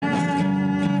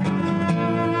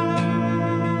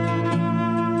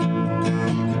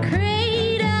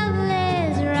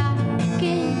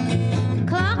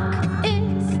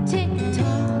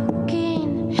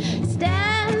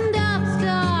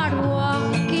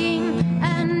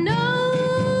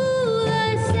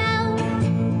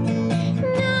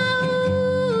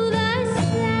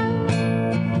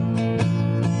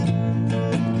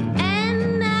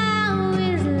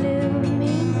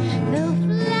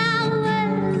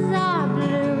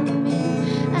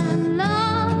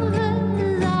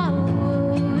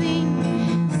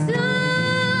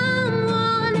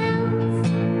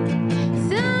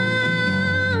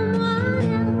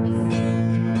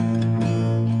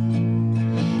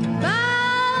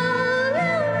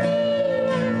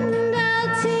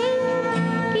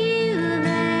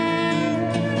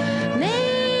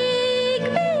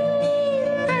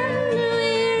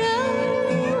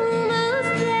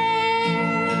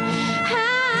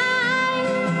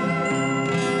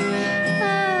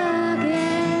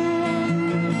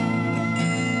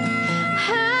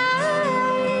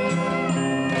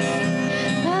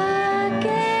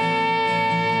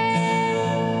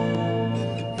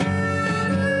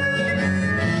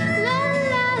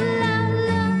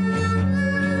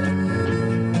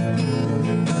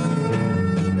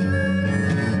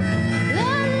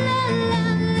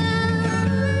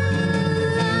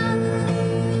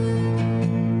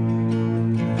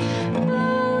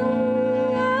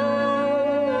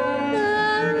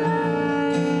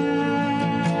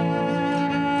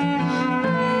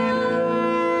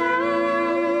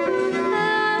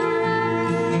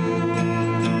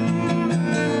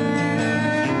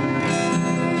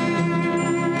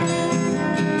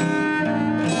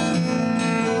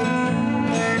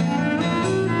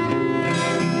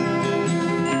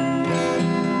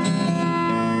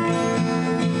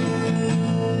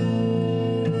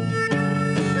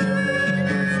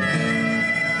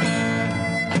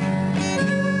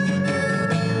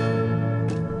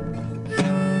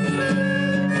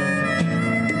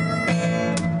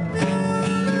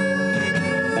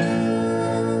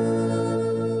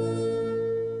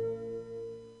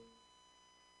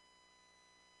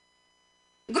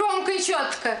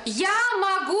четко. Я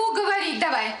могу говорить.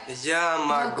 Давай. Я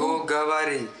могу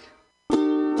говорить.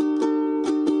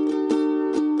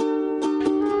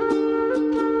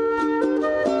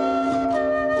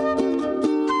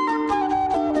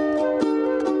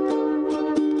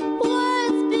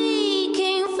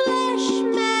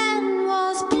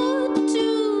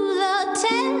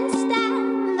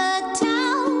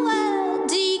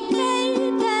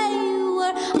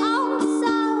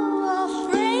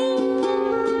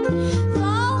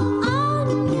 Fall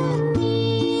on your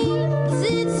knees,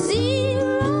 it's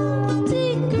 0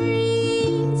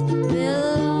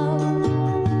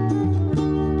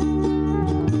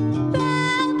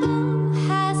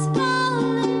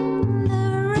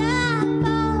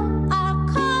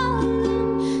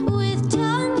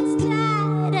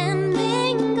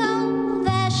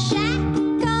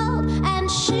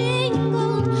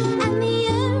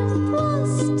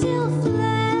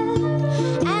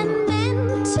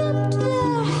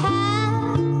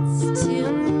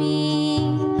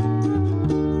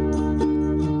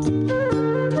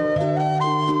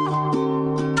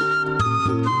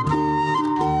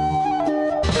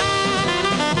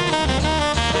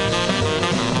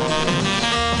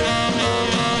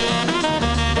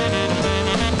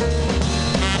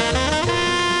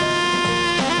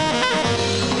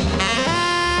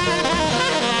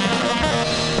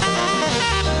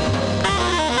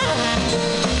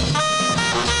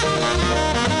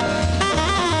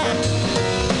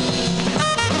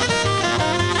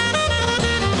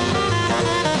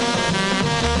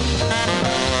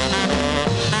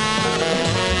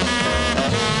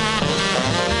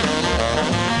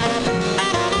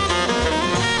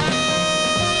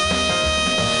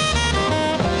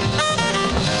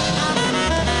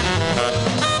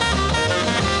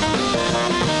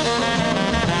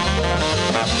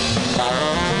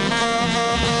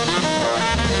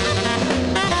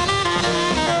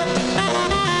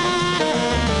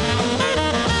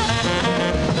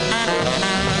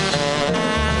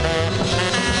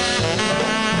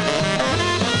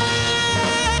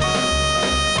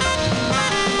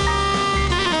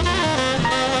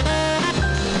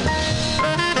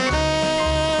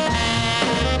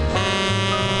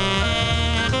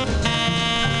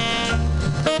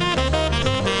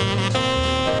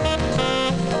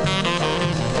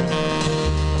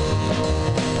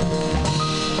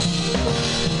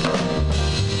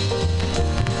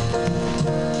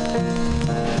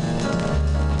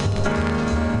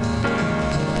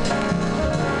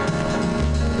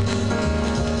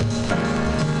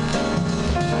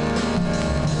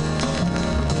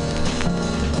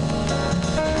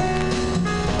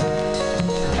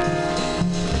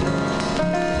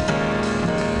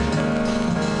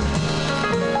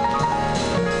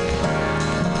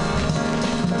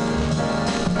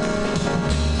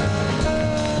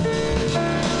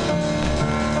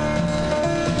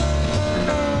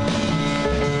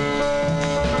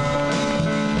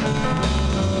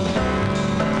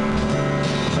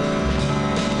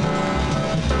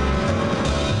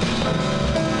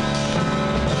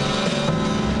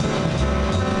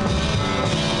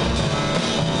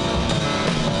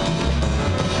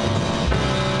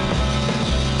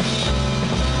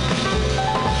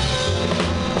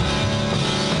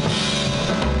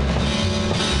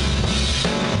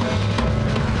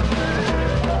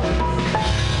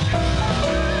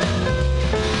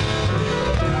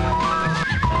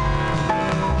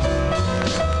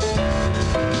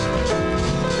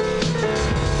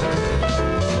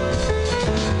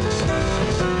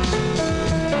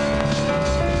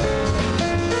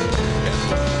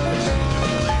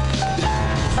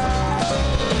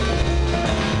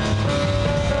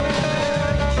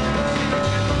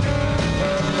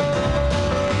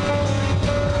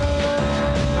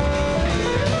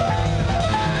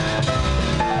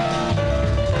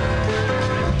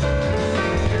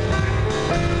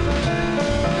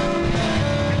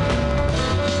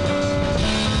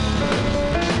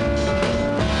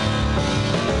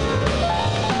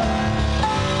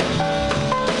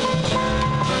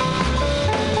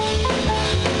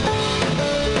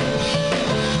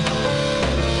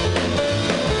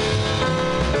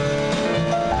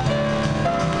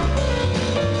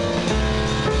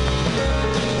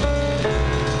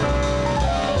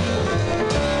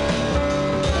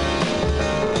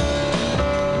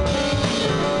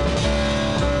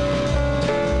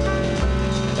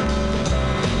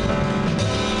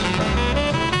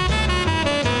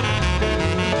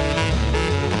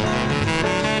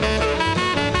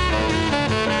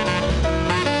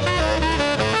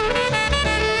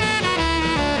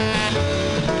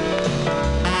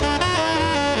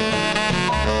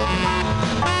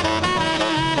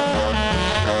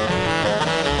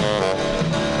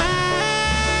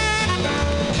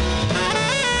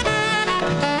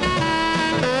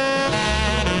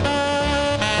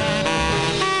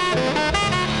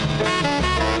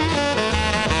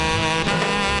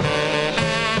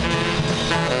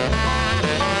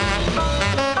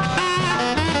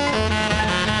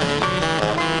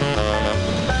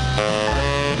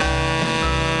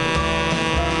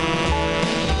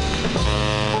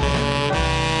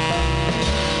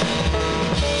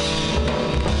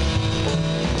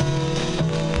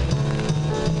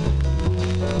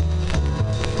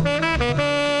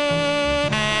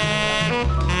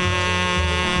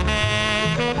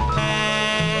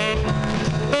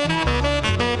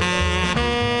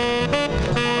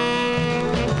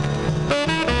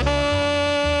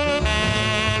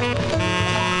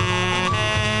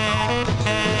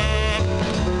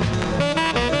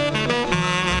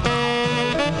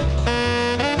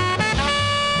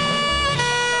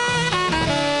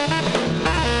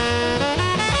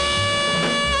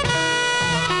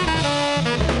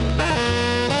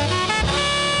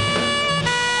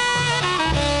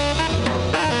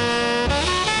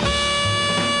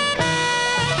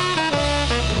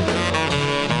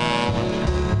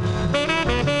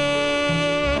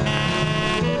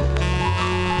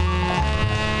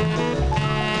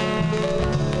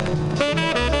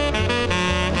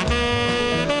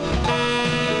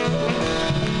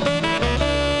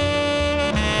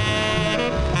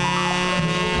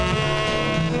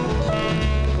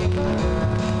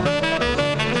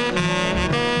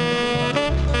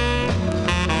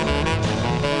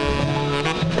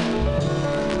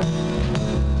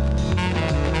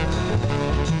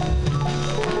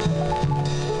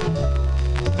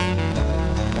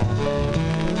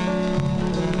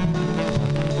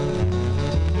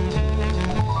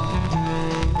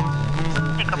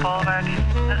 Boulevard.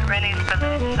 There's Rennie's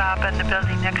balloon shop and the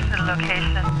building next to the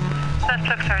location.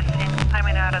 Suspects are seen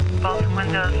climbing out of both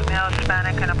windows, male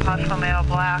Hispanic and a possible male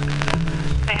black.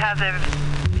 They have their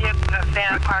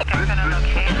van parked in front of the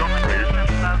location with the business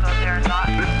logo. They are not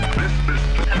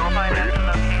identified at the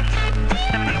location.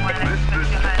 71 is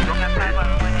behind the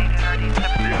 5118 and RD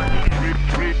 742.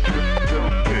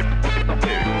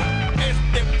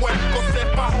 Este puerco se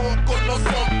bajó con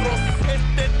nosotros.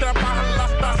 Este trabaja en la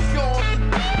estación.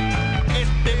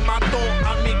 Este mató a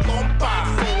mi compa.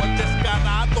 So el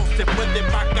descarado se fue de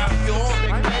vacación.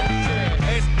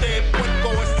 Este puerco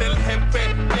es el jefe.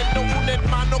 Tiene un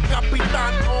hermano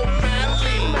capitán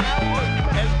O'Malley.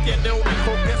 Él tiene un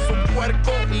hijo que es un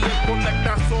puerco y él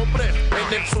colecta sobres en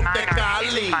el sur de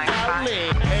Cali.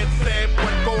 Ese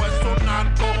puerco es un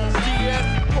narco. Si es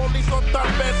polizo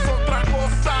tal vez otra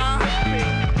cosa.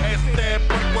 Este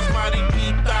puerco es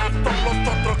mariquita. Todos los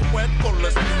otros puercos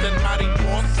les dicen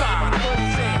mariposa.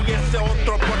 Y ese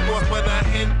otro puerco es buena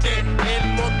gente. Él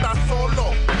no está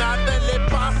solo, nada le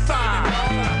pasa.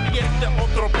 Y este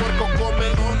otro puerco come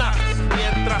donas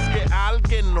mientras que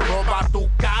alguien roba tu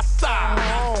casa.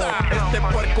 Este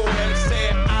puerco él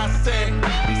se hace.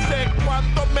 Dice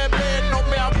cuando me ve no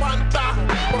me aguanta.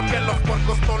 Porque los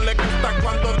puercos no le gusta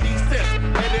cuando dices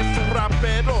eres un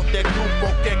rapero de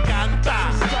grupo que canta.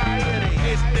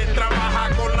 Este trabaja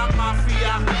con la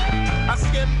mafia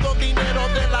haciendo dinero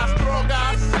de las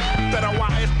drogas. Pero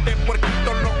a este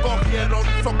puerquito lo cogieron.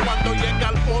 So cuando llega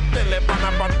al bote le van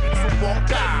a partir su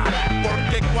boca.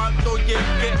 Porque cuando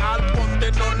llegue al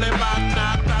bote no le van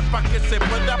a dar pa' que se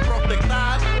pueda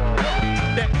proteger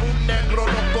de un negro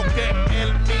loco que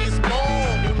él mismo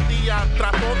un día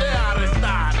trató de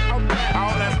arrestar.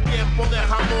 Ahora es tiempo de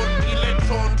jamón y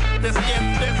lechón. Te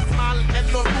sientes mal, él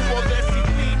no tuvo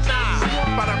disciplina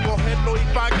para cogerlo y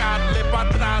pagarle para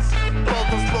atrás.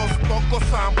 Todos los locos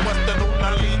han puesto en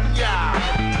una línea.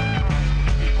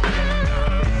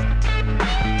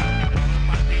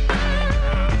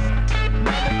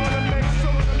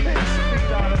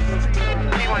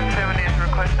 T-170 is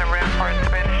requesting Rampart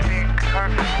Spanish speaker,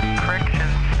 correction,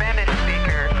 Spanish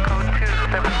speaker, code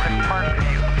 276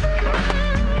 Parkview.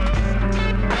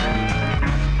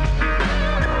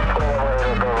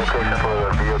 Location for the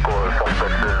vehicle or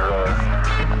suspect is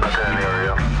not in the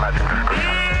area. Matching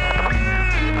description.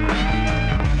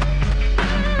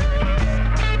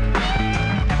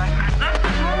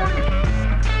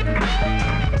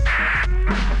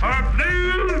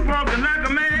 Walking like a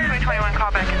man. 321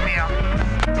 callback is Theo.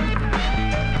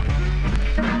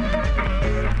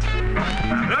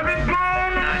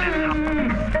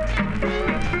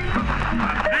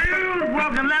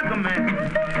 Walking like a man.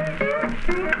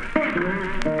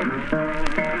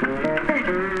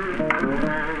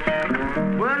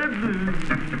 What a blues.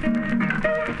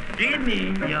 Give me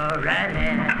your right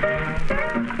hand.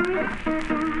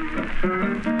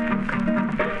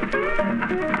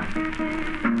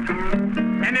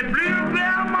 And the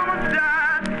bluebell mama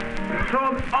died,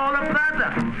 told all about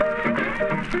that.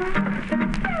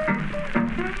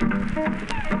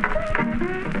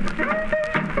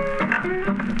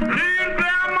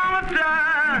 Bluebell mama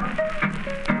died,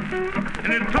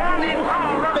 and it told me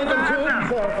all about that.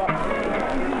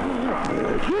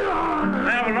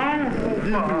 Have a long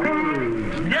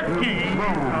just came.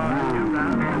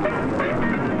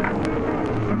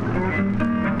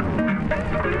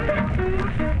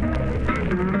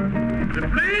 The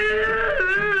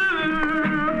blues,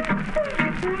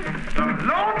 the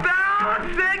low down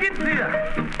second tier.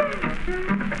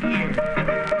 Yeah.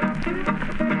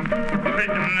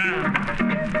 Take them now.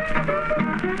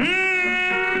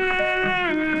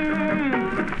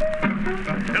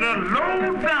 And a low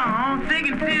down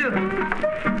second tier.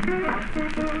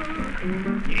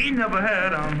 You ain't never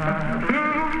had on mine.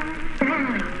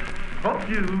 Hope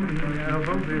you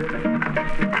never will.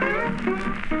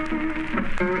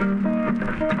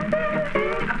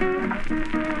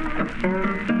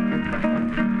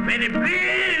 Many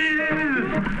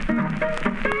blues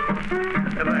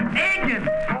of an agent.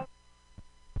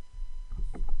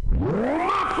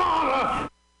 My father!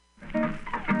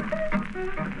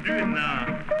 Do it now.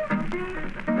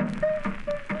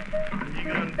 You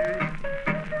gonna do it?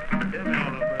 Tell me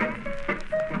all about it.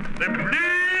 The blues,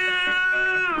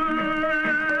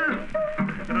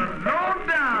 the low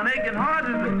down, aching hard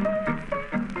as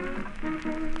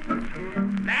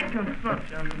that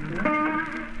construction,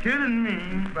 killing me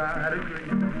by the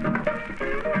grace.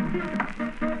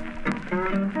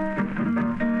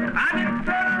 I didn't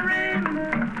feel the rain.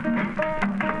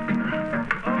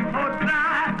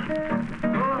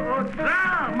 Oh,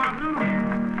 dry my blues.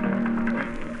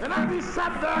 And I be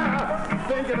sat there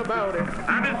thinking about it.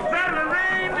 I've been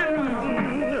celebrating.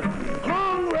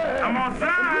 Hungry. I'm gonna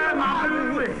drive my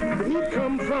blues. He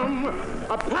come from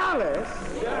a palace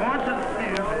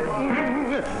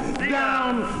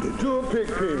down to a pig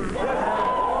pen.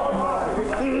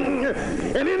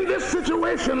 And in this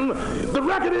situation, the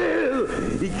record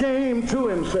is he came to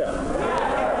himself.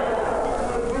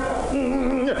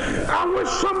 I wish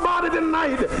somebody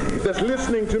tonight that's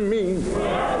listening to me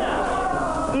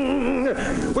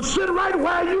would sit right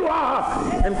where you are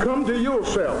and come to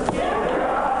yourself.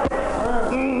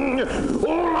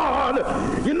 Oh Lord,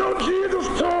 you know Jesus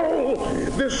told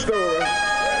this story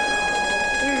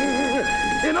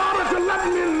in order to let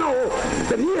me know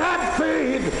that he had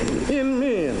faith in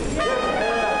men.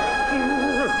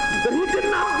 That he did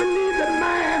not believe that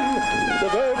man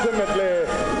was ultimately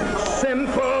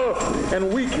sinful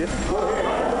and wicked.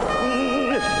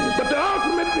 But the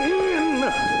ultimate end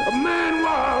of man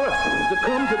was to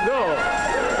come to God.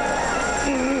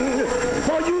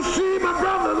 For you see, my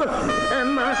brothers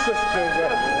and my sisters,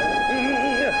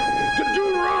 to do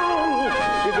wrong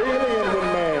is alien with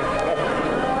man.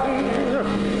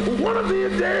 One of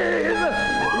these days,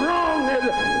 wrong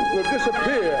will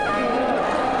disappear.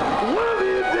 One of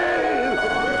these days,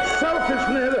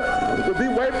 selfishness will be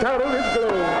wiped out of this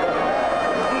globe.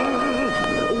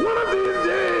 One of these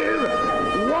days,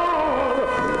 war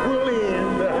will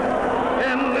end.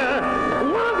 And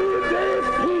one of these days,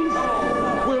 peace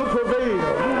will prevail.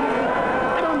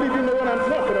 I don't think you know what I'm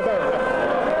talking about.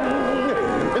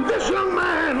 And this young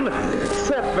man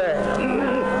sat there,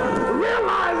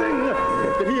 realizing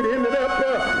that he had ended up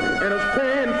and was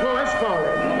paying for his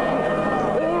folly.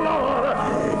 Oh Lord,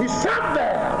 he sat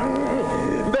there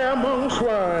among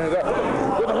swine,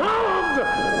 with hogs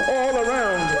all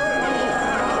around him.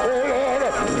 Oh Lord,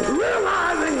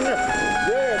 realizing,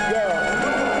 yeah, God,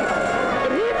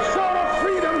 that he'd sought a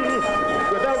freedom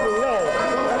without the law.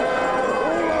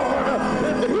 Oh Lord,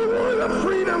 that he wanted a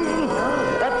freedom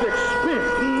at the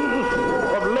expense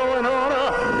of law and order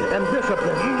and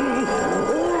discipline.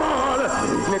 Oh Lord,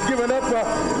 and had given up a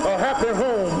happy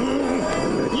home.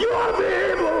 You ought to be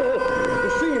able to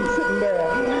see him sitting there,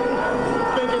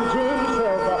 thinking to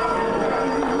himself,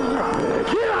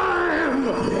 here I am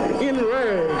in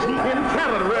rags, in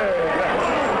talent rags.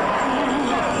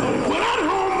 But at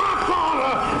home my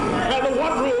father has a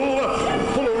wardrobe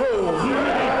full of robes.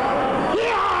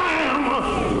 Here I am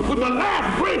with my last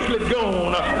bracelet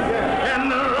gone.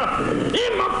 And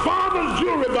in my father's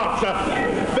jewelry box,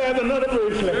 there's another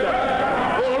bracelet.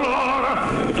 Oh Lord,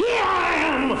 here I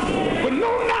am with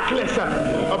no necklace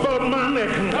about my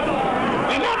neck.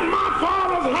 And at my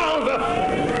father's house,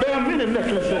 there are many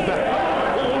necklaces.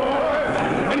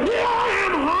 And here I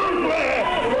am hungry.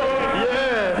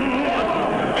 Yeah.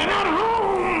 And at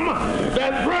home,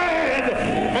 there's bread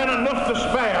and enough to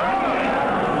spare.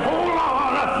 Oh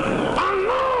Lord, I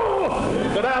know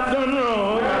that I've done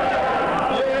wrong.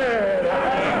 Yeah.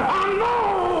 I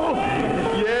know.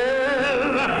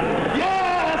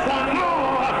 Yes, I know.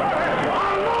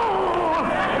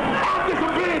 I've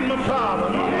disobeyed my father.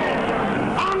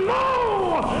 I know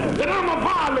that I'm a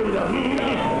violator.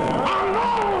 I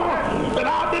know that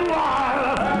I've been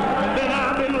wild and then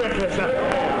I've been reckless.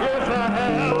 Yes, I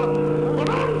have. But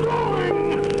I'm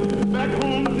going back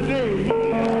home today. Oh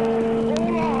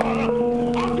Lord,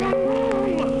 I've done wrong.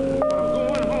 I'm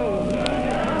going home.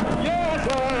 Yes,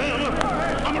 I am.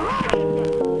 I'm right,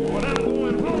 but I'm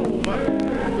going home.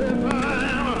 Yes, I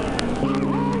am. I'm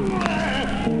hungry,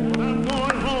 but I'm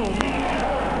going home.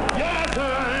 Yes, I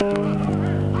am.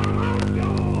 I'm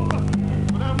outdoors,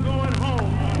 but I'm going home.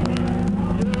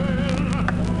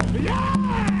 Yeah.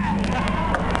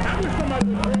 I wish somebody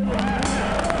would say that.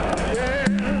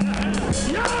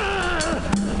 Yeah.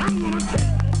 I'm gonna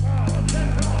tell the Father.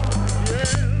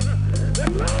 Yeah. The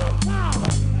Lord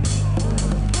Father.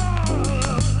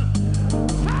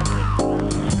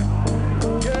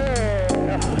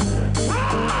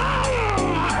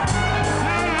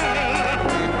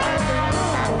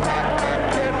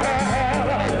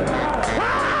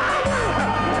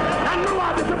 I know I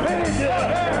disobeyed you.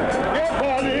 Yes, I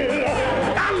did.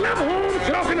 I left home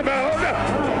talking about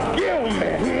give me.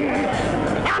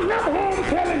 I left home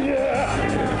telling you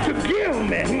to give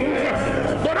me.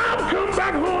 But I've come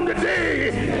back home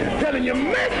today telling you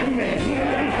make me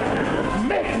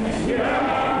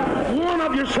one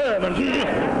of your servants.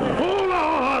 Oh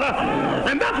Lord,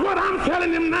 and that's what I'm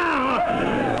telling him now.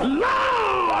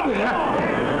 Lord,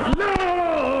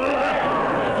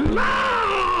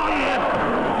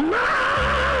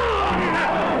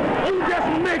 you just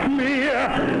make me.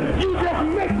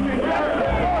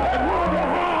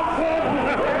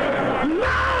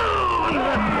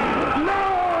 Lord,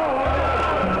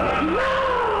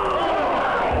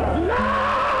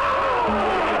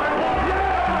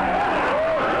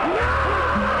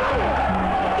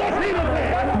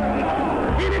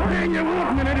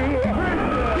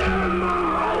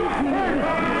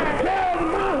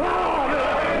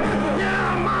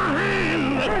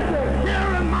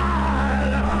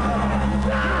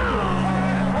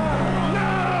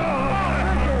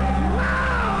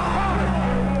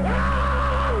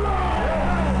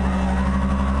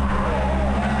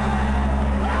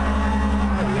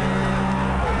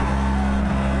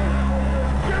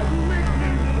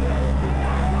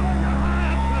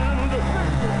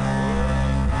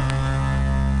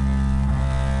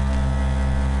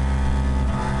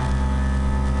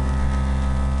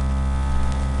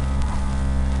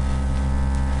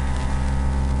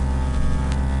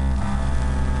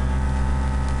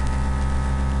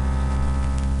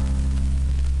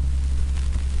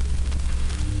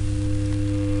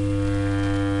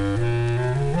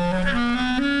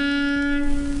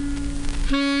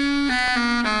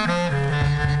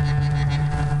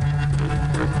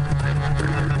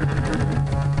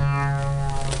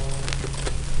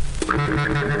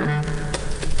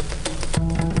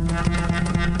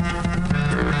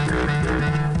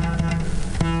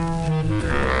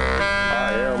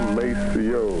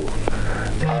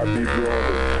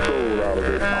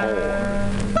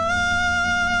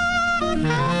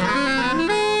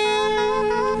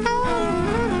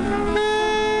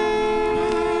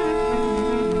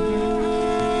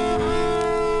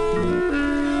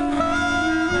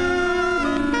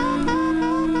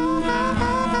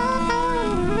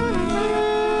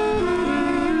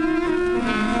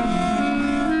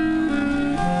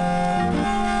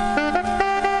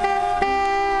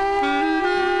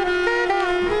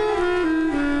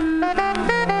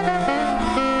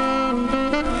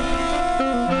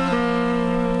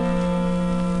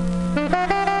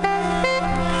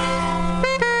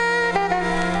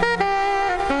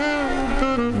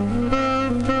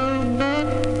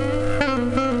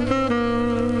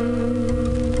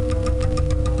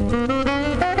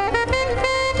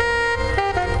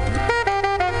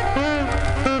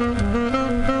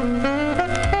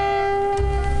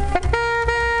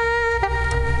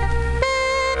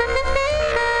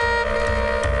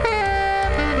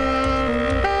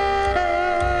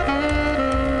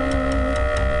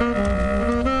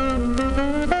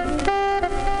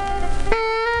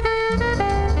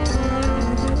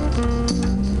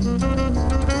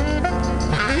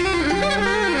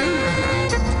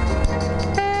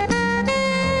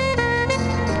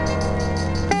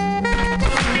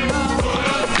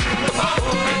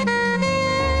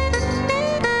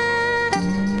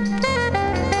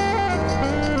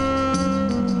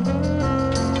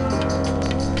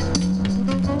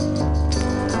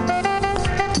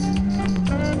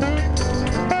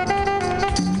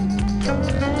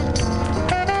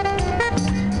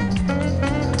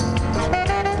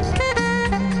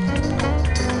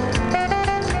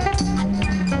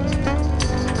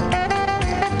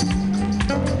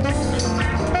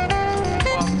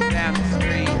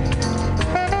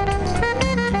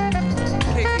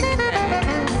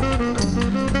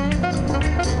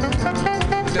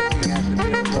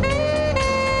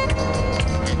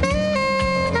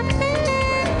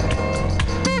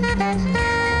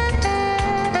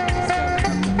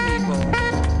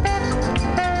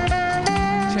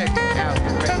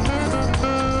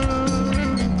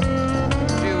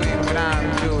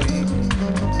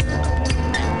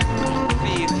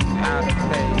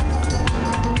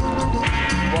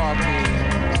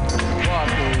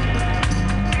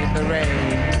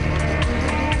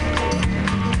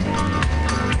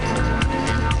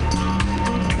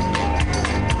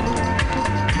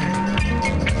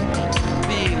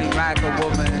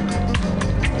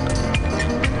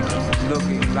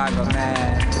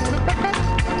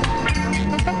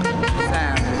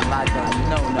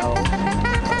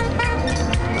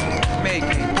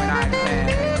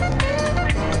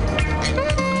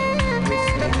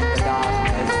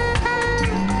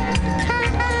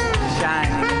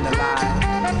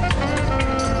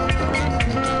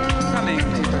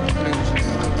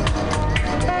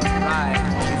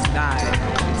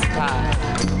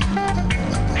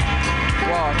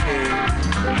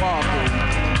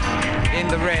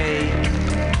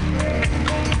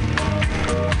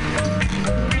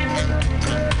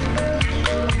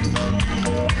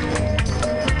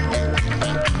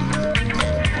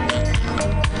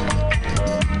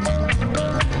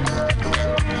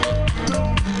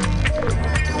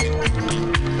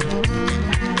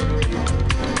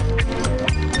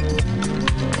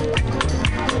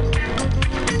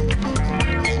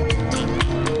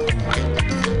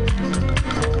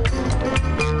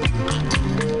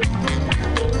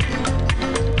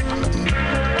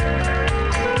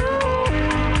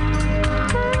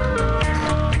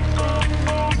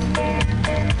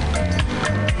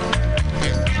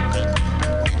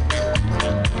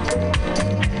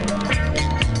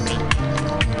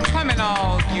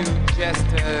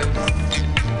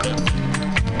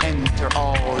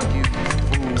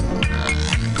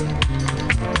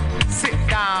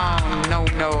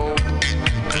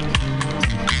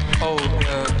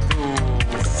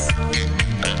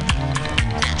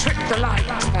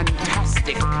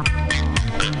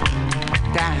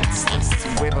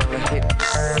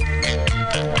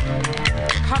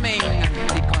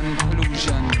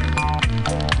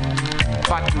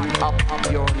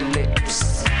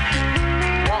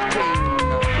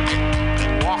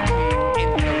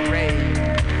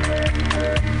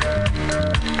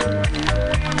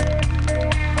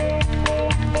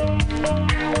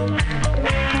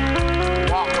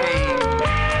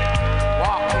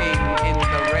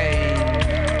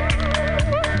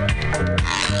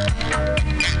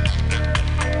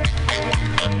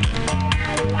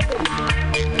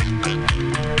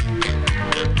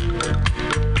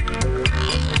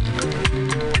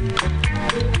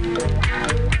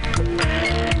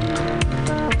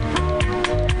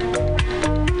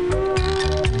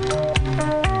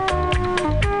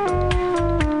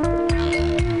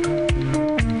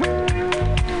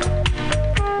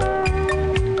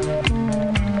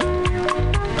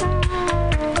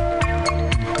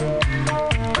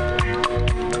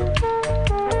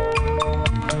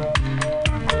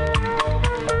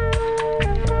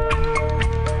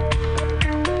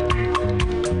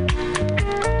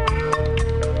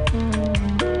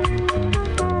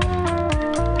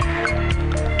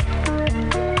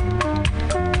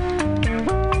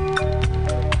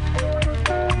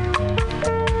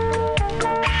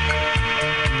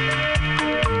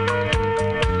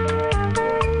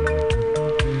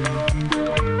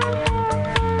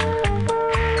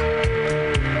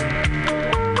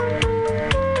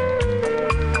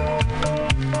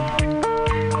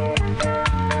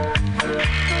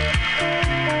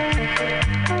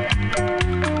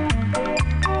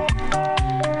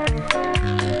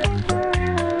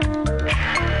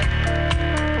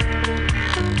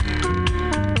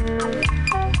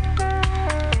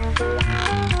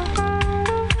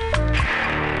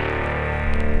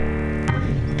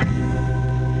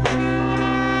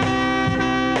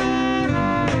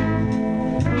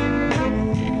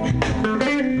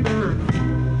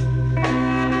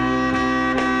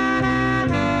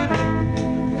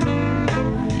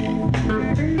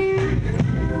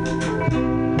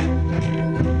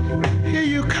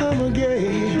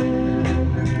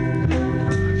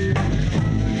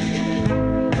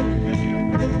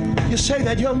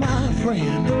 that you're my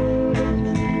friend.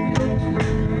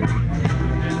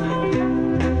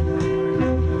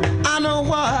 I know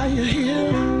why you're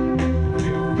here.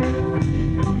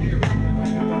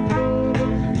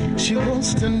 She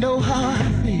wants to know how I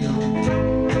feel.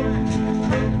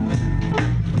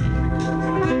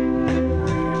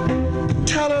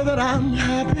 Tell her that I'm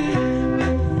happy.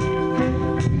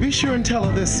 Be sure and tell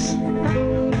her this.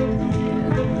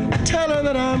 Tell her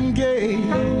that I'm gay.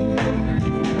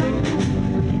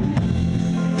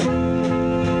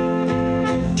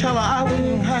 Tell her I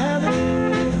wouldn't have it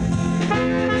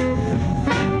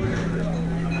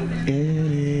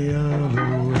any other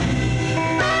way.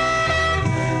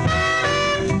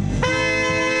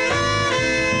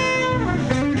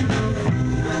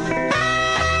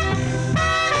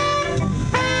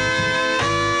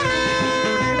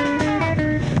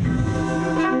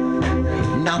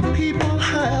 Now people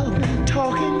have been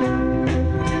talking,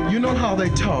 you know how they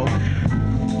talk,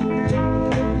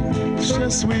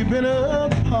 since we've been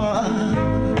apart.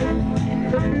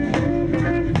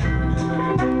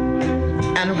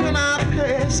 And when I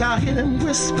pass, I hear them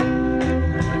whisper.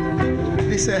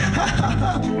 They say, ha ha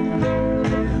ha,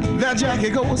 that Jackie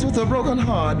goes with a broken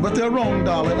heart. But they're wrong,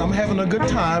 darling, I'm having a good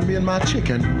time being my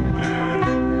chicken.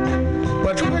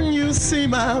 But when you see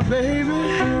my baby,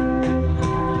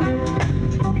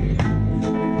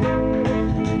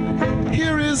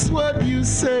 here is what you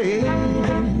say.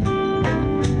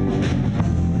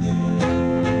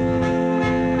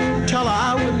 Tell her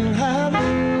I wouldn't have it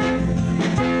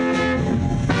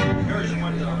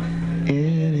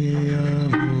any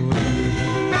other way.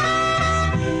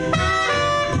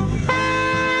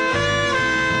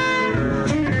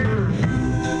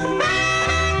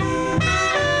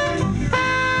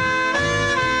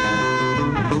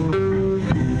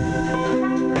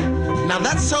 Now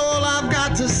that's all I've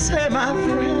got to say, my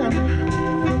friend.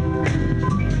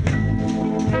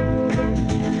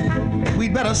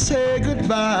 We'd better say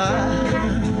goodbye.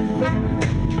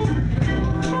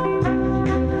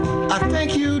 I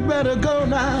think you'd better go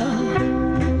now.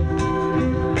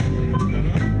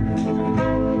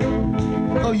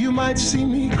 Or you might see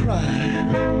me cry.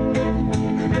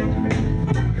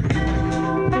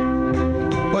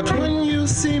 But when you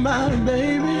see my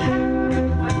baby,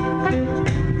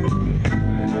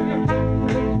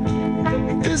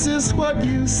 this is what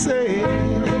you say.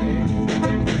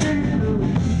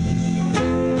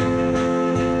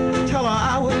 Tell her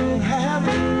I wouldn't have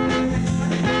it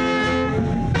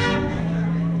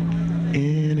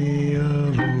any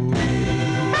other way.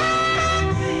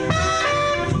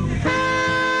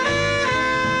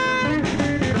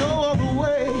 No other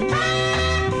way.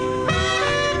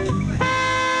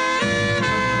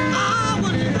 I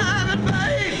wouldn't have it,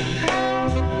 babe.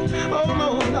 Oh no,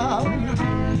 no.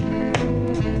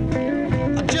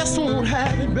 I just won't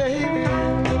have it, baby.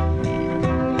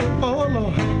 Oh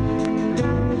Lord.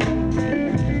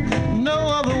 No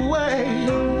other way.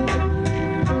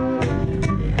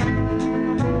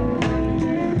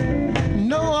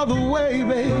 No other way,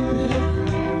 baby.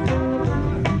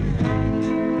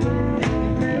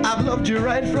 I've loved you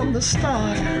right from the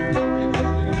start.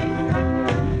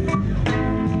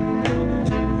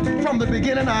 From the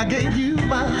beginning, I gave you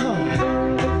my heart.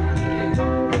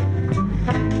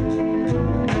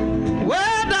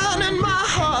 Well down in my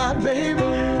heart, baby.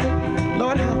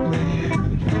 Lord help me.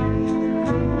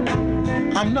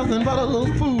 I'm nothing but a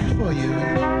little fool for you.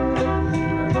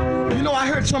 You know, I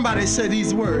heard somebody say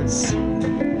these words.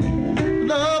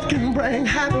 Love can bring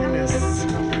happiness.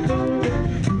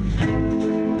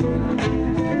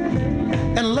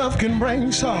 And love can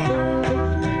bring sorrow.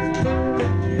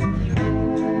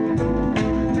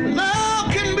 Love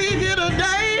can be here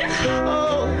today.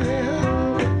 Oh,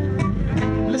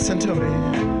 yeah. Listen to me.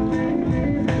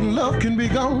 Love can be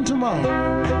gone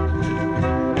tomorrow.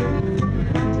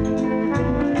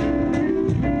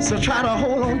 So try to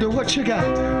hold on to what you got.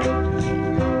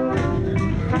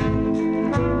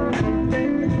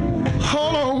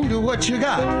 Hold on to what you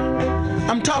got.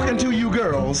 I'm talking to you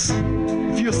girls.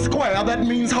 If you're square, that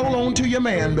means hold on to your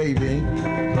man, baby.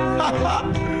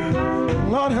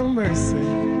 Lord have mercy.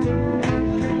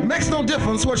 Makes no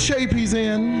difference what shape he's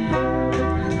in.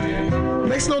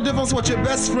 Makes no difference what your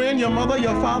best friend, your mother,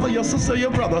 your father, your sister,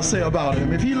 your brother say about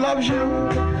him. If he loves you,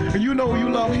 and you know you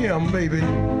love him, baby,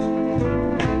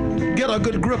 get a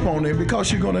good grip on him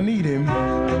because you're gonna need him.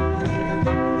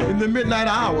 In the midnight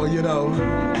hour, you know,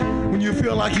 when you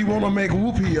feel like you wanna make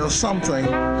whoopee or something,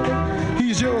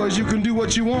 he's yours, you can do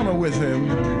what you wanna with him.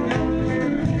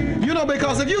 You know,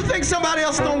 because if you think somebody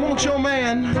else don't want your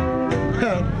man,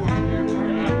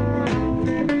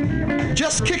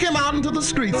 just kick him out into the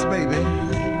streets, baby.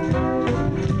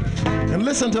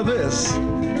 listen to this.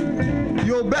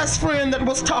 Your best friend that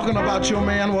was talking about your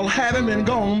man will have him and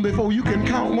gone before you can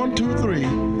count 1, 2,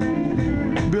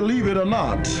 3. Believe it or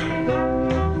not.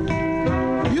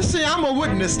 You see, I'm a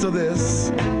witness to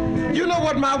this. You know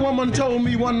what my woman told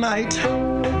me one night?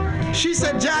 She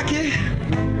said, Jackie,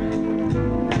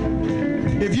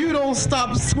 if you don't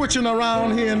stop switching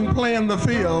around here and playing the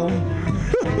field,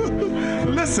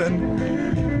 listen,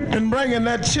 and bringing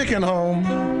that chicken home,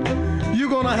 you're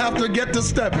gonna have to get to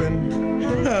stepping.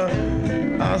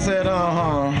 I said,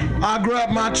 I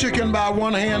grabbed my chicken by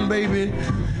one hand, baby,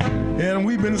 and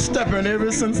we've been stepping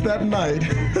ever since that night.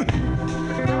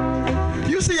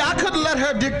 You see, I couldn't let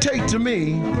her dictate to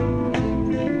me.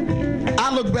 I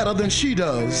look better than she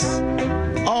does,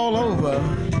 all over.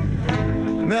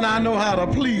 Then I know how to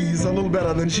please a little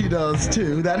better than she does,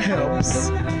 too. That helps.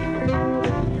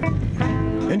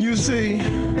 And you see,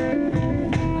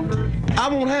 I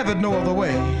won't have it no other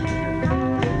way.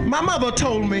 My mother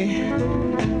told me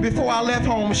before I left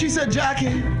home, she said,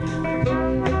 Jackie,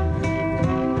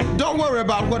 don't worry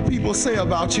about what people say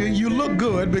about you. You look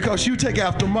good because you take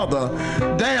after mother.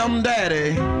 Damn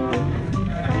daddy.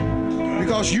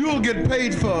 Because you'll get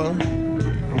paid for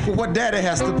what daddy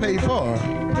has to pay for.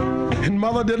 And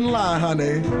mother didn't lie,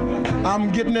 honey.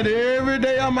 I'm getting it every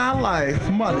day of my life,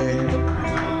 money.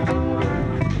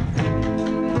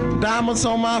 Diamonds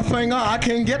on my finger, I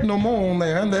can't get no more on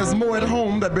there. And there's more at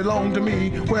home that belong to me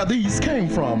where these came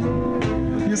from.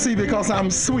 You see, because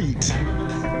I'm sweet.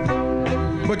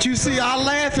 But you see, I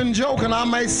laugh and joke and I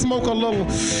may smoke a little,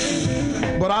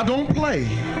 but I don't play.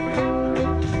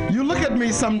 You look at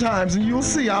me sometimes and you'll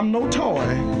see I'm no toy.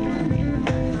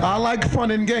 I like fun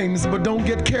and games, but don't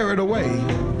get carried away.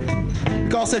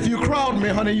 Because if you crowd me,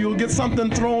 honey, you'll get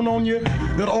something thrown on you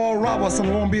that Oral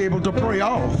Robertson won't be able to pray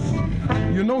off.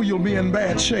 You know you'll be in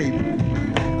bad shape.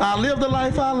 I live the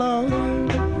life I love,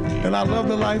 and I love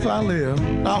the life I live.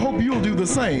 I hope you'll do the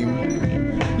same.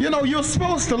 You know, you're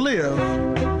supposed to live.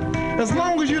 As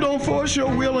long as you don't force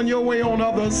your will and your way on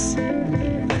others,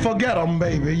 forget them,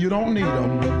 baby. You don't need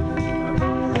them.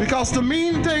 Because the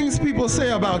mean things people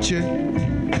say about you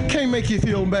can't make you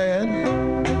feel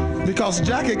bad, because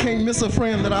Jackie can't miss a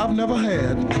friend that I've never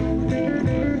had.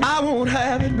 I won't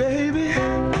have it, baby.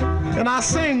 And I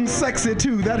sing sexy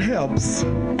too, that helps.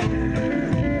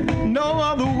 No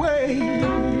other way.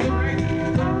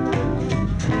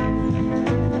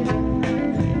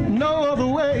 No other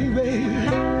way, baby.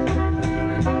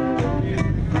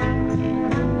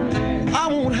 I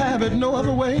won't have it no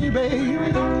other way, baby.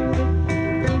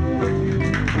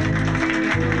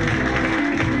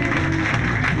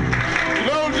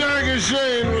 Jackie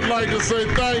Shane would like to say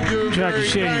thank you. Jackie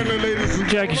Shane.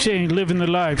 Jackie Shane, living the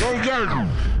life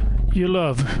you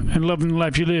love and loving the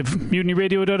life you live.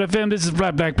 MutinyRadio.fm. This is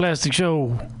Flat Black Plastic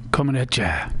Show coming at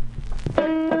ya.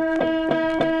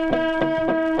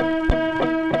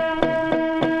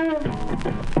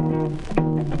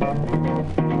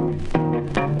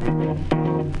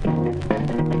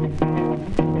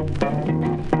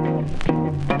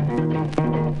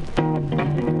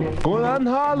 Going out in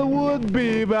Hollywood,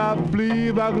 babe, I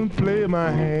believe I can play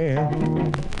my hand.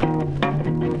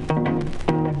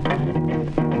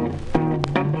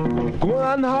 Going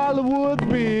out in Hollywood,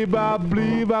 babe, I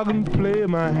believe I can play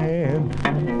my hand.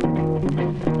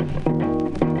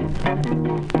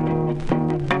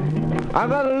 I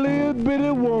got a little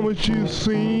bitty woman, she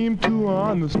seemed to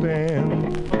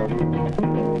understand.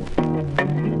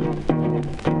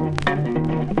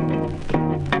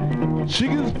 She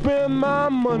can spend my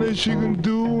money, she can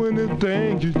do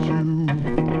anything you choose.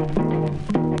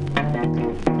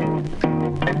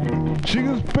 She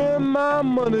can spend my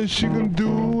money, she can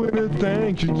do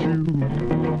anything you choose.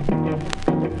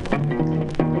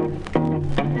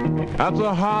 That's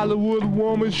a Hollywood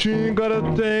woman, she ain't got a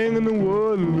thing in the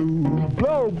world to lose.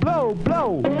 Blow, blow,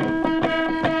 blow.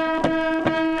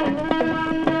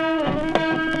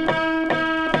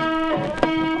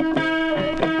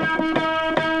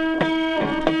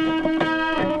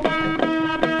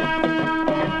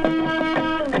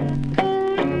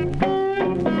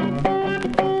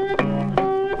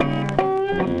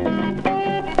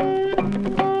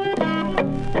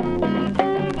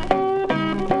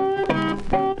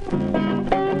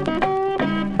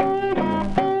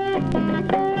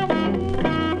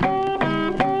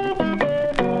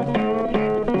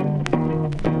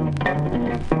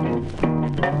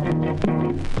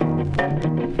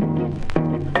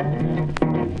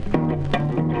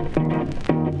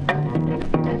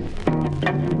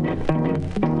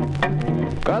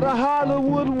 Got a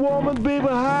Hollywood woman, baby,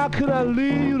 how could I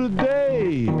leave you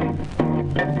today?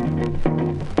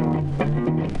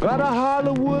 Got a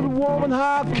Hollywood woman,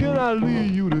 how can I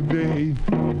leave you today?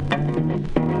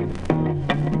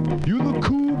 You the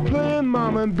cool playing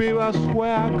mama, and baby, I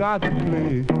swear I got to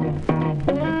play.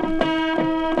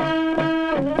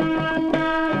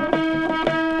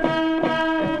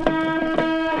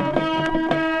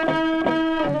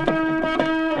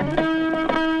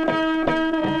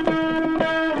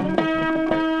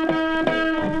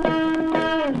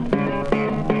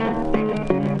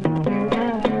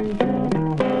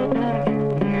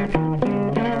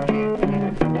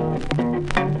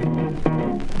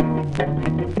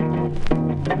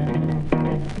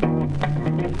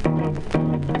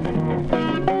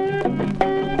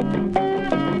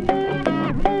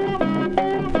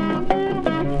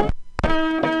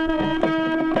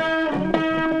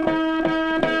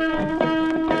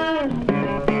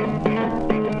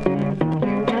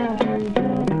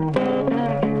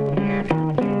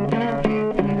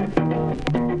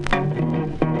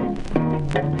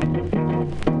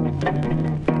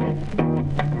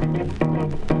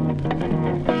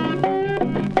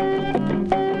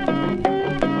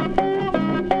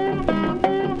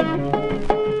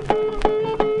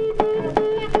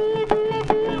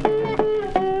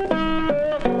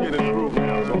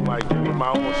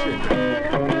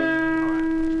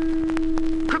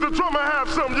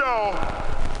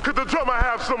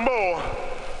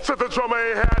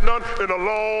 In a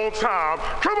long time.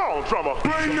 Come on, drummer.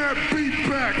 Bring that beat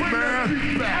back, man.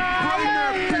 Bring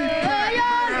that beat back,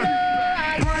 man.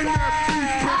 Bring that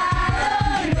beat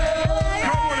back.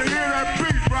 Y'all want to hear that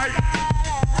beat, right?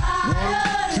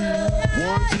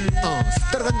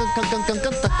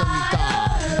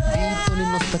 ビートに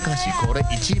乗った歌詞これ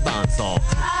一番そう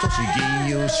都市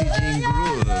銀融詩人グル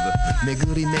ーヴ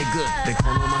巡り巡って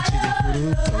この街で振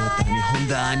るトヨタにホン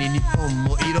ダに日本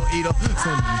もいろいろソ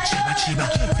ニー千葉千葉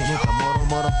その他もろ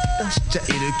もろ出しちゃい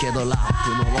るけどラップ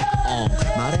のロックオン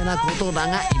稀なことだ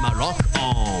が今ロックオン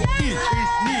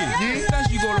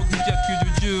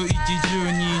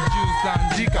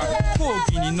 1,2,3,4,5,9,10,11,12,13 時間飛行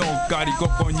機に乗っかりこ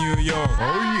こニューヨーク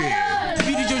Oh yeah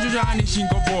ビリジョジョジャーにシン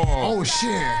ガポール Oh shit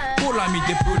ほら見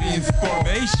てプリンスフォ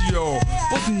ルメイシよ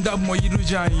ボスンダブもいる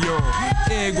じゃんよ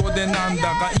英語でなんだ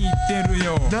か言ってる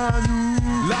よラ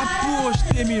ップを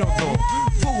してみろと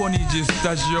午後2時ス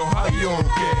タジオはい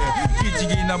OK 律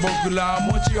儀な僕ら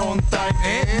もちろんタイム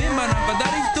ねまなんか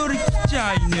誰一人来ち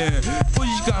ゃいねお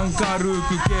時間軽く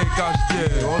経過し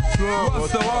てわっ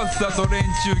さわっさと連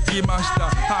中来ました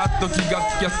はっと気が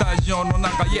つきゃスタジオの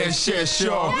中 Yes yes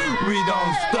sure We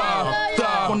don't stop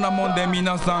こんなもんで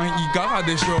皆さんいかが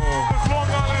でしょう Long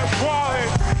Island is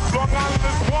wildin', Long Island is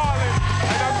wildin',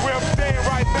 and that's where I'm staying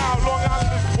right now. Long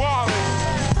Island is wildin'.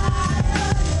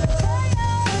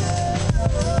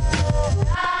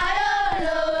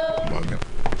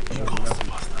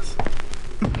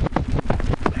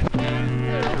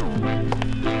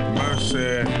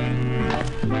 Mercy,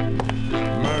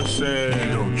 mercy,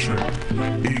 ego trip,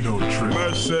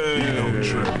 mercy,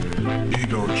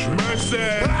 ego trip, mercy.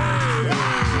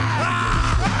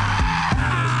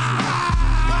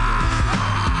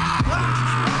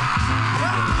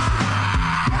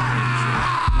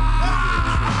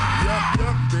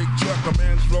 A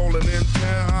man's rolling in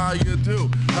town, how you do?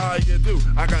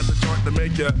 I got the joint to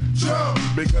make you jump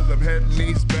because I'm heading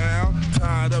eastbound.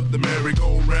 Tired of the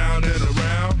merry-go-round and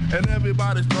around, and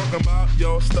everybody's talking about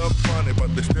your stuff funny,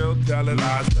 but they still telling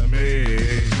lies to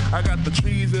me. I got the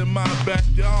trees in my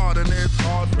backyard, and it's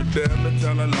hard for them to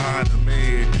tell a lie to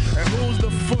me. And who's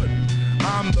the foot?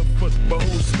 I'm the foot, but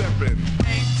who's stepping?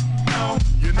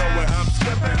 You know where I'm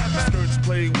stepping. Skirts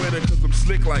play with it cause I'm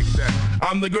slick like that.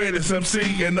 I'm the greatest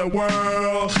MC in the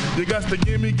world. You got to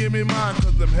give me mine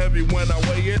cause I'm heavy when I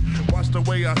weigh it. Watch the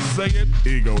way I say it.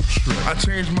 Ego trip. I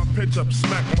changed my pitch up,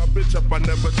 smack my bitch up, I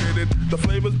never did it. The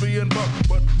flavors being bucked,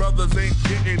 but brothers ain't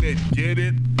getting it. Get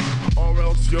it? Or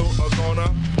else you're a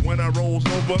goner. When I rolls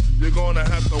over, you're gonna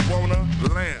have to wanna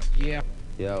lamp. Yeah.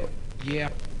 Yo. Yeah.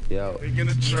 Yo. Taking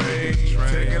a train.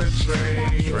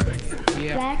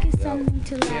 Yeah. Black is something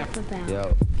to laugh about.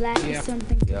 Yo. Black is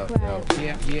something to cry about.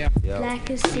 Black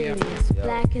is serious.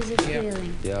 Black is a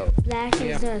feeling. Black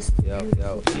is us.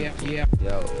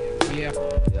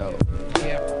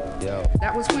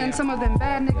 That was when some of them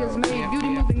bad niggas made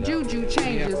beauty-moving juju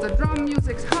changes. The drum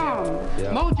music's calm.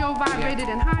 Mojo vibrated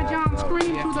and High John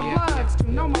screamed through the bloods to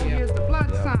no more hears the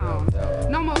blood sound.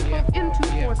 No more spoke into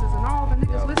forces and all the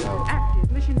niggas listened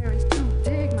active. Missionaries too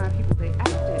dig, my people, they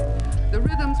active. The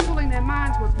rhythms pulling their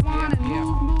minds was one and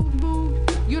move.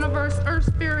 Universe, earth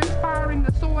spirits firing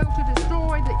the soil to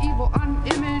destroy the evil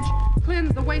unimage.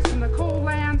 Cleanse the waste from the cold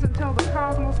lands until the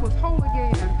cosmos was whole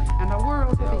again and the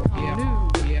world had become new.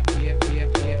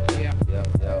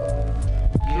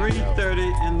 3:30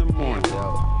 in the morning.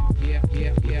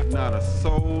 Not a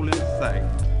soul in sight.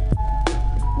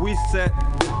 We sat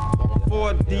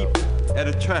 4 deep at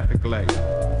a traffic light,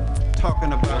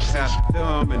 talking about how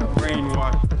dumb and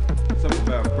brainwashed some of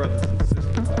our brothers and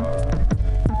sisters are,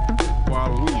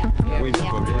 while we wait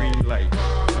for green light.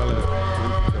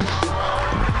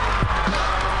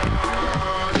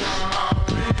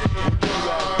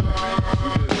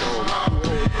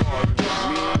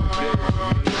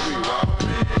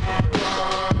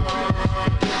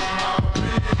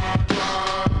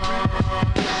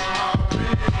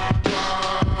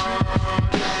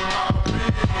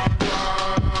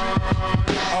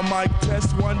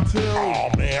 Test 1, 2. Oh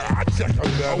man, I check a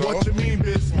better. What you mean,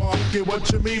 Bismarck?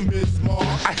 What you mean,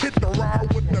 Bismarck? I hit the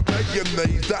ride with the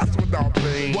mayonnaise, that's what I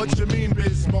mean. What you mean,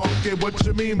 Bismarck? What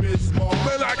you mean, Bismarck?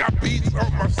 Man, I got beats up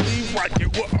my sleeve like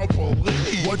it wouldn't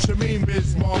believe. What you mean,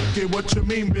 Bismarck? What you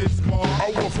mean, Bismarck?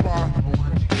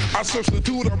 I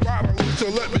substitute a bottle to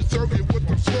let me serve you with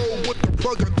the soul, with the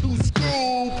plug of 2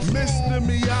 scoops. Mr.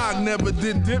 Me, I never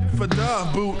did dip for the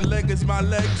bootleggers, my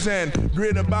legs and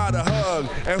grit about a hug.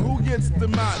 And who gets the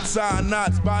knots? I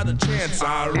knots by the chance.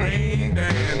 I rain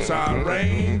dance.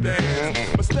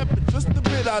 But step it just a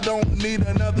bit, I don't need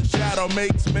another shadow.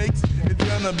 Makes. It's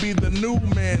gonna be the new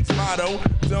man's motto.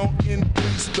 Don't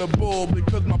increase the bull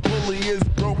because my pulley is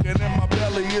broken and my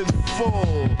belly is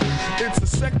full. It's a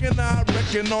second I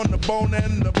reckon on the bone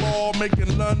and the ball,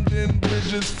 making London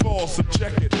bridges fall. So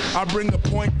check it. I bring a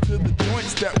point to the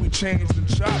joints that we changed and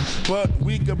chopped, but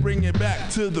we could bring it back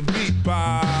to the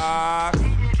beatbox.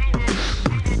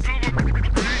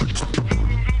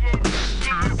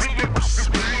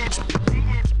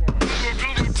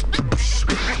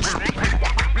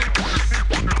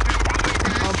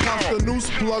 The noose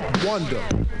plug wonder,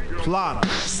 plotter,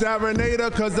 serenader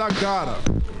cause I got her.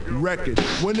 Record,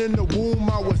 when in the womb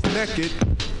I was naked.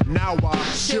 Now I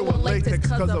chill with latex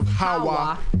cause of how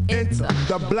I enter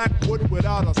the blackwood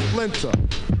without a splinter.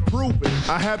 Proven,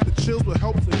 I have the chills with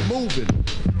helps in moving.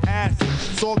 Acid,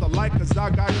 saw the light cause I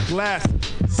got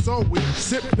glasses. So we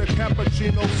sip the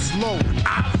cappuccino slow.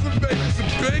 I make some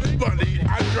big money,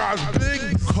 I drive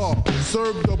big car.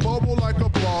 Serve the bubble like a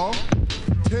bar.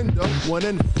 Tender, when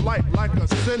in flight like a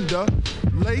cinder.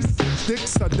 Lace,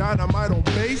 sticks a dynamite on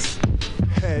base.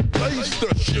 Head, lace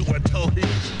the shit until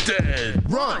he's dead.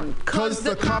 Run, cause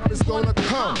the cop is gonna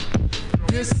come.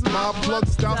 This my plug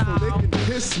stop so they can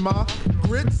kiss my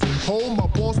grits. Hold my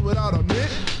balls without a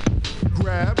mitt.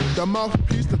 Grab the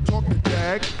mouthpiece to talk to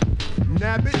dag.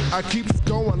 Nab it, I keeps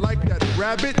going like that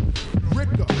rabbit.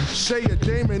 Ricker, Shay a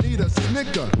dame and eat a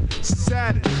snicker.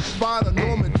 Saddest, Spider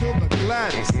Norman till the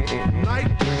Gladys. Night,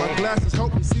 my glasses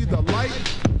help me see the light.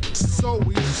 So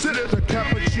we sip the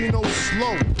cappuccino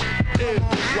slow. In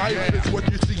life is what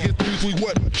you see, it's usually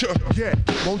what you get.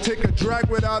 Won't take a drag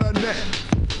without a net.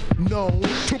 Known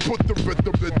to put the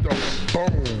rhythm in the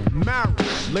bone. Marrow,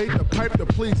 laid the pipe to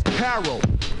please Carol.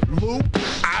 Lou,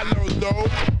 I don't know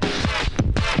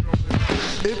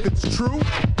if it's true.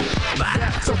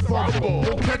 That's a fumble.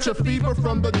 We'll catch a fever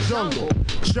from the jungle.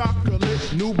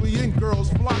 Chocolate, Nubian girls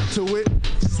flock to it.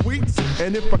 Sweets,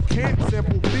 and if I can't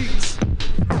sample beats,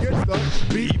 get the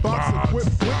beatbox equipped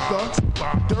with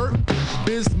the dirt.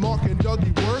 Bismarck and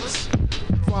Dougie works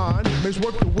fine. Makes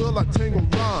work the will, I tangle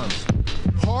rhymes.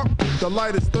 Hark, the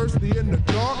light is thirsty in the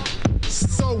dark.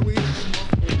 So we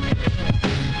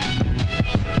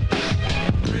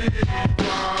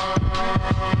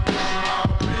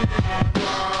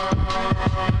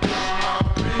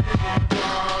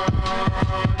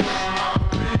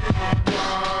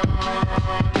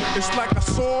it's like a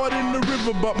sword in the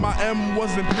river, but my M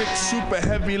wasn't thick. Super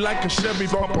heavy like a Chevy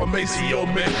bumper Maceo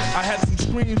mix. I had some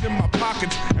screams in my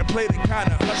pockets and played it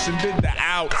kinda hush and did the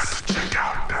outs. Got to check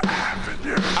out the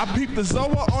avenue. I peeped the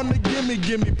Zoa on the gimme,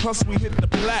 plus we hit the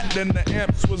plat. Then the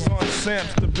amps was on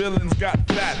Samps, the villains got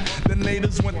fat. The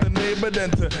natives went to neighbor,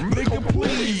 then to nigga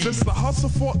please. It's a hustle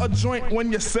for a joint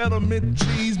when you settlement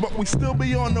cheese, but we still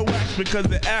be on the wax because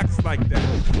it acts like that.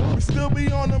 We still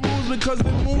be on the moves because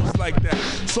it moves like that.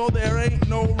 So there ain't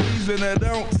no reason to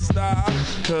don't stop,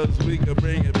 cause we can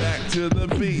bring it back to the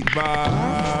beat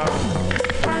vibe.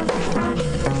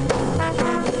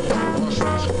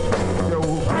 Yo,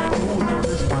 who was on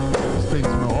this one? This thing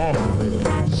smell awful, baby.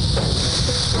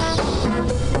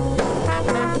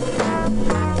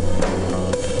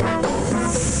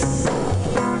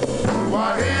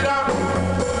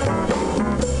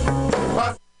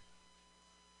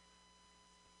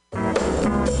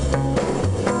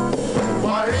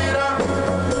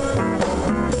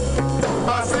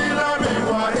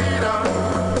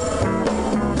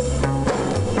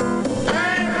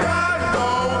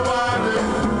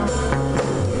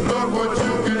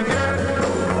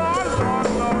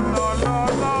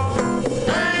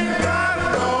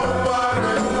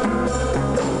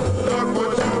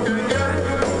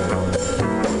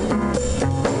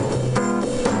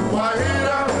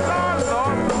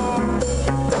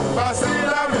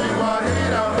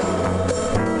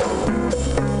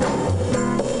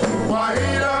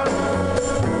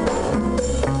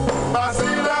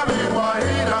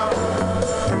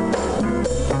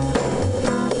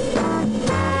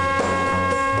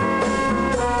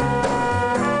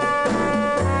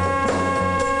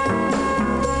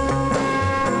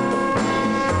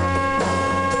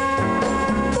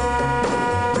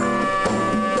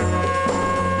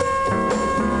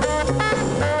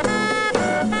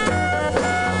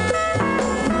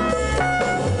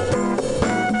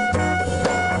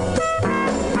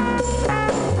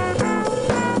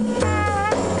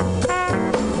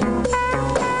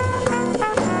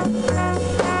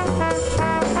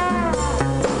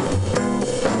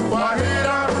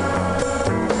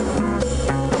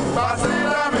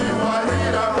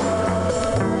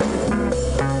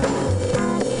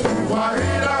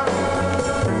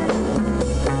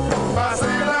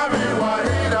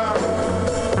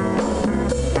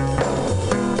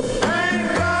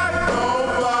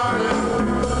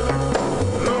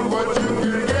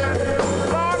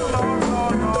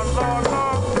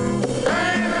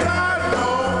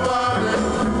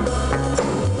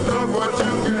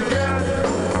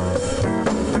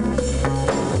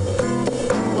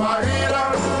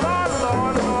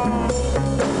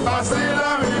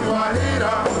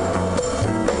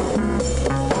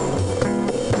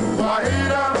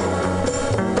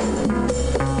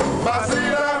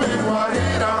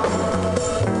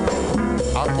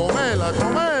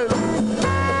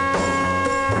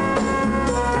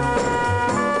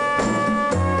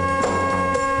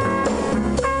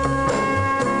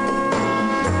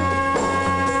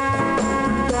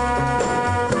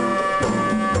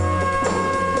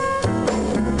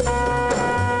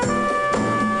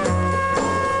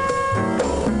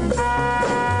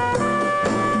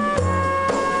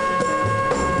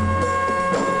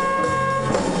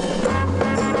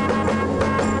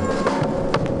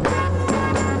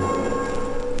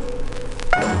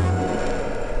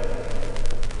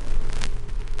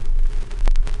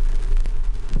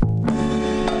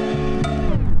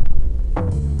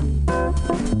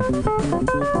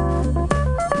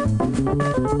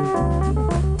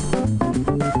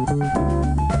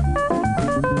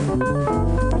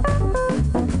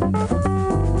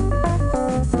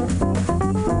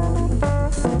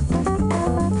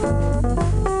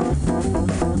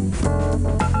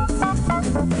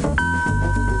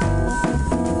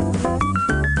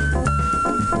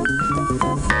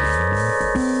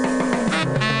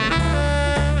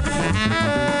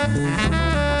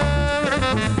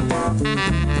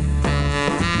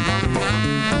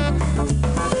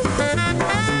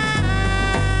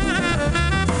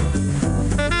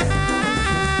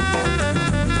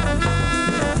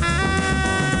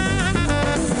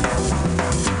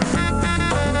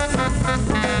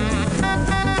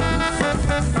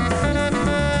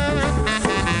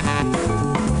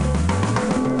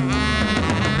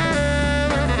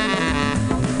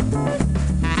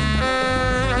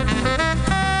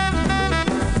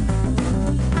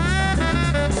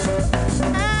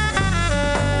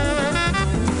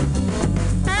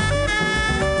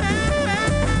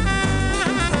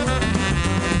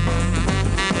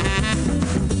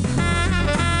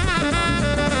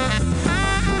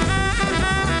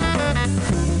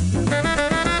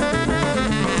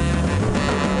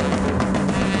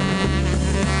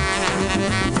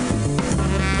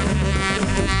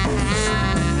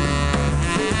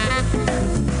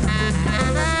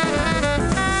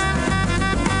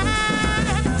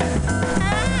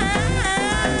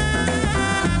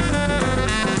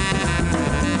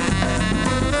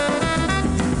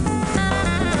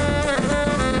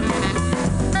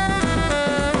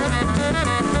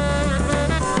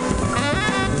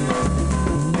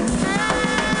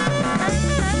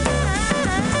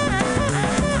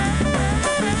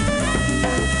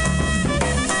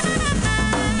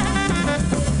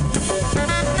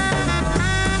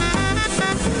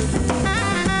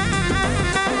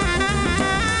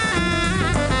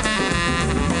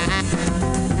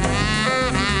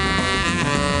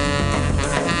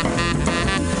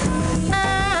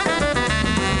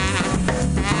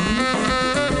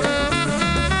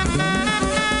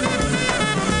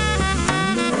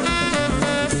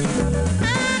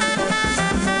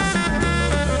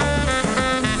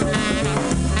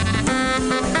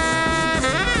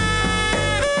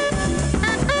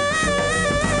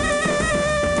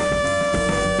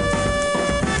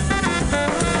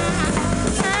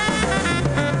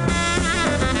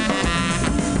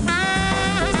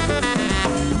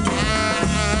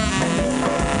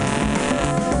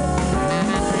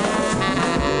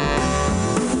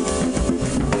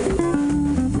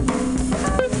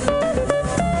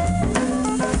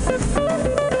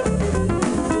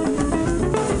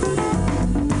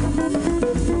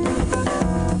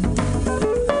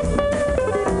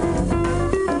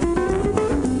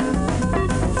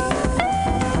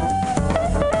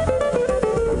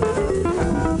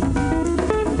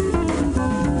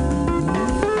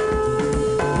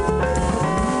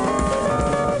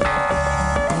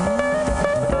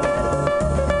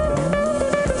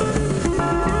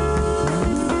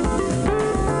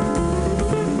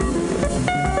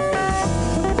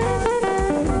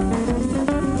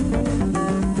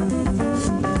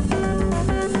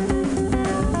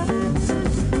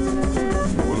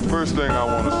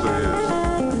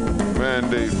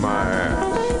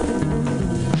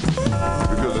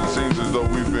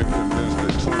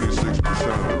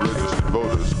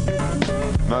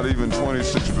 Not even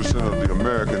 26% of the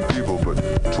American people, but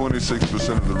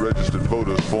 26% of the registered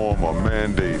voters form a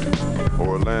mandate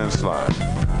or a landslide.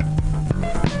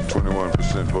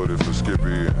 21% voted for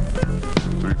Skippy, and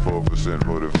 3-4%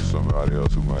 voted for somebody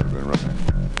else who might have been running.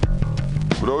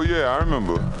 But oh yeah, I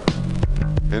remember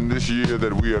in this year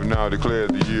that we have now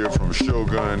declared the year from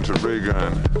Shogun to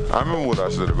Raygun. I remember what I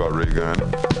said about Raygun.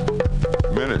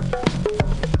 Minute.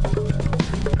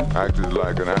 Acted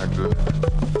like an actor.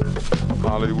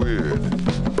 Hollywood.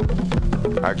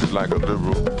 Acted like a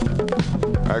liberal.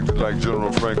 Acted like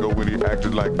General Franco when he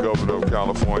acted like governor of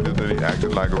California. Then he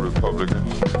acted like a Republican.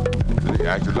 Then he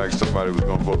acted like somebody was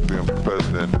going to vote for him for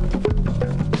president.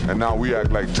 And now we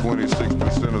act like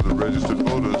 26% of the registered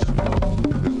voters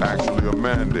is actually a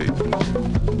mandate.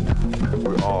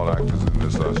 We're all actors in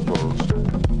this, I suppose.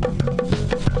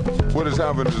 What has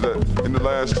happened is that in the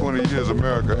last 20 years,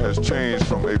 America has changed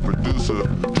from a producer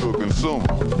to a consumer.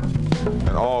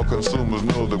 And all consumers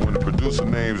know that when the producer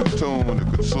names a tune, the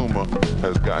consumer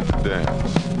has got to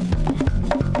dance.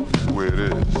 That's the way it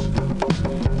is.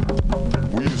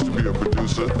 We used to be a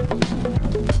producer,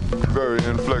 very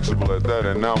inflexible at that,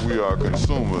 and now we are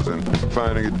consumers and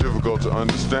finding it difficult to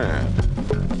understand.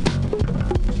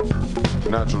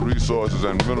 Natural resources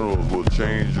and minerals will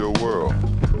change your world.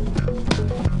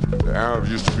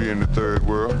 Arabs used to be in the third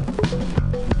world.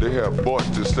 They have bought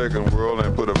the second world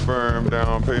and put a firm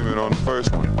down payment on the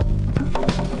first one.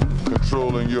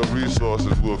 Controlling your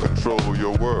resources will control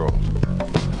your world.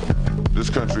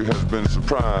 This country has been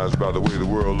surprised by the way the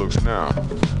world looks now.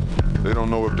 They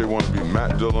don't know if they want to be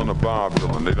Matt Dillon or Bob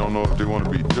Dylan. They don't know if they want to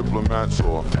be diplomats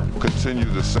or continue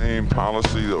the same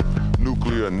policy of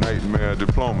nuclear nightmare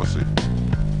diplomacy.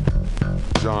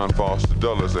 John Foster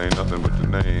Dulles ain't nothing but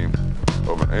the name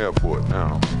of an airport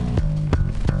now.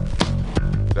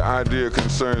 The idea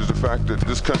concerns the fact that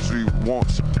this country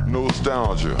wants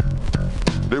nostalgia.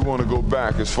 They want to go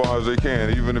back as far as they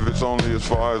can, even if it's only as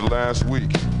far as last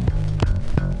week.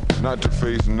 Not to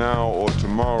face now or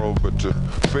tomorrow, but to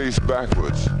face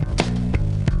backwards.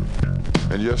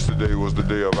 And yesterday was the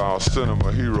day of our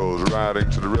cinema heroes riding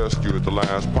to the rescue at the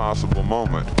last possible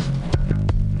moment.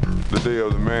 The day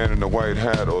of the man in the white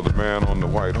hat or the man on the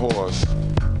white horse,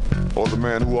 or the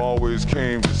man who always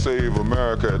came to save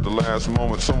America at the last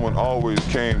moment. Someone always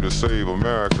came to save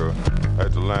America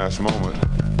at the last moment,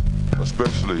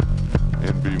 especially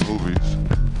in B-movies.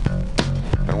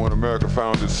 And when America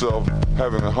found itself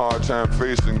having a hard time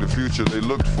facing the future, they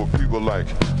looked for people like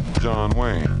John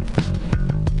Wayne.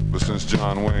 But since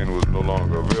John Wayne was no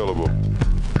longer available,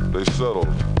 they settled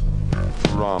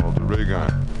for Ronald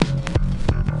Reagan.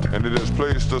 And it has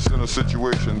placed us in a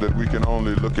situation that we can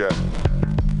only look at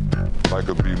like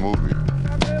a B-movie.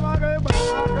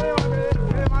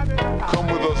 Come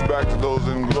with us back to those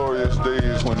inglorious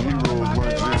days when heroes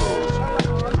weren't zeros,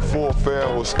 before fair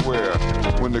was square,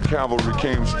 when the cavalry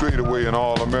came straight away and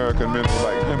all American men were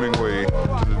like Hemingway,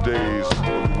 to the days of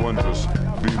the wondrous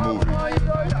B-movie.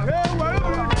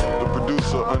 The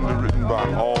producer, underwritten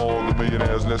by all the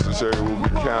millionaires necessary, will be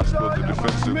Casper, the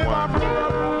defensive Weinberg.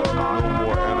 No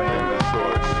more animated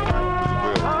choice is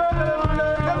available.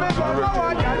 The director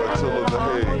will be Attila the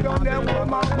Hague,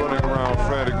 running around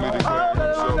frantically declaring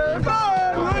himself in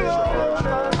charge.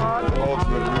 The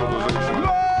ultimate realization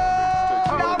of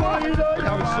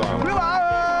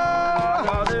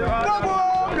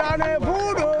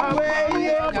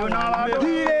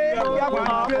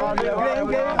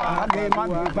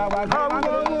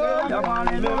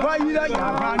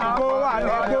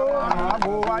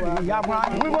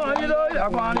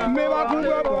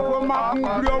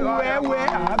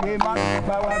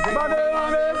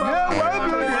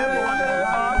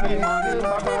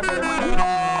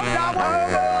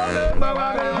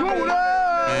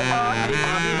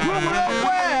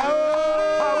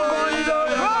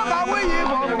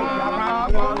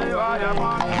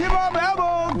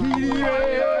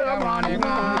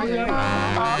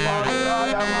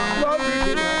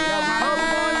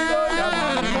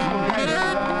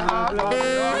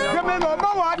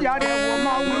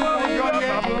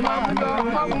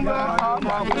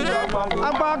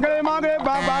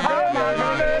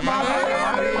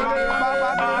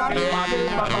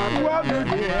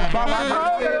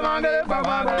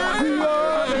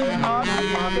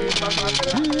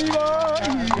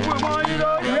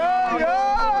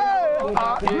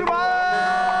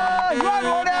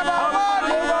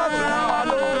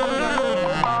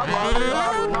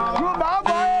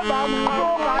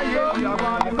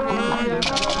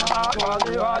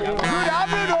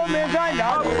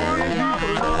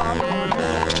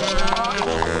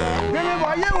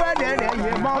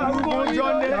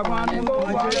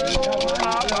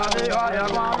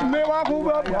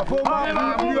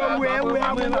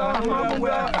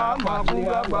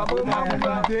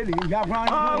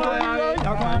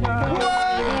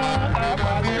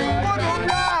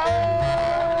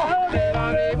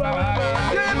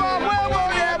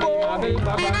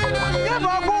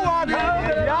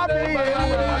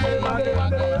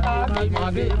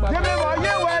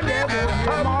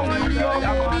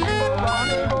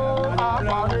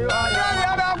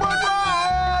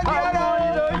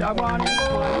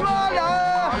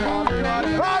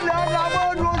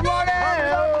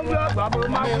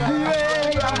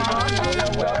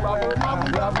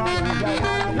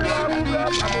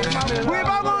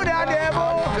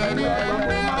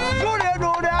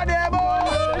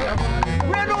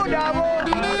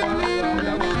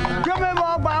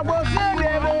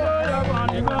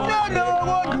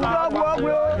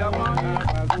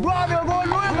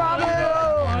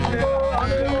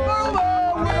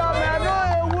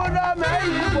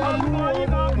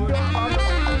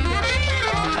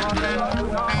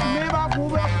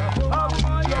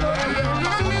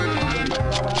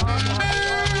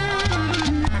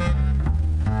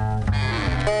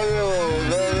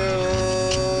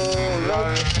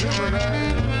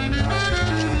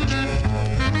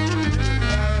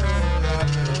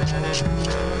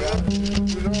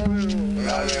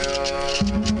Yeah.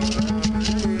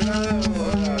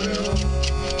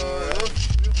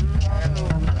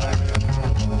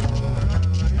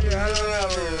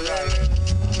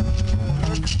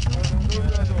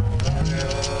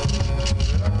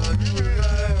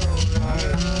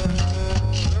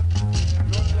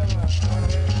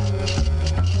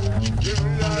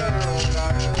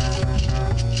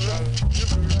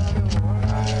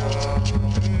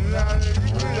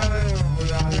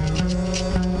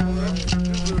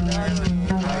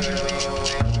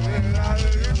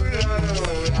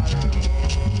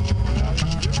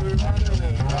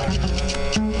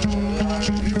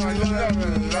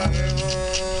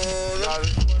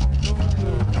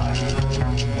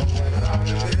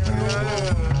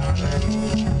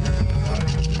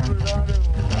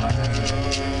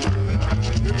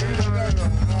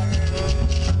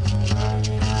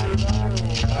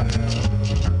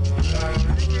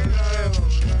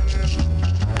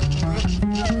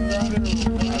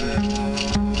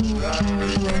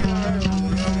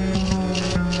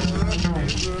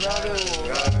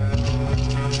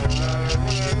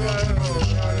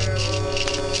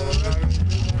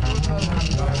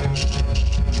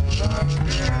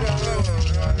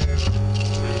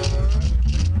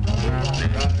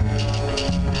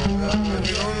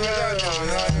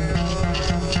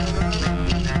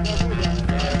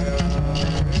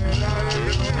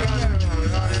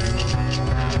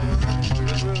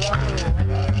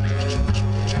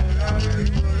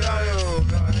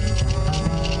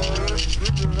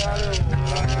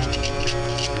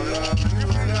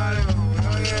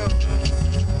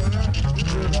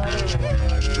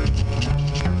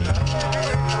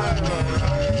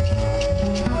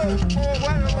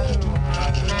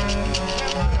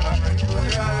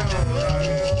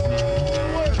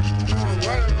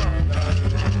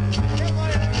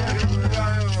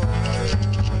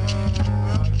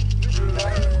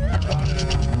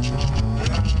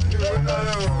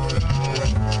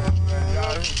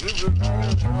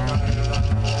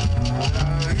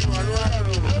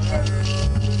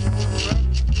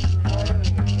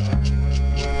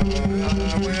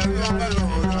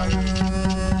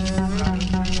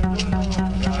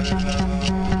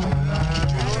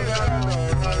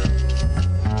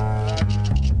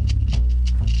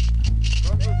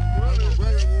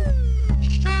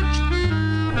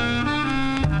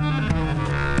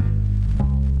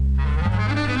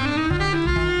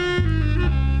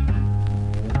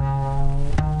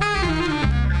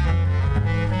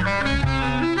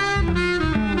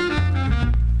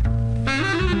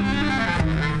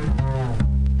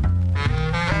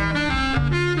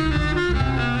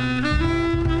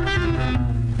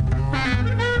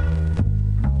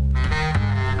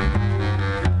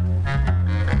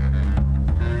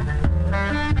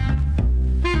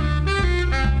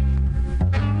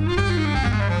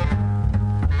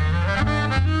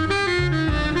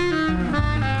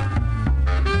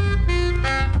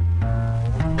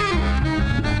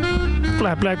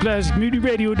 Black Classic,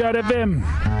 MutinyRadio.fm.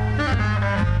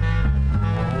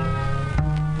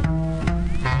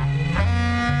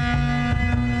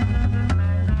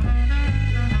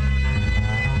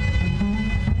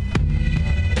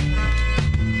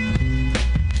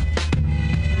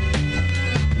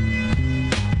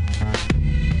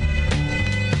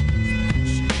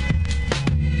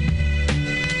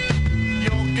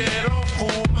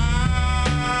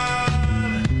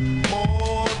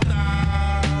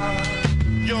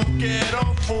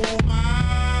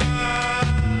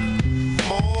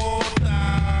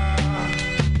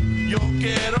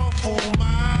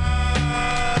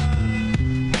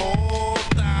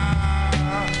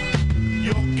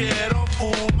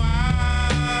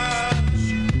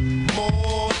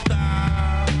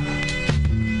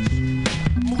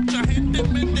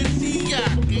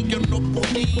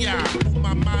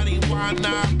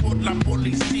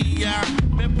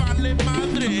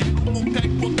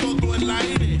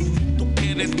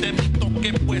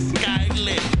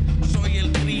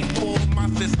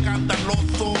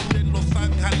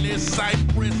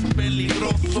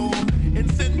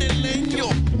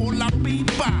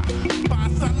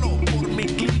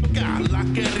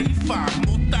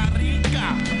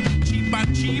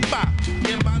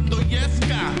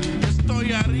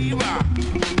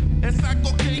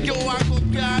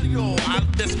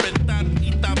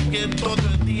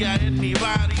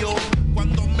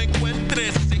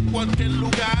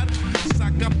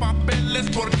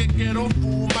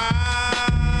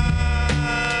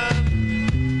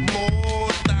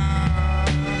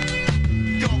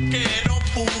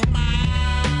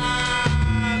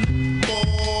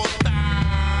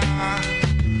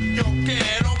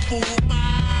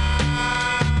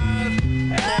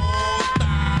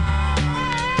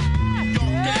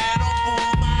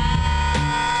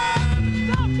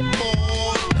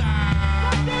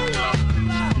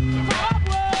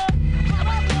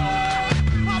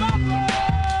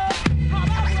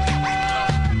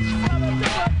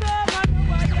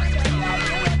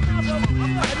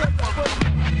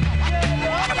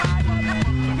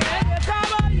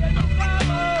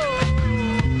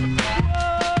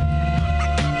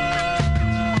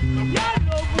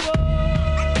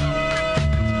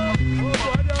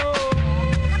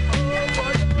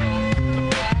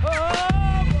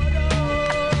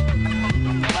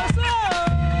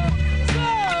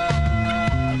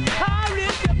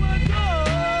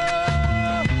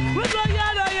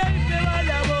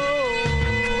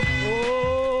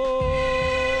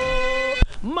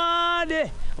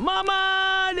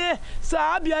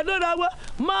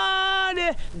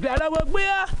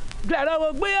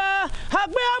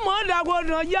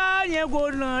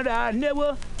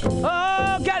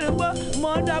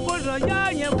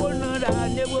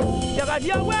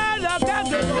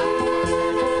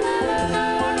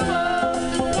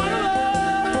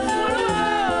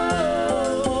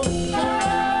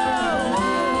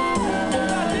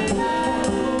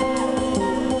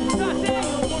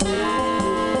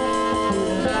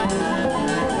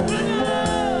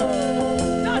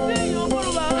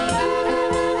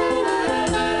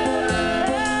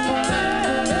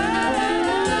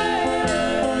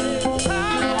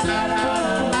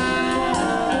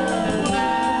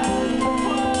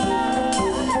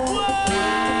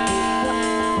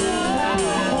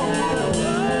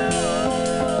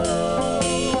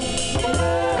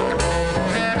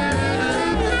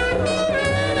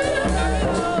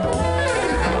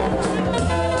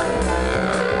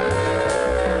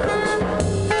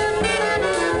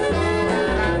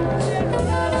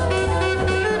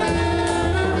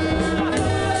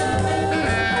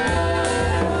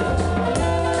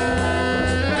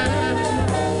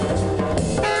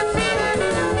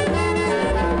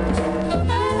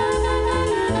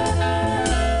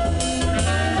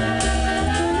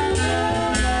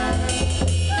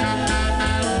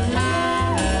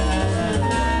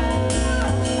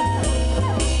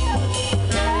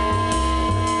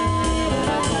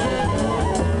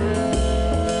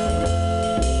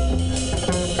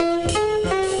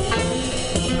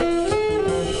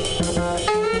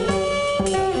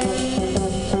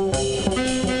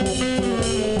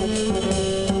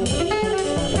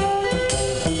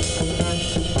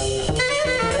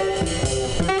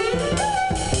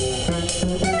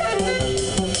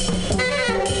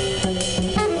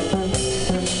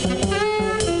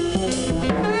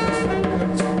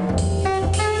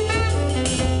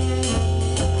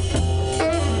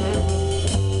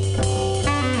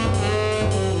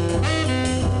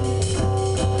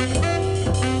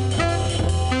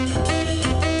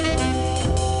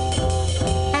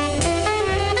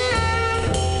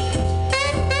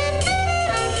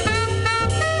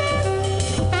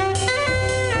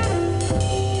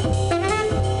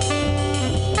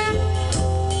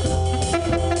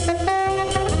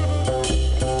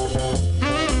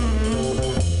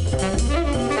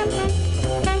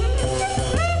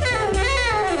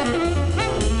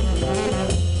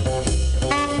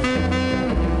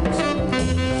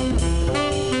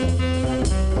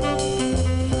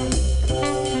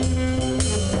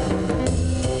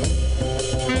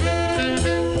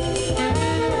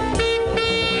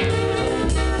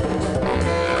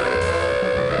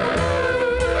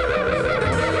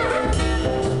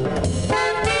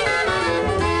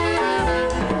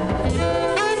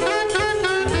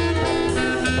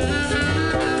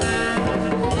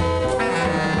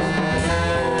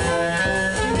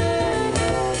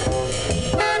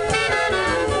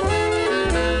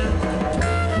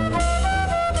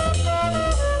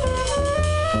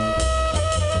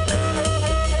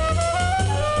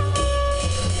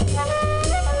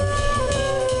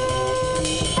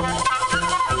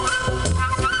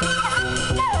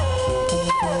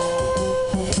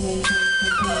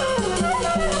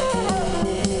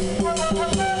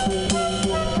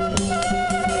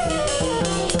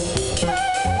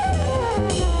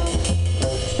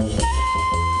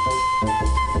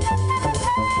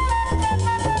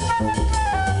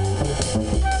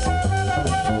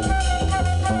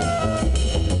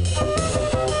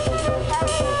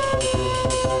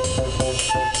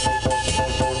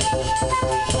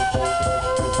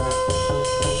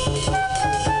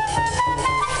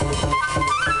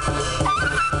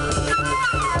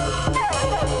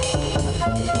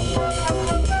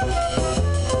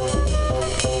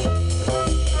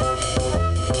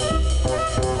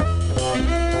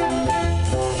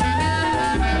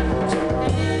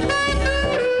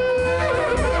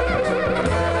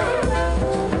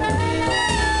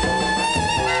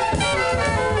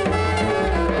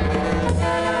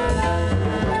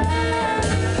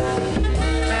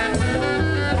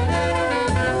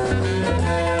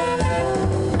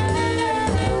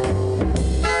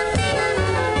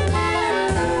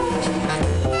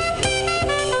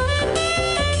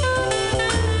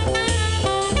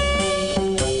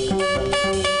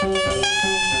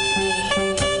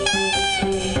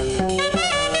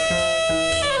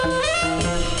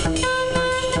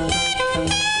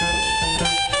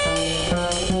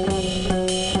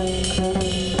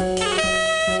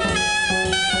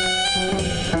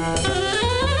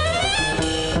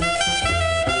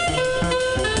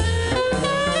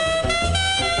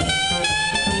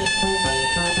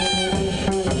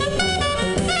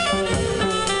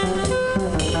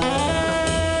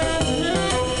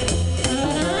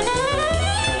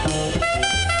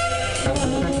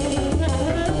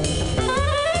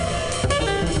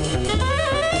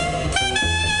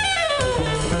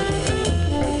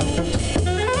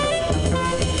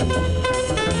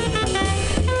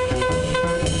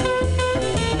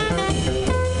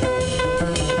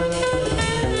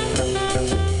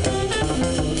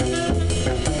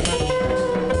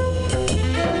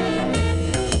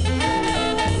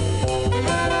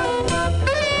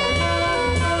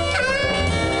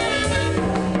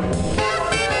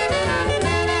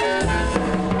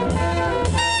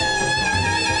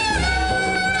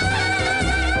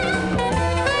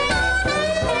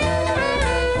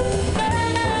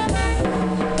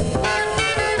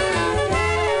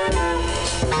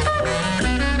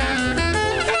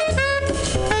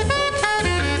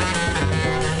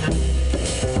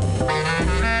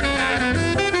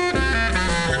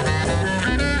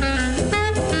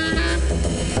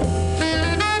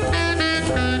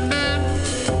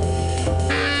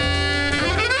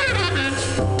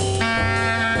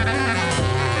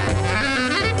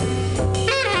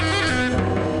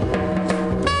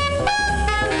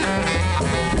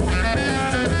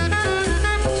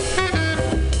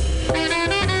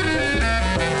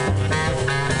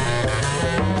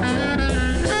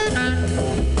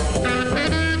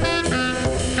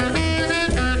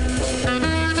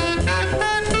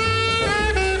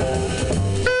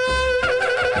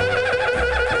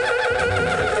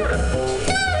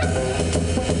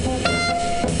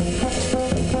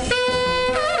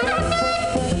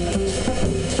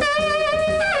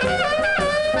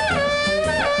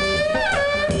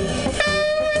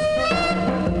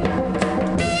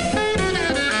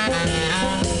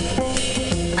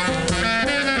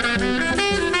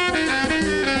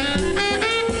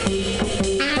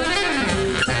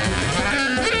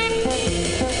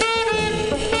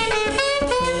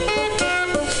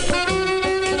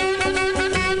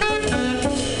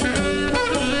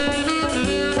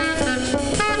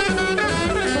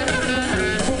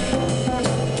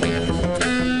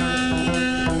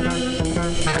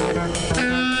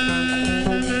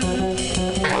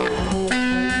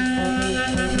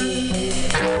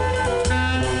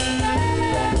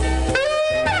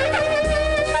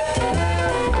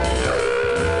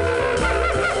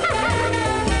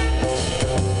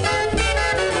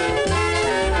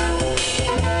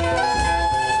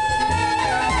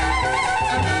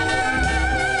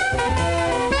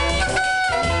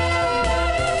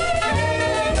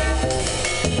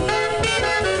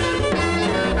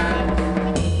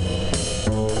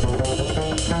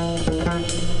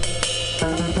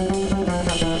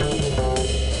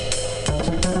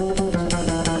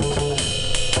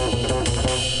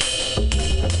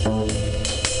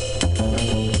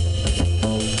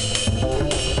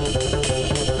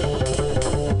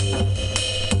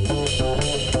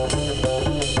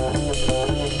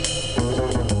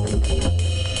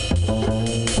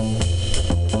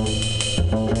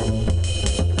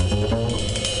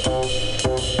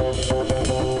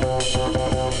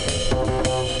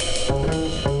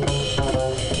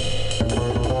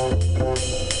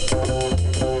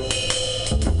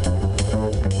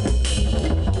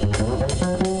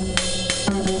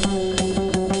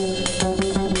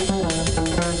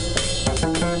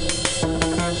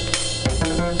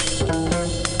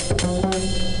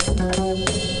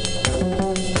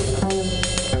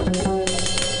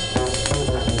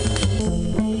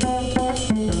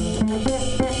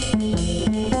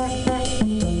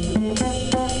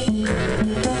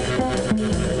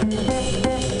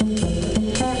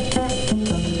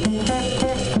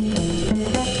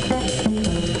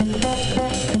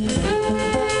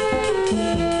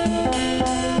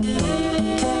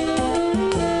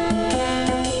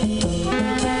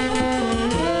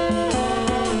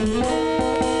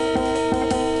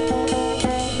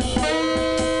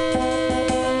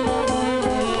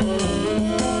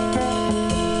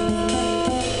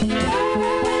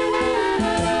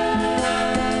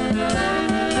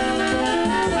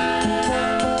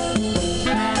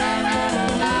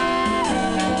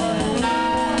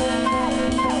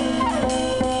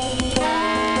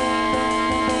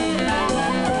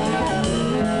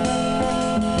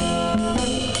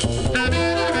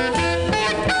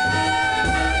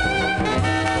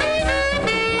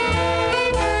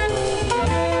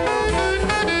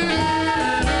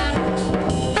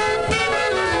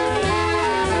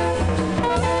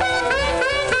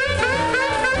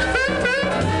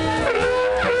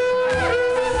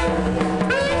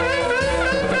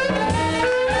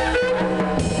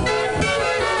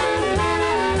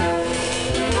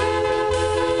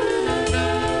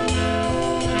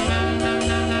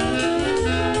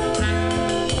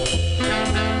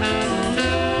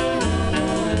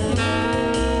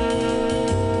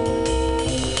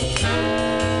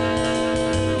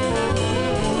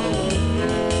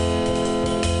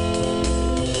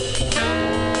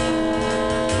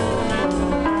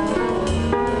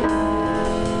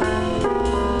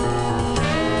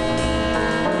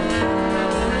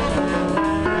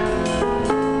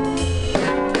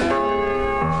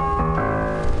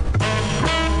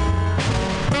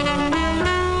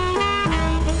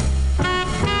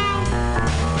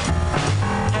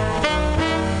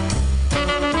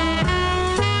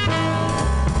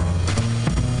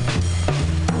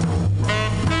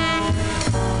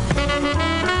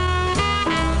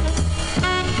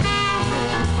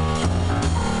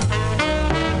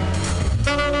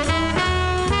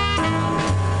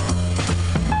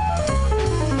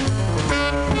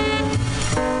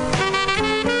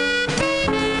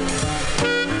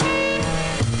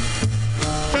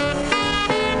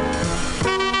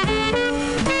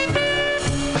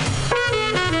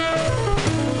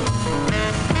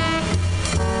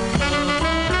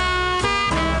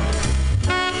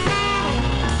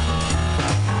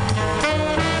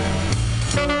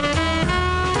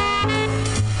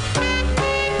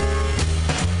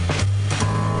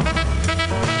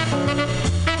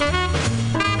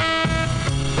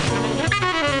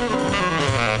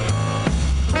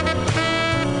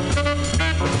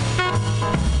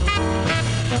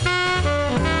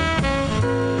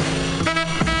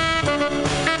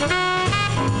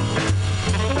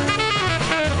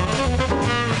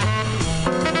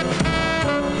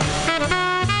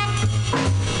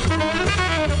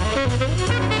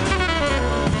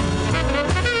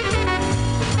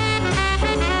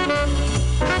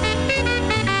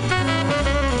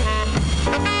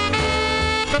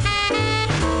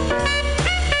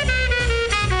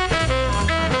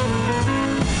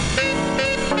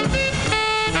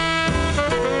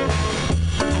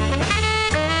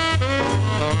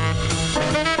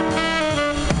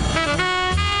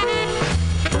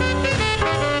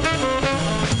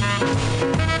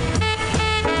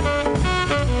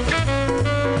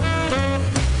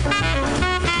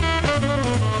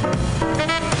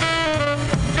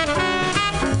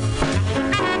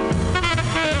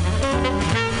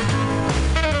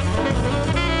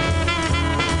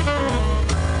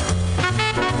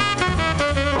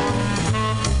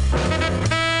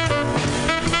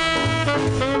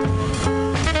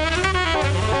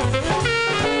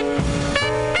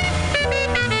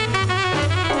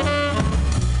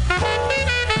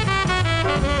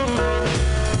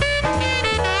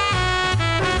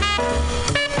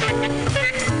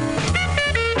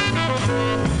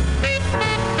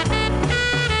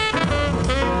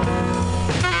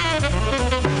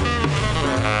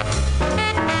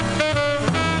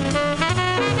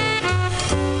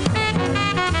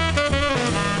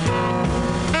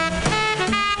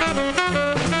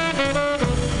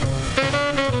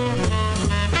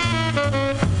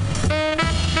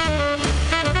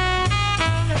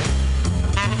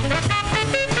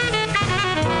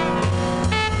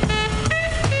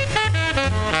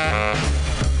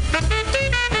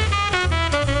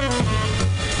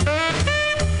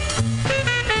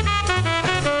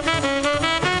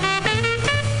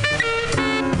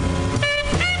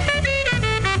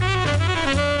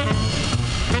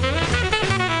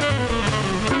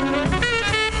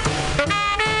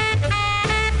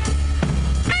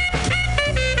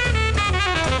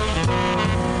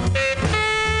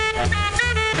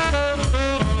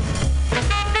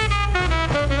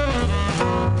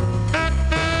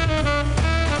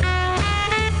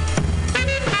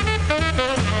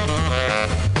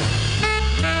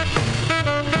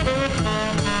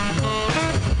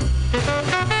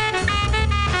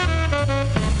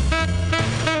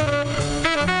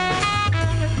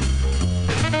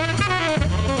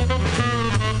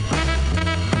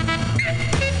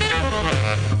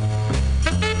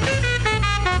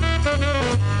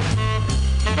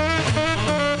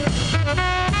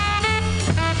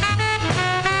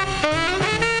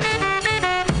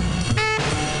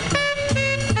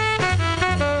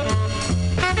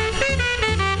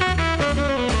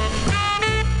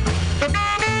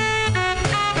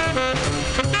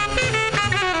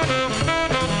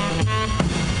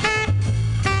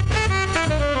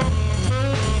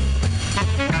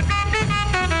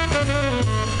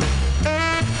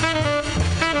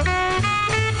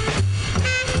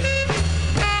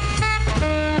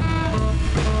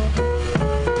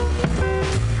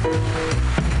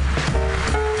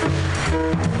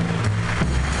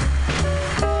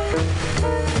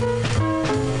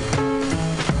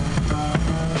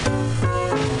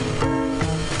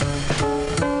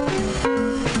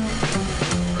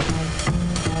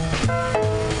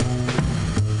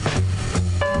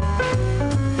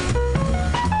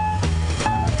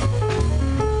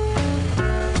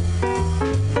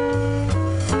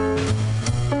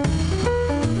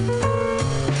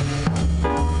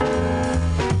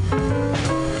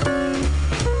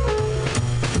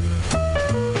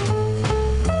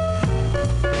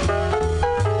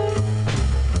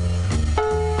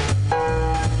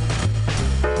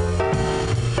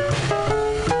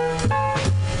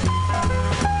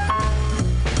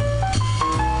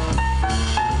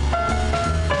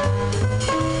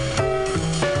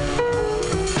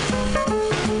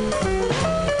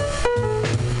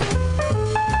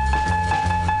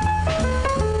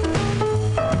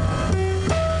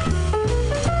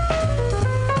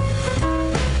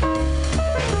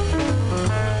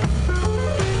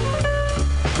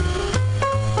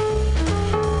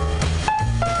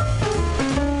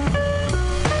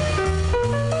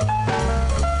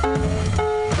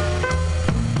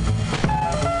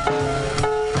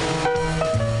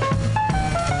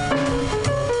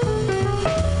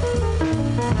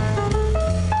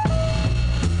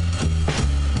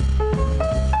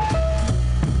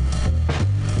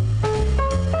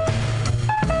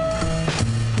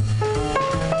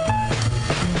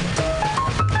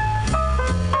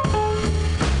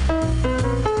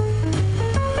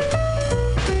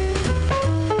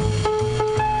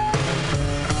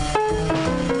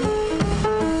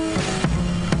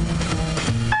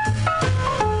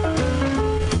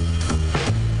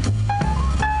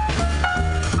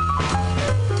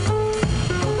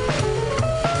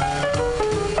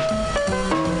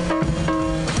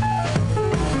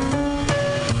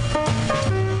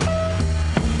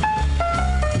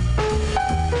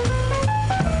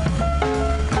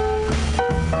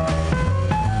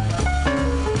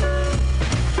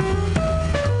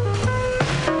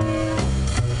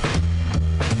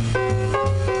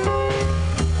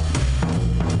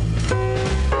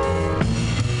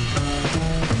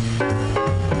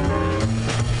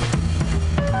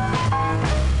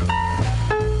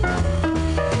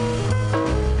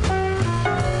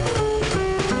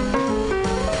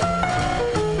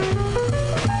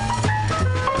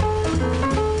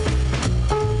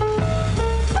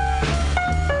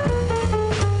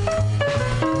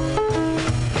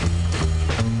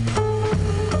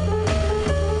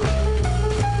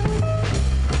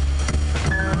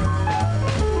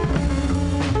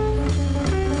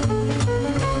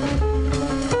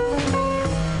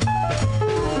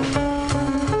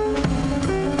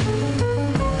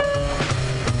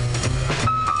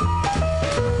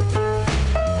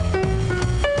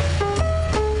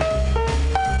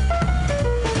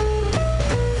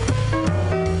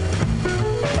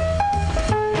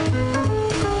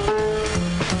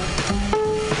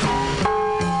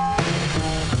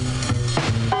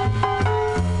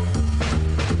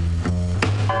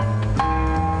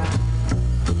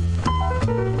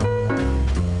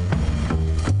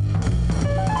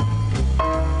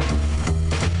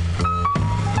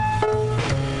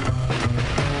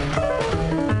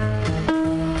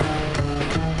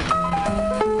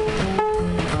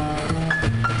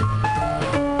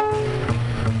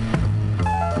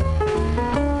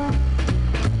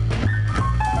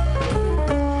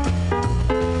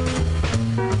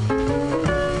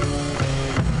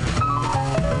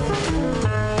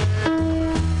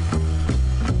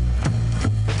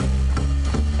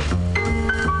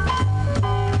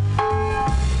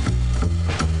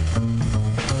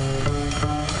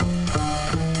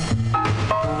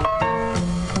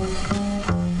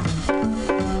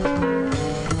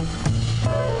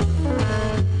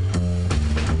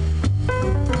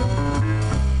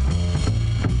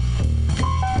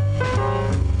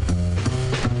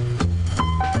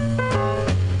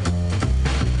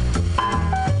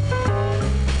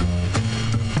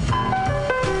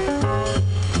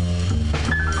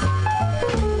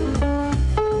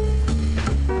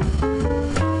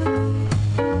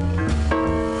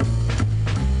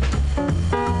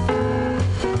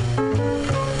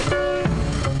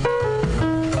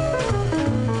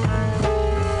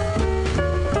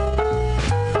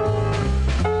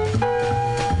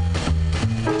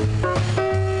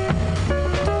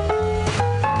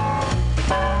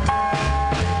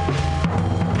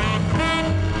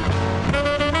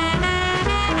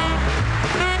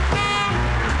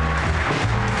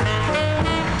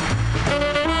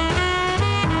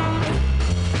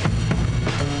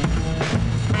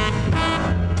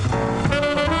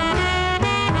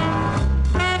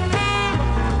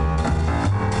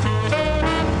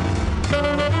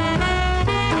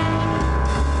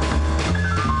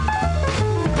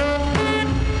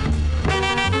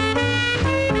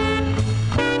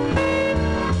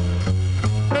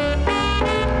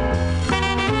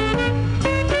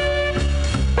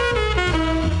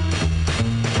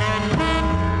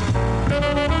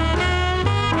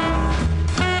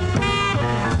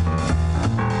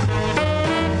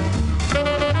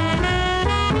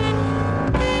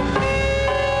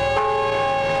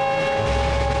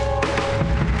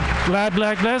 Black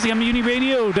Plastic on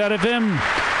MutinyRadio.fm.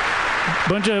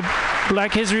 Bunch of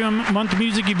Black History Month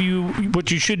music.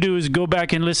 What you should do is go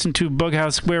back and listen to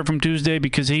Bughouse Square from Tuesday,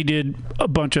 because he did a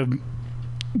bunch of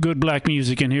good black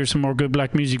music, and here's some more good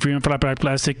black music for you on Black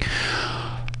Plastic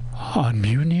on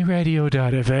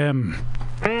MutinyRadio.fm.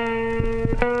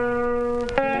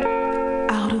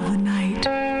 Out of the night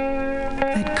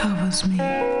that covers me,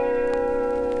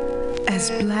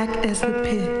 as black as the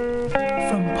pit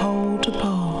from pole to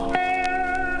pole,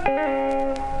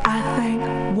 I thank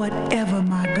whatever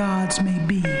my gods may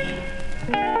be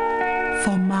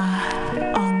for my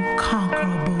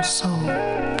unconquerable soul.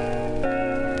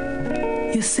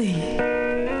 You see,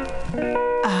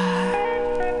 I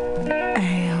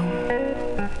am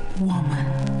woman.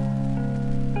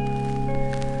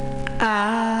 I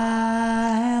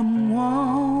am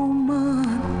woman.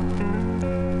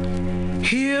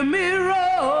 Hear me roar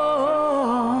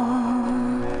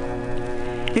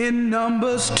in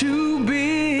numbers too big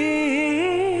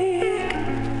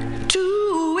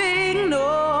to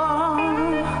ignore,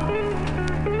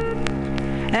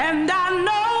 and I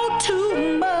know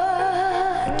too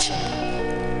much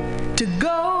to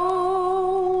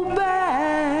go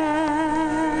back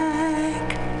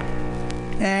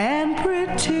and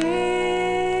pretend.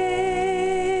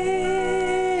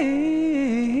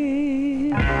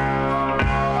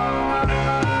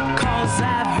 'Cause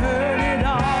I've heard it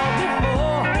all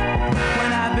before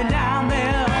when I've been down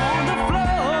there on the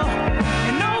floor,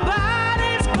 and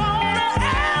nobody's gonna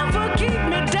ever keep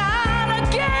me down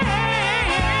again.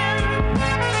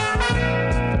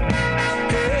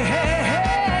 Hey, hey,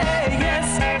 hey, yes,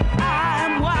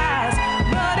 I'm wise,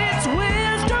 but it's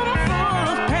wisdom full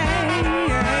of pain.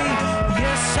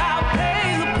 Yes, I'll pay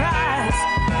the price,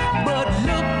 but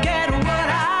look at what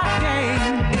I've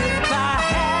gained. If I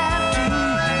have to,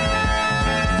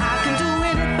 I can do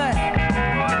anything.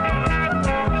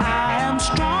 I am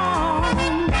strong,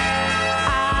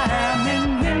 I am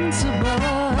invincible,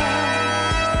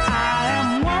 I am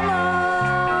woman.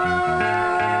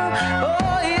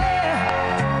 Oh yeah.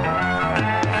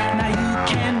 Now you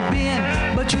can bend,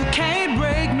 but you can't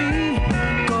break me,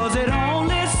 'cause it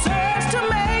only serves to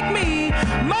make me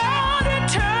more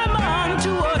determined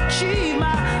to achieve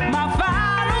my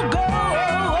final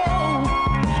goal.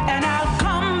 And I'll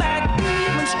come back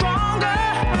even stronger,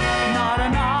 not a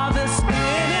novice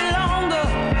any longer,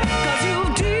 'cause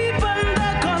you've deepened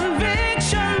the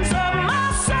convictions of my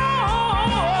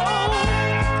soul.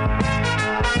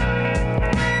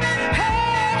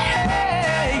 Hey,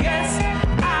 hey, yes,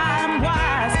 I'm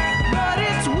wise, but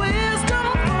it's wisdom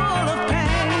full of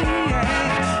pain.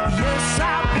 Yes,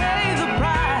 I'll pay the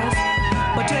price,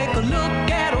 but take a look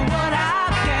at what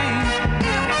I've gained.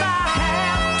 If I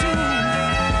have to,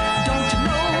 don't you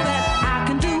know that I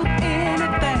can do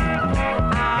anything?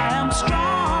 I am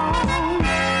strong,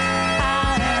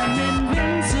 I am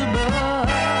invincible,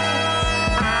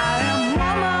 I am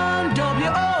woman,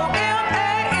 W-O-M-A-N.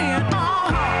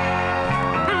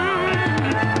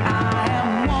 I am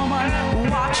woman,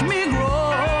 watch me grow,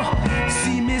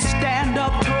 see me stand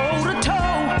up toe to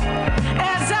toe,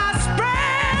 as I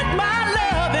spread my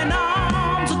loving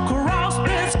arms across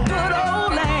this good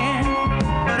old land.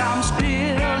 But I'm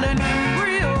still an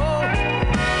embryo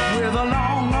with a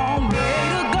long, long way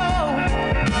to go,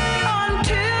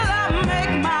 until I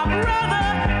make my brother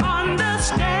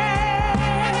understand.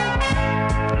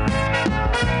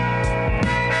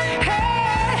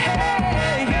 Hey,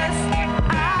 hey, yes,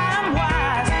 I'm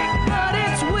wise, but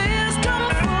it's wisdom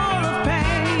full of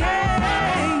pain.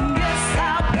 Yes,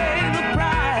 I'll pay the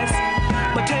price,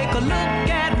 but take a look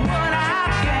at what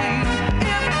I've gained.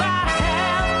 If I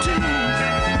have to,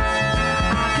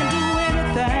 I can do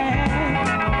anything.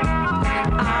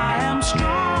 I am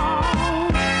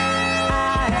strong,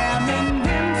 I am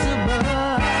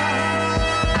invincible,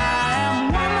 I am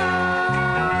woman.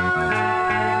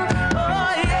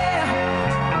 Oh yeah.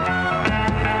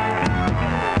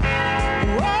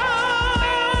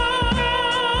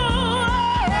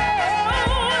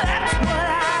 That's what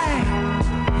I am.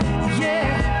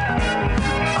 Yeah.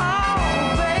 Oh,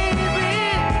 baby.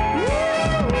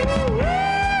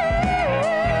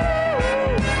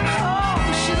 Oh,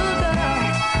 sugar.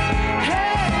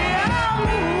 Hey, I'm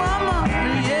a woman.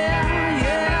 Yeah,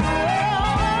 yeah.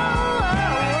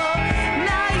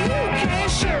 Now you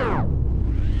can't show.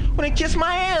 Well, then kiss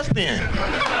my ass then.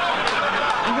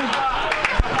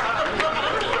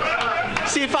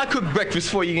 See if I cook breakfast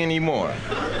for you anymore.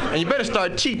 And you better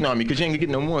start cheating on me, because you ain't gonna get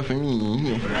no more from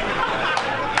me.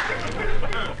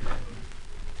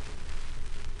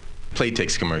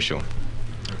 Playtex commercial.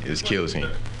 It just kills me.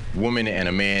 Woman and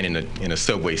a man in a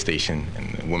subway station,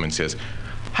 and the woman says,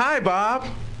 Hi, Bob.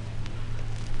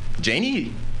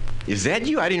 Janie, is that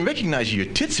you? I didn't recognize you.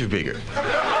 Your tits are bigger.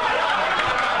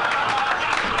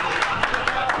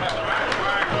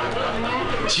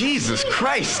 Jesus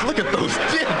Christ, look at those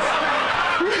tits.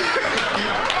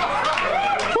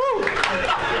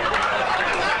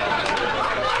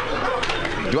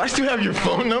 Do I still have your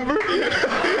phone number?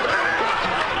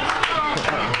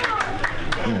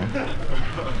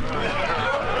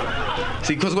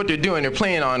 See, because what they're doing, they're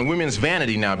playing on women's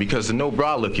vanity now because the no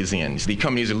bra look is in. See, the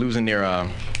companies are losing their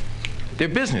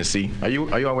business. See, are you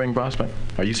all wearing bras?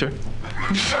 Are you, sir?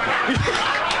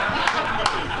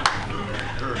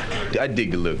 I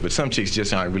dig the look, but some chicks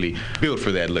just aren't really built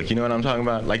for that look. You know what I'm talking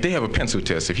about? Like, they have a pencil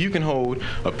test. If you can hold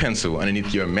a pencil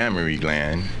underneath your mammary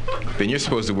gland, then you're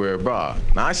supposed to wear a bra.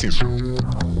 Now, I see. Se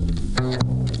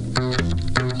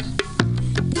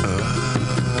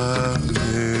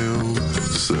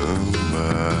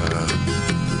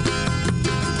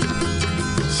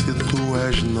tu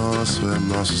és nosso, é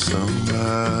nosso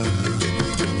samba.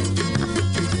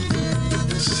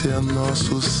 Se é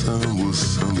nosso samba, o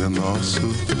samba é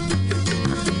nosso.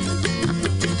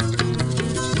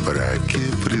 Pra que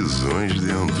prisões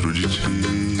dentro de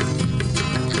ti?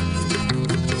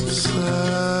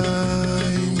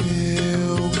 Sai,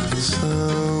 meu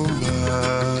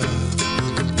samba,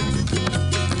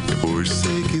 pois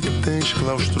sei que tens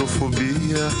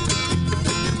claustrofobia.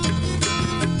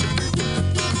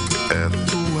 É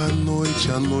tua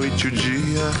noite, a noite, o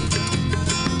dia.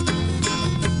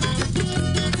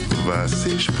 Vai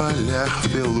se espalhar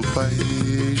pelo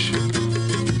país.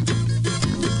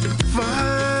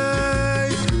 Vai,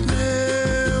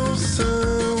 meu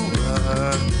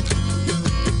samba,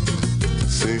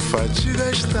 sem fadiga,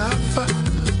 estafa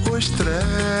ou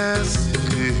estresse.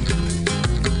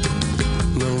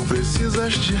 Não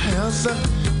precisas de reza,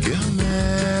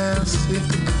 quermesse.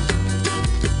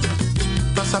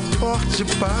 Passaporte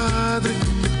de padre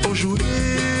ou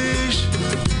juiz.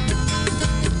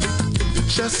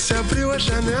 Já se abriu a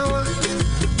janela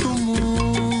do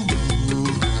mundo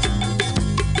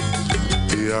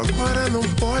e agora não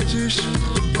podes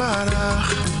parar.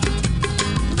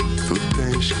 Tu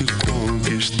tens que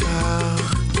conquistar,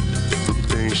 tu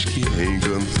tens que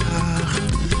encantar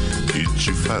e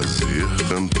te fazer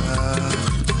cantar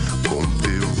com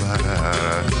teu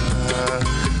larará,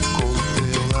 com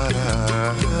teu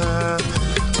larará,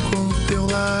 com teu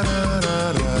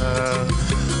larará,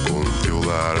 com teu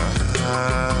larará.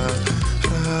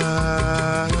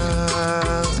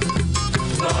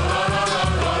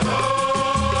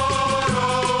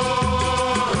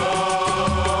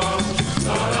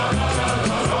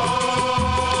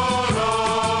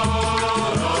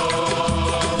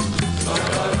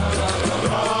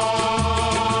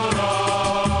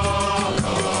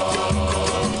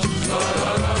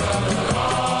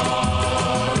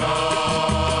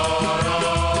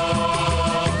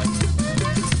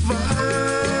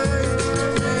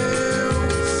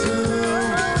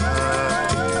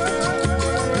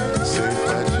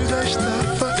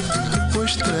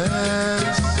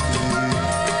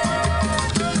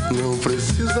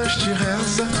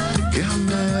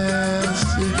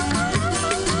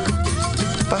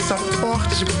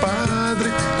 Passaporte de padre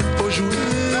ou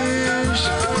juiz.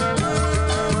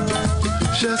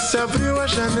 Já se abriu a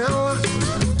janela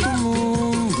do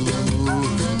mundo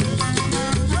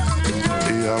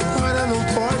e agora não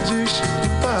podes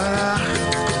parar.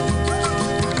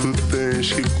 Tu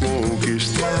tens que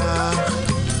conquistar,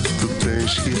 tu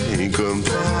tens que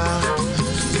encantar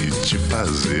e te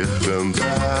fazer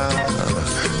cantar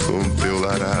com teu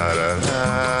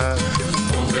larará,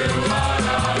 com teu larará.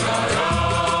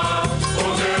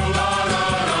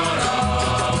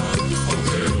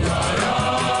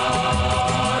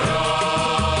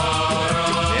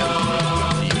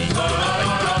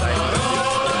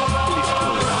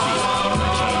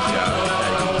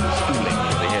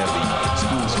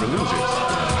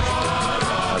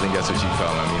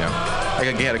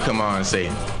 I had to come on and say,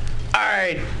 all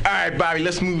right, Bobby,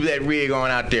 let's move that rig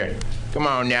on out there. Come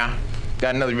on now.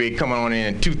 Got another rig coming on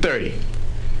in at 2:30.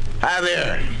 Hi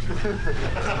there.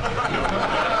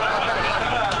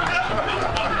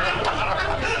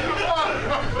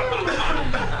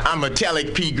 I'm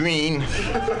Metallic P. Green.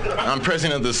 I'm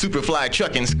president of the Superfly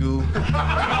Trucking School.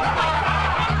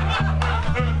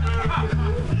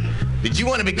 Did you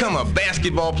want to become a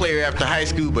basketball player after high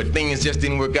school, but things just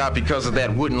didn't work out because of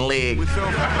that wooden leg?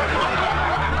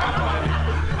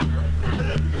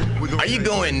 Are you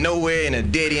going nowhere in a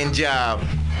dead-end job?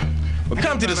 Well,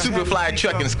 come to the Superfly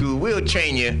Trucking School. We'll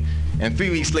train you, and 3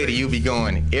 weeks later, you'll be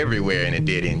going everywhere in a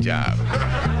dead-end job.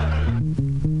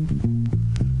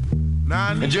 Now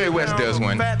And Jerry West does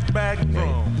one.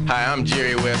 Hi, I'm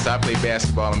Jerry West. I play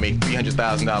basketball and make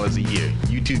 $300,000 a year.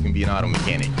 You too can be an auto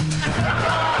mechanic.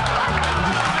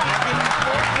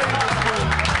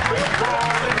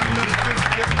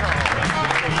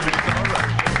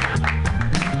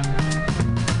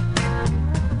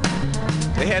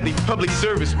 They had the public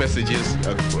service messages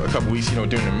a couple weeks, during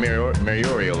the mayoral, M-A-Y.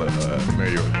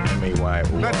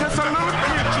 Now just a little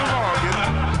bit too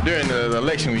long, during the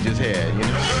election we just had,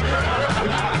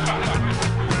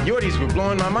 Yordies were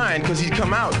blowing my mind because he'd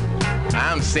come out.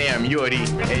 I'm Sam Yordy.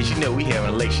 As you know, we have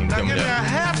an election coming up.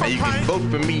 Now you can vote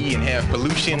for me and have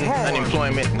pollution,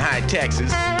 unemployment, and high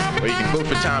taxes, or you can vote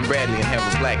for Tom Bradley and have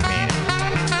a black man.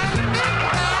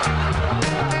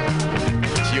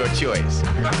 It's your choice.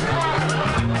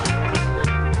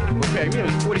 Okay, we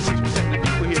have 46% of the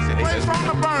people here say, hey, place on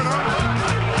the burner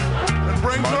and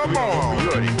bring some more.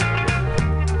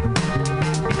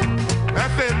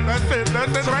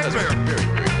 That's it right there. Very, very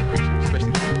appreciative,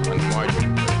 especially on the margin.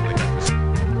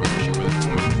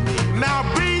 Now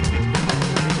beat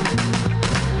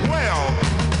well.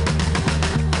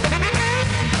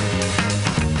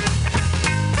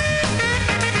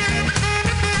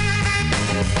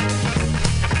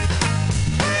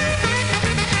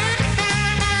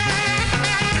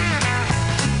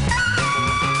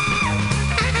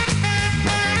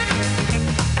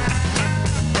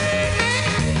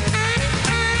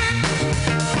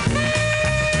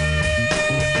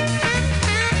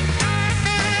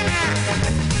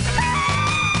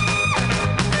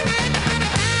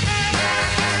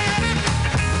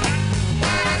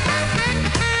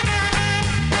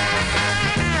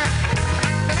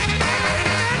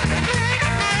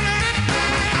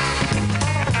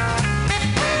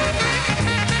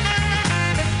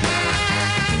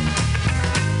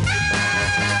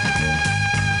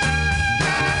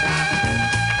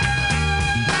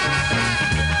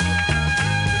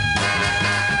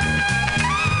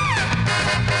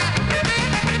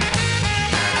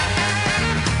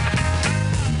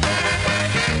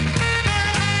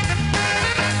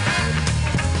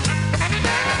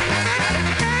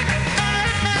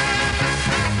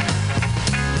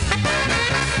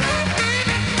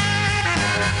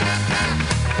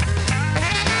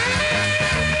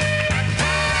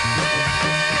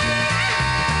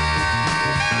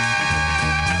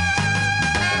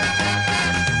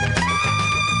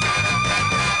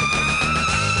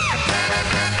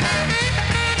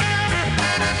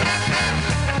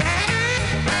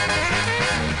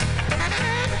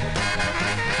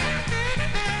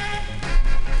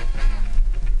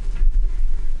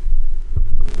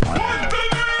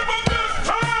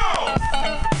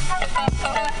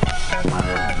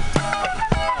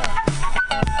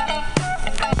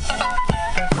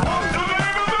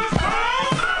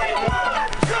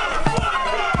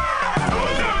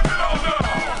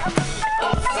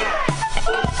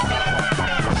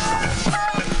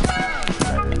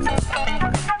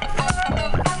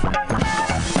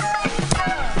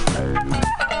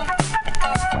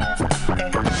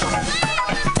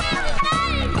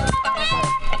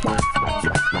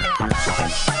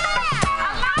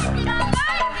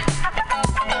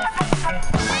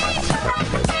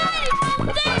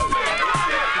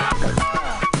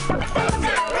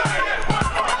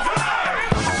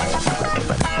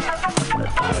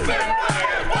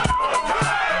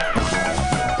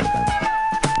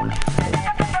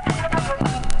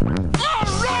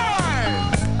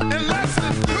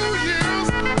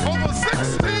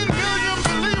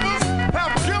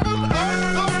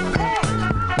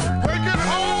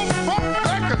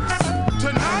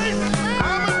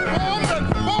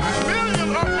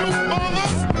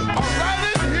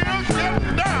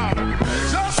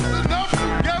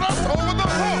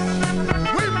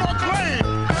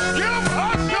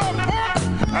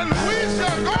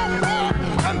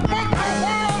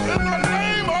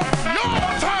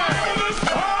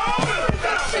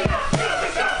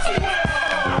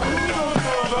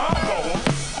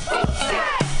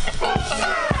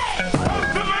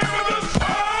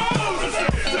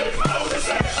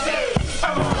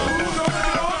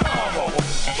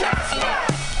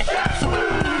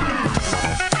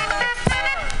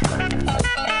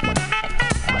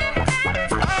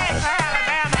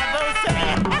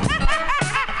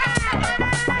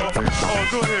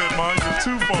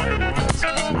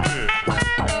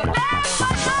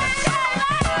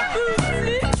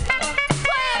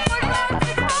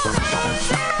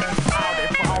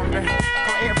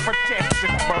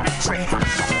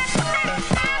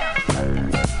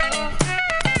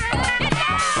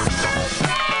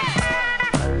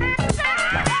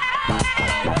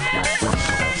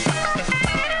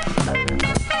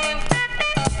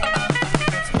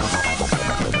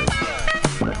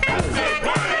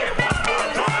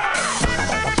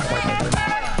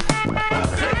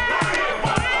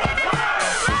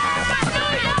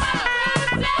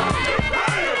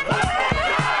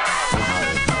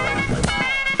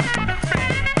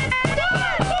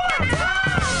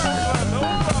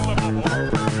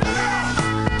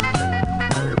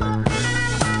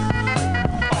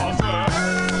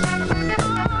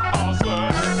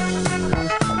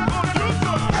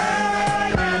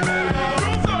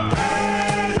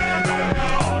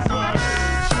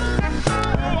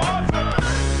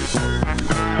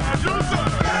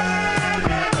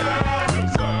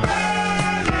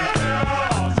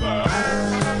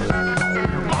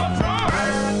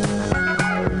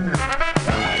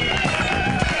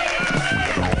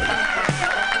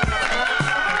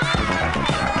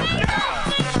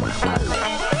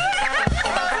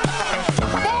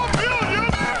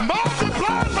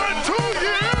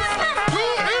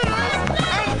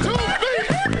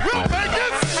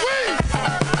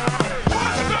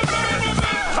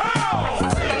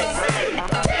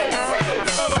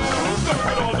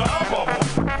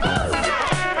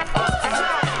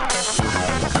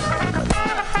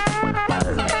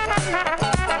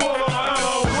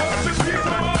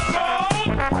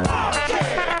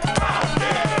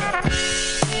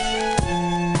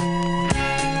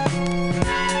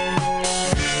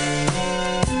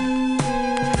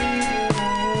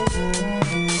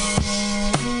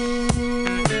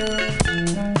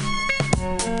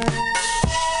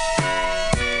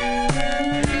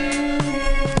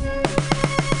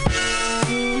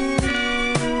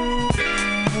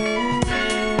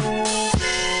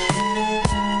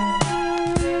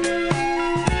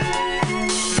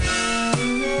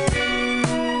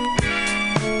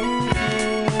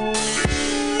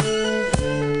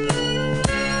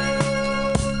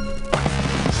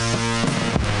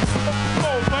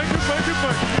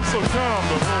 good time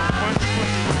though. Thank you.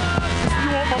 You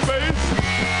want my bass?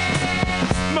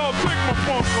 No, take my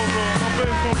funk, cause my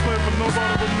bass don't play for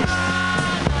nobody but me.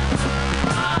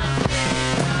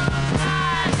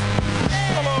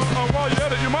 Well, while you're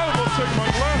at it, you might as well take my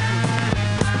glasses.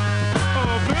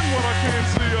 Then what I can't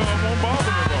see won't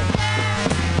bother me though.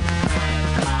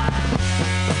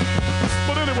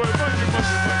 But anyway, thank you.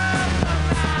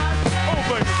 Oh,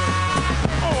 thank you.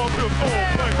 Oh, I feel,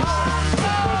 thank you.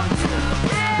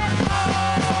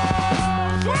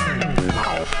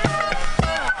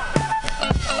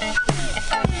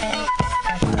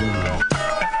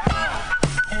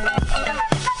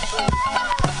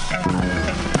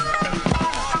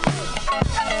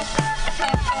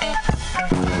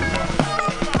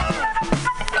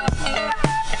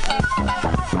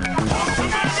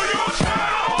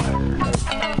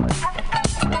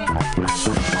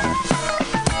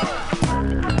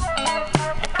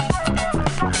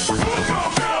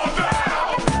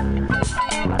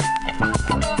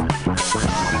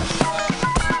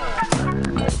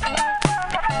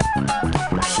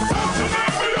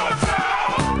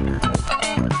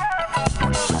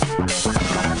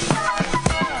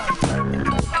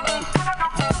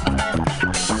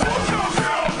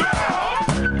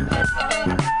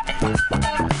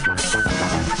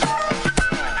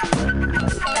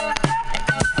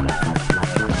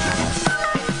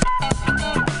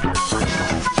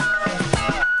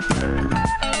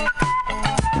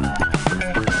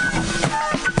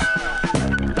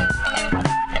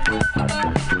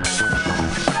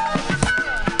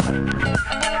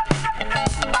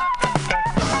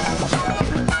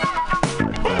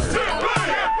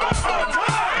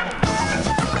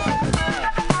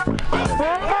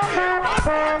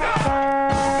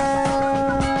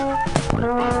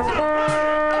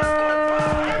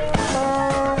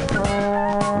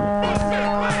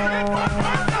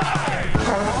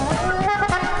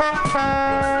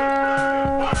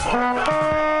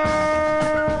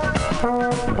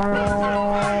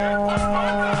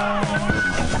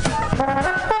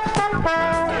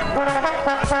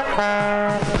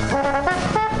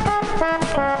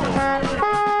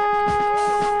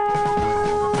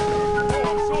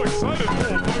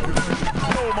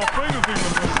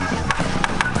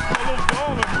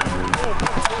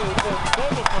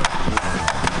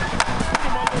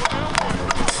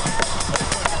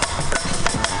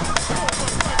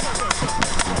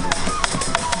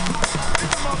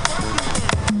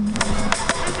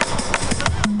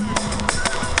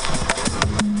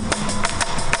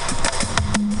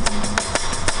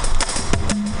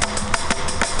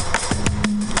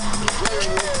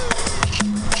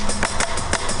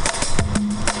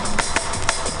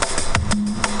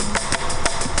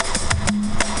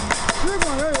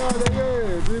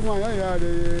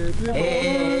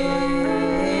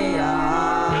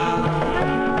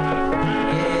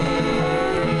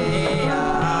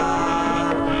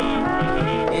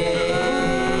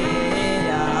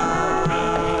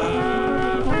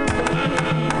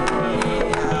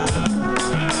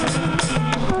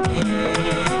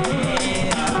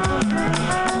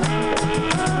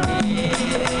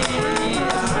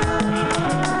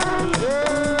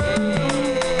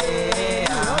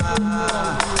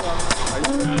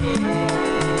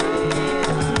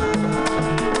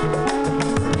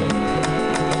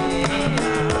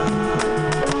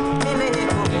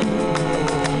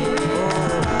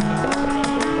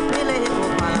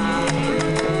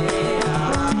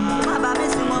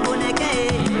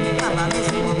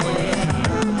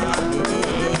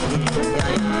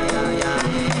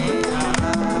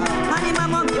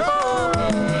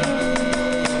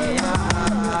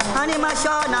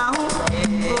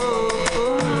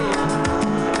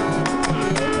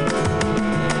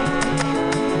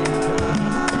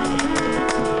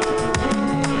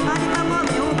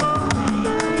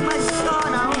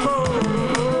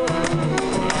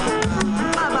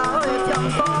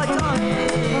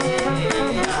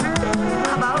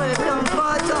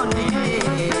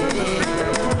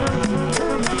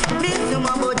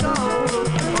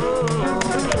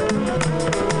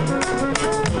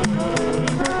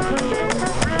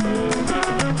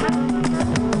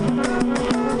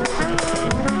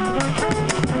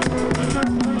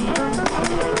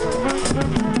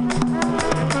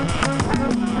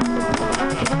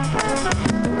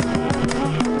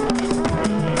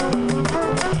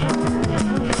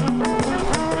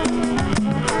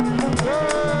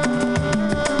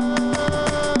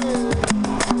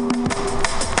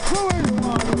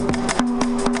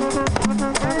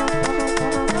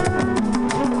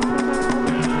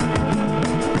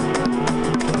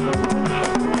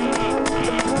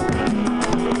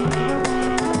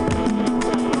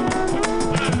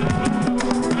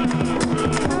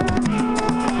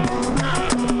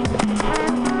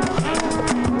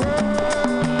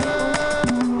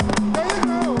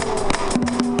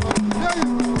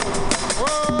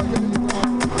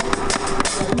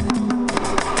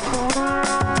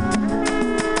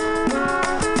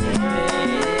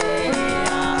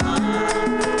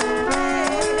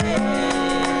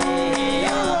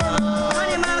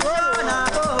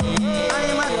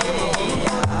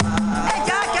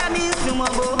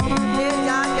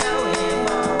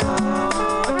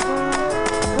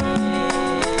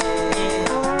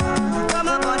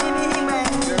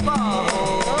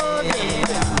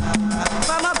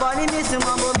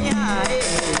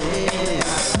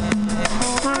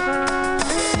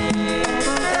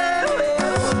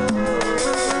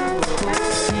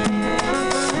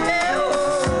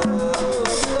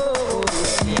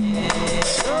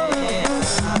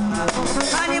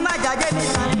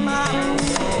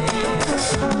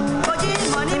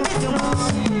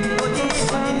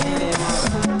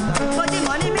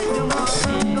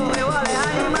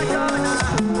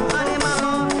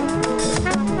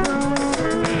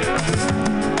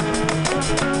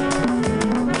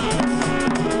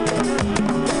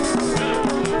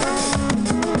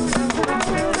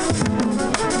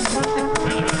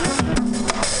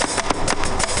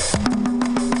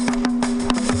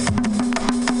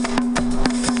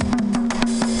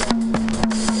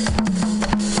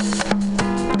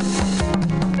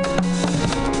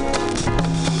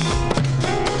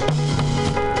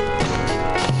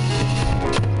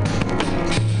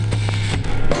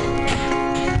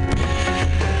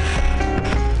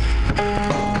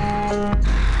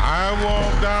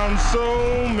 down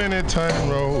so many time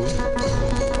roads.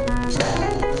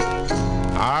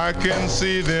 I can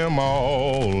see them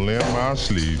all in my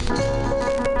sleep.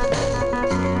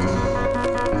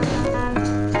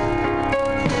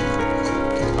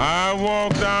 I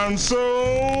walk down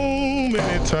so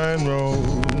many time roads.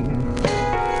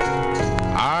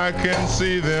 I can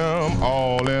see them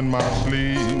all in my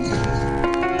sleep.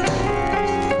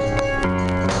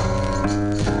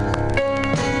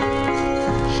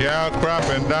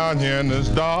 Sharecropping down here in this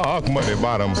dark muddy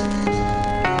bottom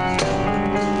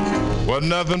was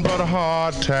nothing but a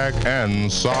hardtack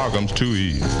and sorghums to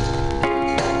eat.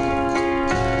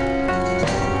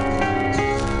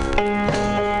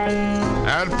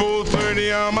 At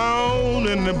 4:30 I'm out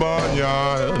in the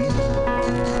barnyard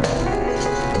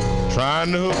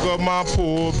trying to hook up my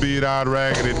poor beat out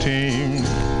raggedy team.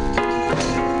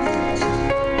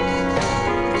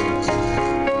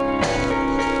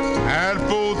 At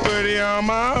 4:30 I'm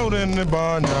out in the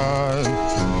barnyard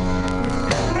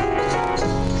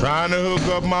trying to hook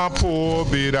up my poor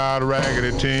beat out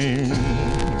raggedy team.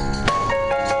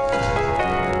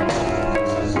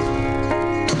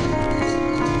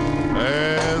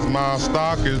 As my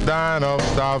stock is dying of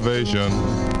starvation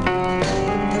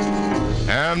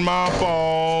and my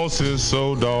boss is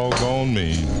so doggone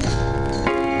mean.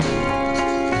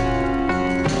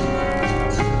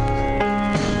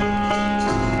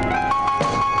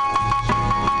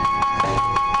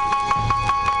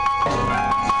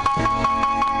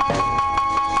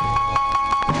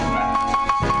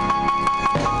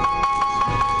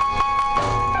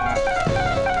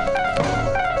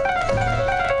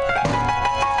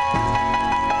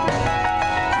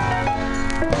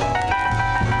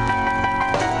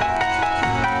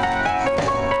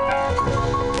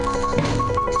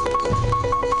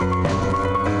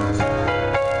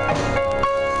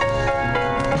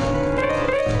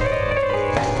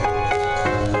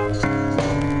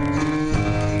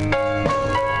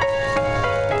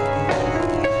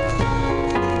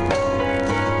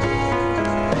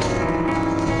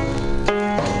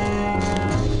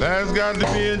 There's got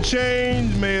to be a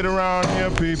change made around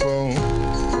here, people.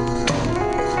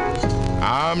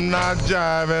 I'm not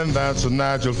jiving, that's a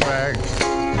natural fact.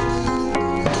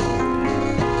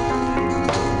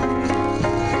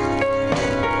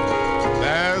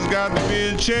 There's got to be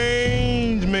a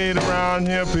change made around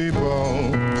here,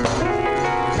 people.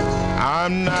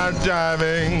 I'm not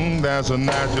jiving, that's a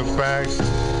natural fact.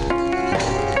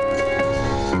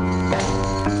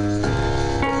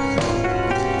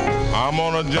 I'm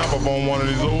gonna jump up on one of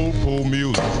these old pool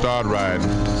mules and start riding.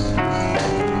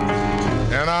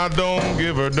 And I don't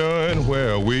give a darn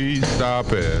where we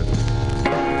stop at.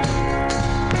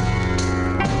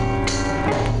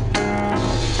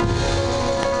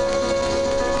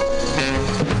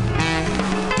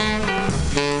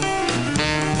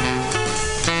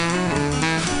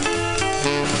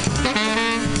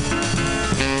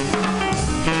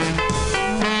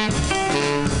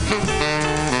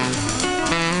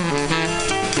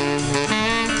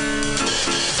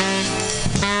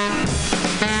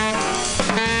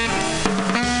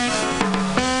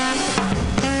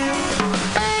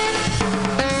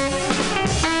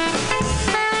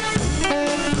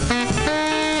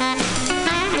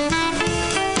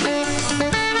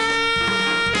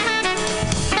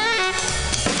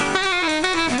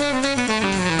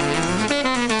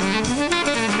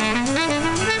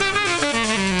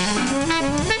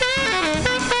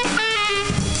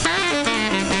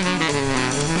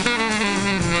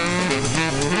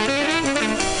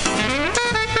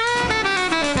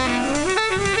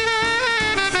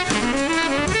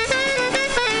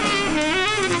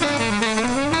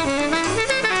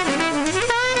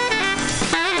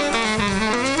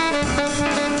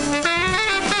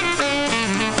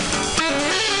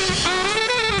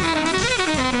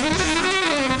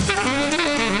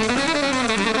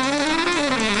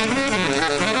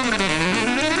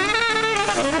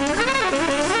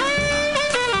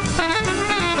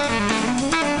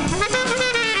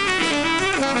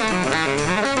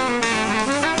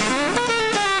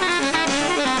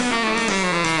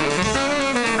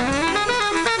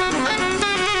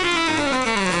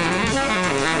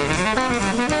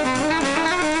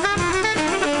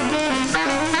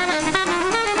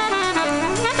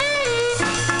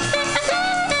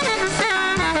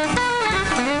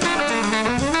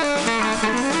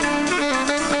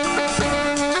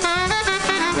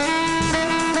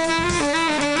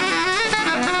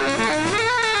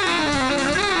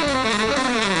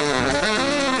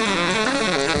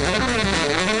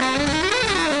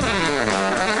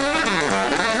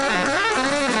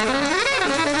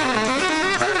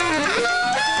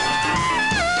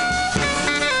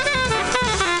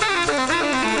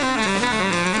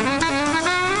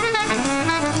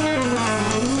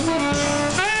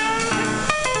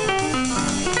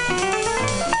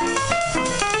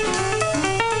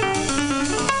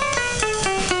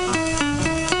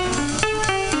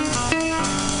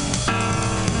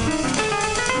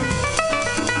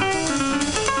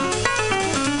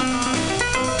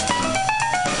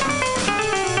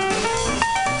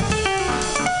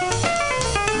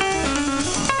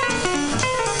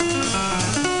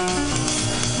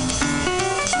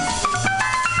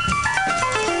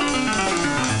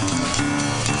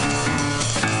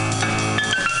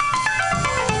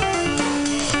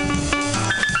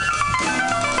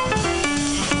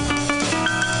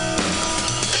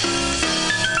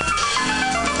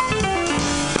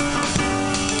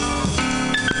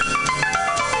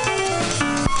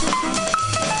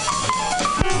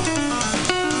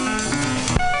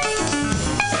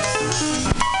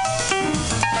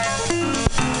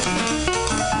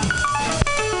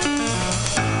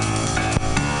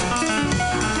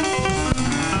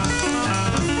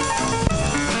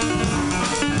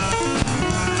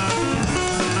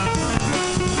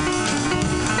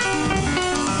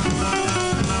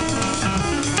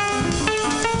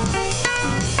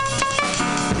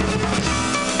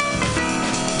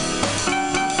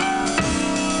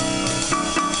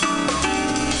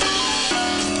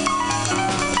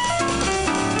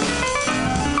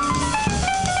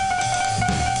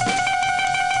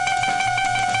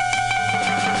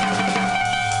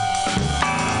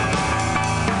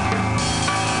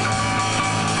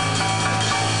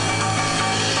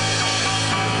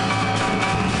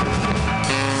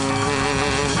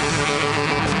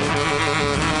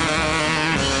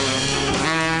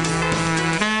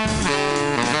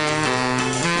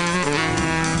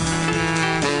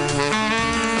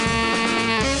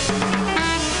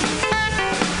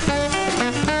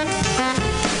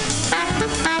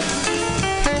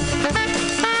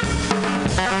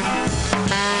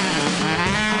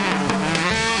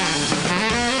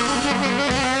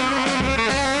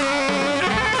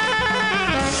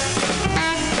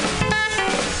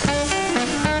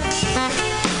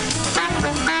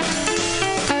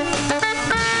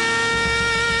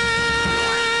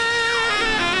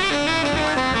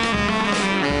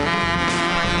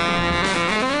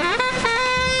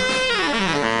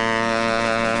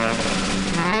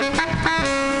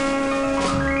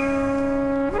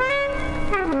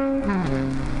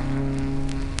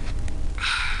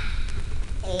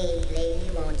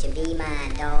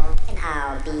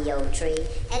 tree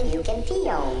and you can pee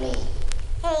on me.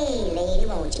 Hey, lady,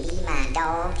 won't you be my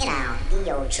dog and I'll be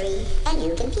your tree and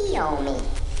you can pee on me.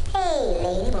 Hey,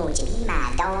 lady, won't you be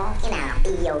my dog and I'll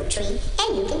be your tree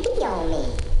and you can pee on me.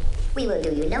 We will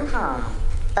do you no harm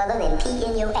other than pee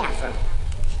in your bathroom.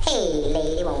 Hey,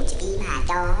 lady, won't you be my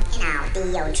dog and I'll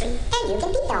be your tree and you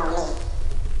can pee on me.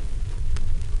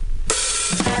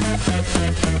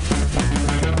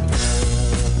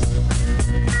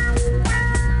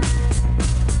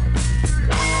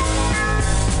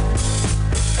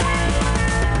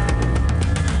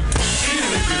 Even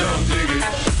if you don't dig it,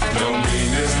 don't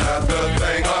mean it's not the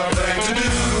thing or thing to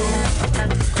do.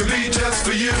 Could be just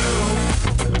for you.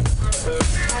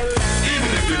 Even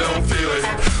if you don't feel it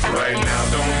right now,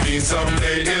 don't mean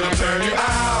someday it'll turn you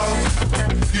out.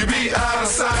 You be out of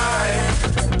sight.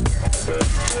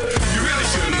 You really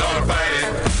shouldn't ought to fight it.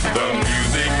 The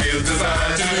music is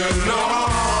designed to do no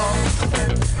harm.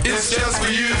 It's just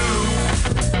for you.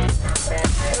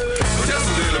 So just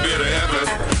a little bit of effort.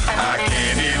 I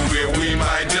can't even where we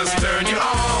might just turn you on.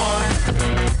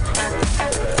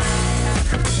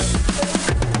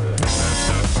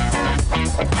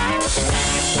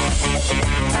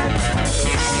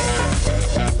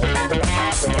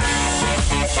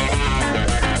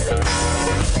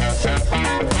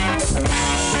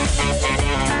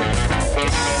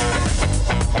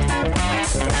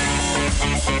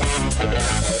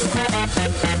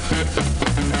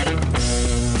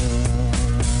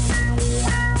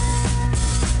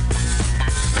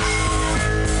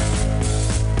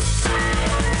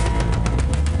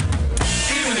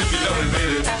 Even if you don't admit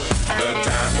it, the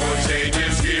time for change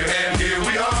is here, and here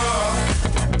we are.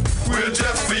 We're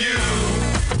just for you.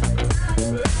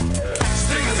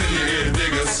 Stick us in your ear,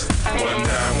 dig us. One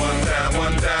time, one time,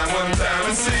 one time, one time,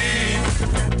 and see.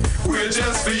 We're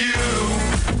just for you.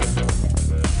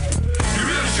 You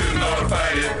really shouldn't ought to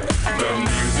fight it. The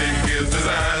music is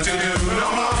designed to do no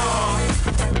harm.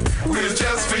 We're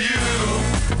just for you.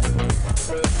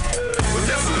 With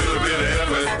just a little bit of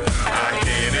effort, I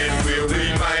can't and will,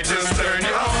 we might just turn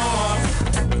you on.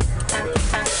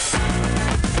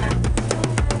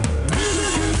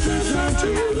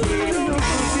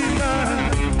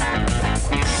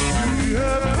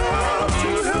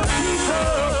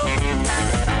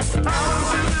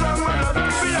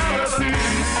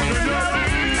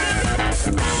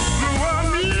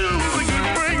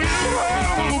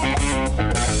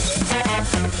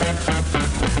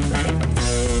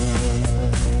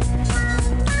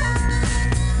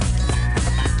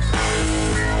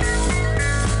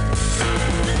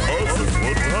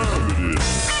 What time it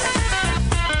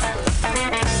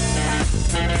is?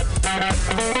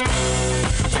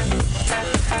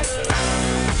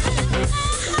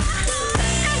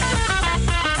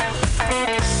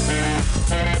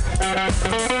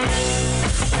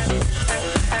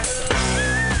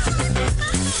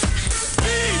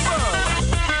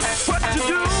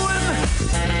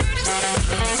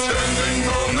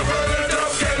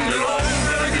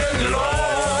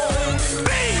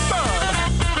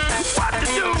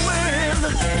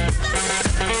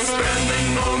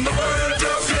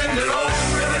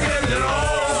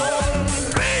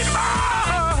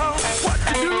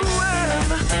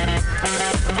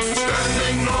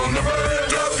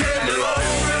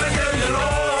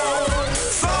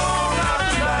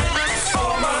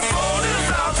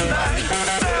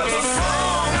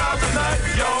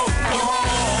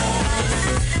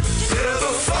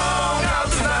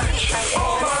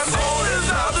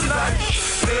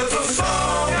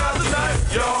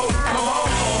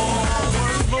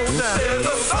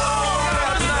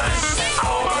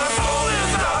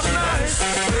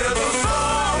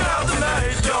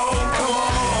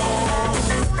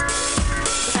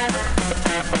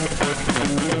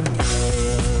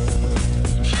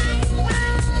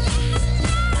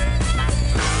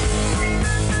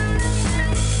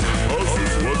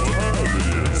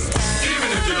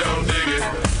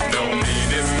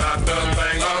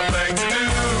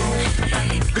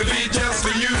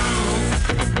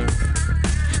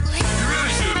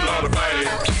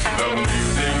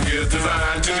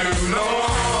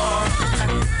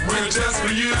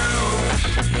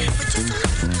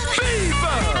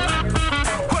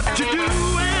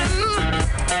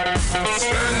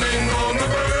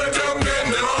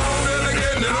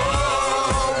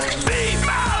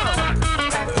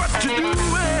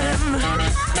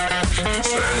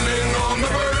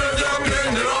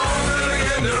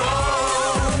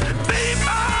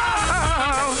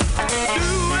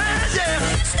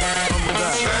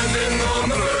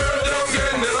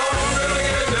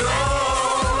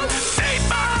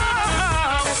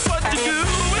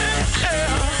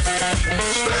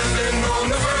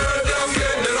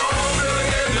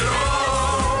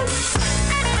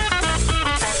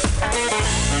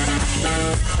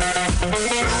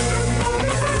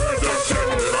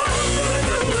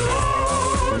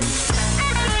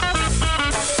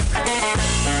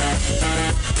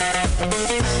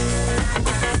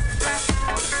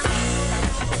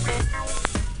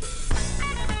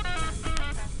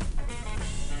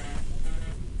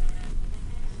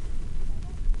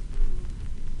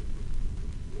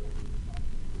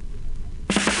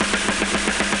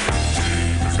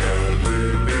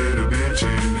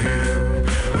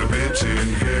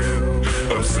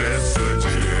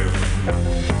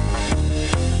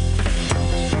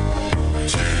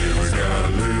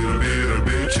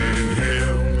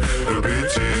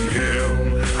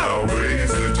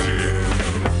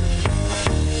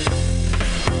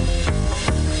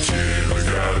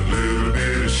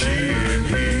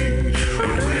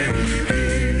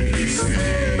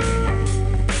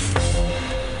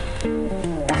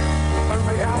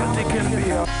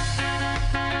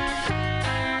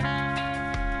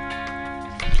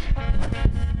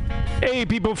 Hey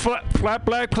people, Flat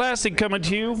Black Plastic coming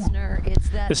to you.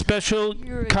 A special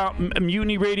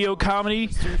Mutiny Radio Comedy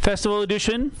Festival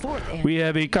edition. We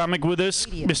have a comic with us,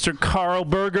 Mr. Carl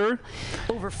Berger.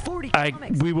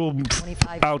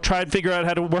 I'll try and figure out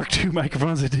how to work two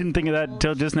microphones. I didn't think of that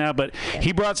until just now, but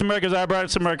he brought some records, I brought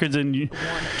some records, and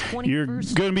you're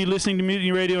going to be listening to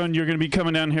Mutiny Radio, and you're going to be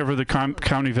coming down here for the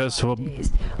comedy festival,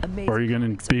 or you're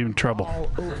going to be in trouble. All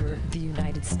over the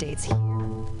United States.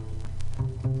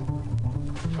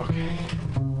 Okay.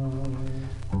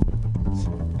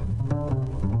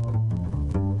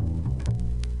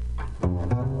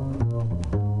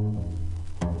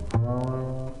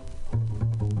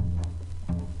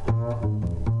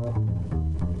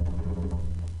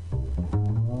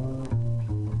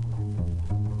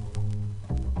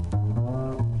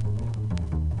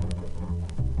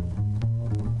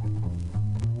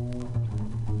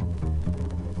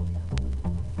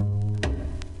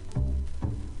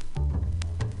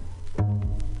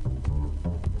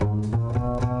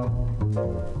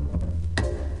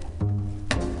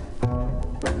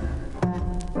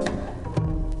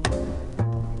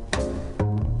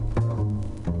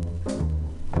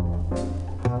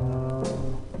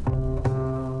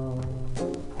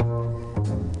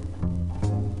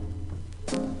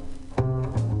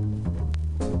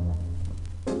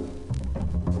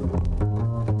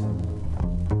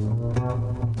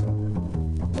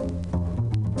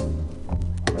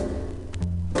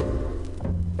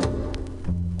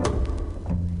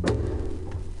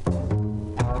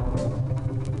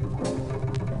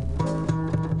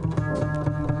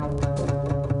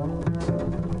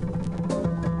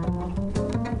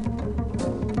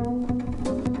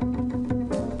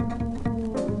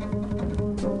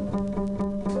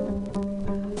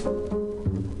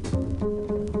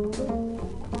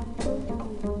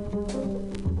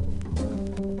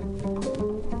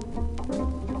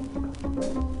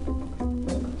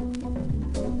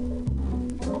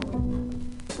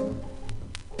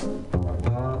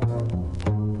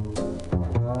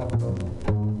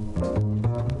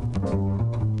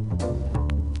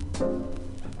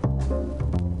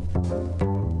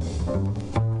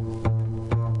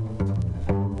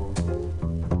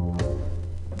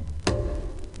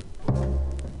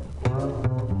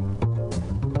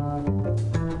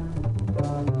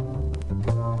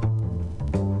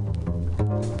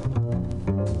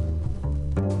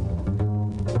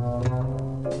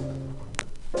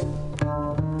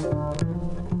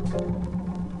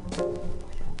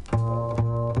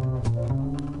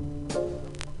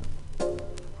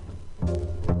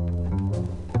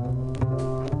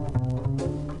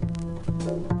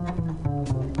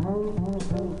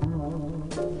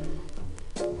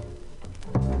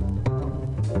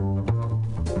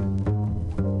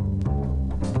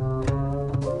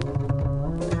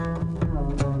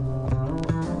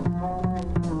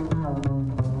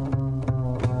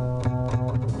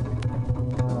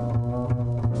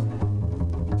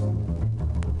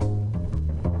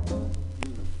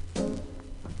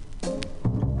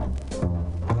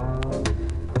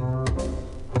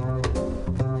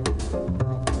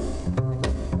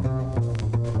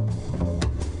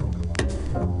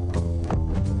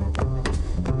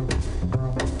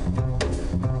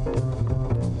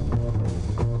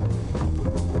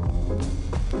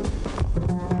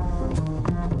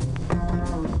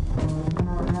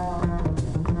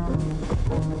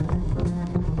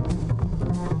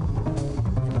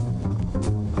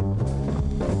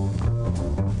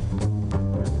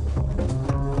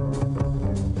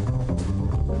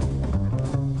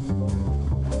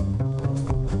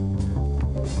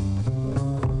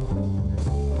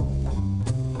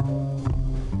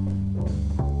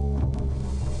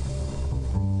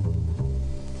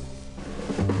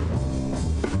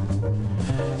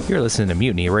 You're listening to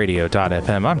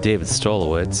MutinyRadio.fm. I'm David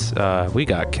Stolowitz. We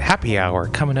got Happy Hour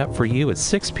coming up for you at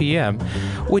 6 p.m.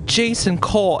 with Jason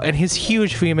Cole and his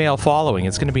huge female following.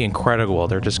 It's going to be incredible.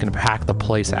 They're just going to pack the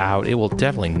place out. It will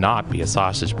definitely not be a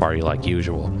sausage party like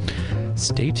usual.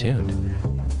 Stay tuned.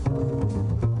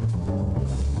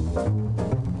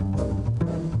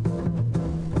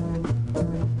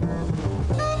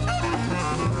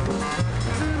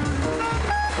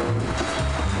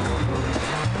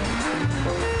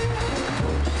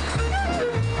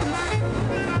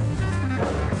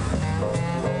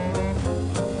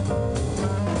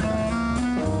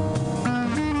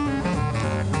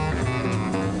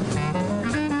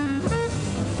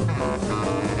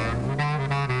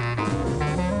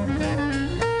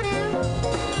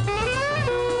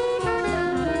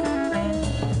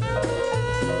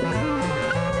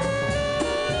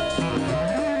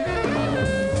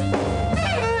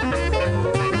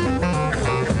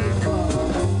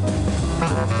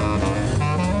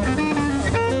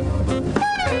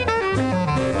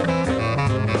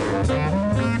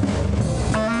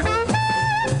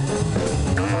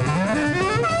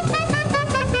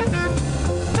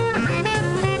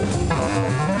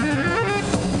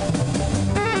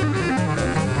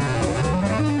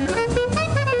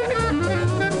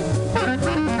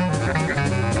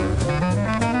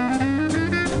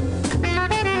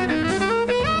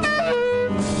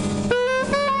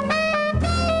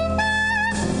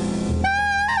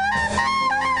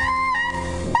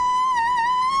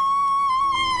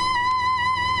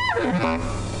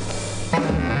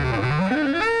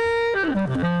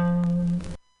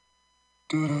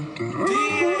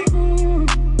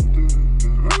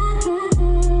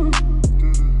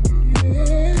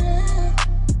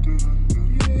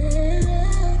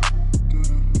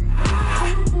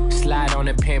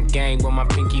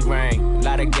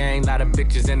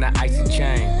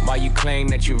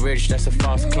 That's a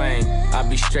false claim. I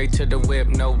be straight to the whip,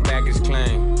 no baggage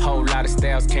claim. Whole lot of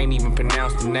styles, can't even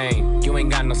pronounce the name. You ain't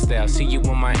got no style, see you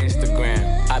on my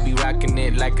Instagram. I be rocking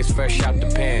it like it's fresh out the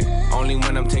pan. Only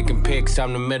when I'm taking pics,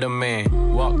 I'm the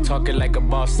middleman. Walk talking like a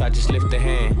boss, I just lift a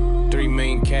hand. 3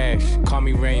 million cash, call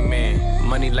me Rain Man.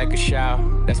 Money like a shower,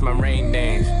 that's my rain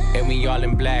dance. And we all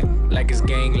in black, like it's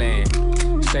gangland.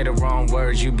 Say the wrong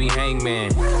words, you be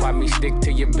hangman. Why me stick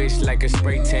to your bitch like a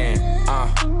spray tan?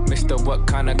 Mister, what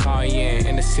kind of car you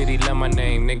in the city, love my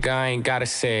name, nigga, I ain't gotta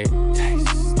say it.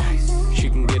 Taste, taste. She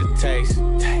can get a taste.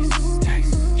 Taste,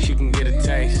 taste. She can get a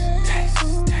taste.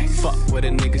 Taste, taste. Fuck what a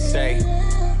nigga say.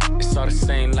 It's all the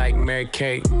same like Mary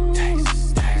Kate.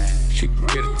 Taste, taste. She can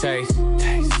get a taste.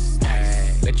 Taste,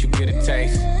 taste. Let you get a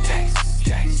taste. Taste,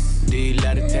 taste. Do you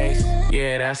love the taste?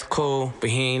 Yeah, that's cool, but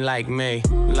he ain't like me.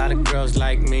 A lot of girls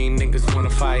like me, niggas wanna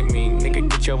fight me. Nigga,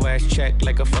 get your ass checked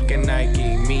like a fucking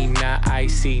Nike. Me not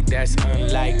icy, that's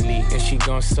unlikely. And she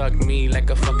gon' suck me like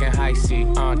a fucking high C.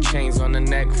 Chains on the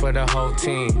neck for the whole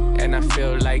team. And I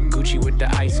feel like Gucci with the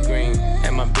ice cream.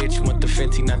 And my bitch want the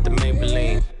Fenty, not the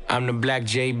Maybelline. I'm the black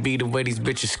JB, the way these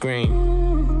bitches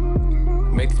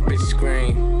scream. Make this bitch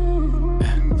scream.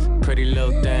 Pretty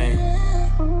little thing.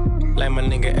 Like my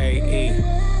nigga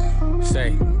AE.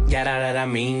 Say, yeah, that I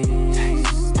mean.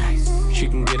 Taste, taste. She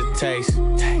can get a taste.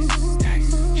 Taste,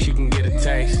 taste. She can get a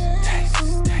taste.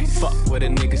 Taste, taste. Fuck what a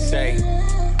nigga say.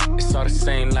 It's all the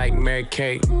same like Mary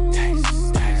Kate.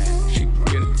 Taste, taste. She can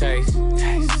get a taste.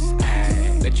 Taste,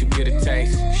 taste. Let you get a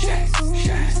taste.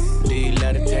 Do you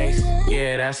love the taste?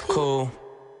 Yeah, that's cool.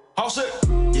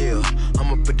 Yeah,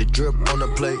 I'ma put the drip on the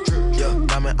plate. Yeah,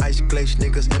 diamond ice glaze,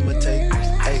 niggas imitate.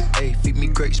 Hey, feed me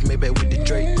grapes, maybe with the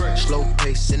Drake. Slow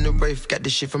pace in the rave, got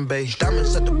this shit from base.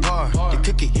 Diamonds at the bar, the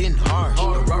cookie hitting hard.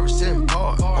 The Robert sitting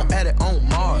par, I'm at it on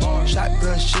Mars.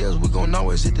 Shotgun shells, we gon'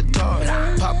 always hit the tar.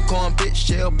 Popcorn, bitch,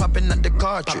 shell popping out the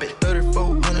cartridge.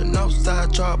 3400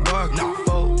 outside, char bar.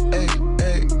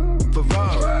 488.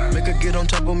 Ferrari. Make her get on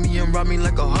top of me and rob me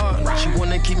like a heart. She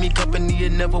wanna keep me company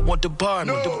and never want to bar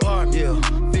me. Yeah,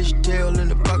 fish tail in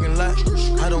the parking lot.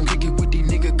 I don't kick it with these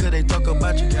niggas cause they talk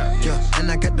about you. Yeah, and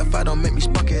I got the fight, don't make me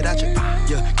spark it at you.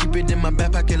 Yeah, keep it in my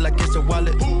back pocket like it's a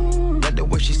wallet. Like the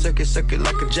way she suck it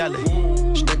like a jolly.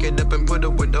 Stack it up and put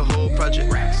it with the whole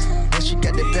project. And she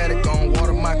got that paddock on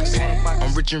water moccasin.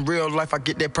 I'm rich in real life, I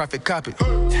get that profit copy.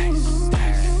 Taste,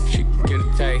 taste. She can get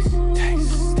a taste.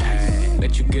 Taste, taste.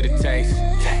 Let you get a taste.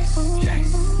 Taste,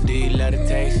 taste. Do you love the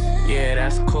taste? Yeah,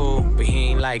 that's cool, but he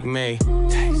ain't like me.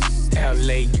 Taste,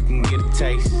 LA, you can get a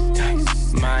taste.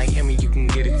 Taste. Miami, you can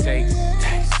get a taste.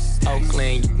 Taste.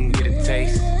 Oakland, you can get a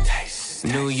taste. Taste.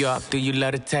 New York, do you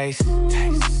love the taste?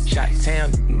 Taste.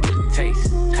 Chi-town, you can get a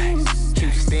taste. Taste.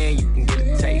 Houston, you can get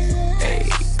a taste. Hey,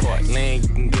 Portland, you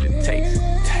can get a taste.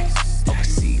 Taste.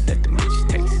 Overseas, let the bitch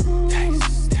taste.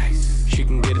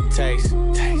 taste.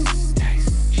 Taste,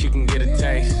 taste. She can get a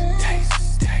taste.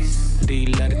 Taste, taste. Do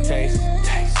you love a taste?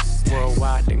 Taste.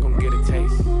 Worldwide, they gon' get a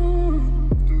taste.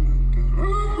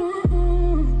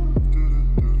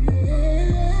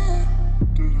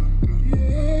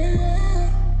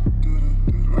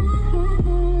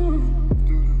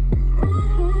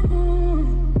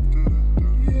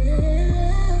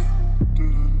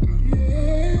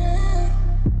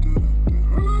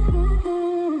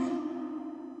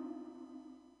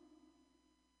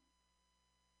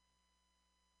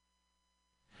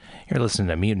 You're listening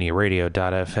to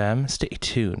MutinyRadio.fm. Stay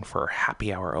tuned for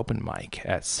Happy Hour Open Mic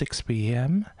at 6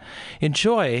 p.m.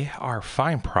 Enjoy our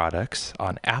fine products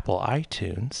on Apple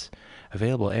iTunes,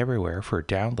 available everywhere for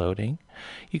downloading.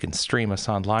 You can stream us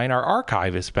online. Our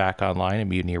archive is back online at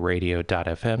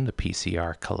MutinyRadio.fm, the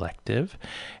PCR Collective.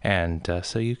 And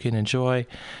so you can enjoy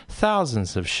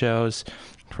thousands of shows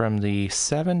from the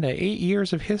 7 to 8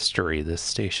 years of history this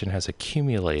station has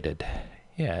accumulated.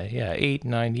 Yeah, 8,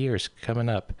 9 years coming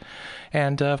up.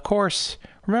 And, of course,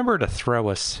 remember to throw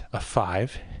us a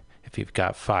 5 if you've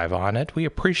got 5 on it. We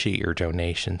appreciate your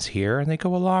donations here, and they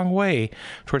go a long way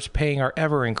towards paying our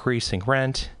ever-increasing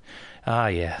rent. Ah,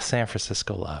 yeah, San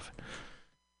Francisco love.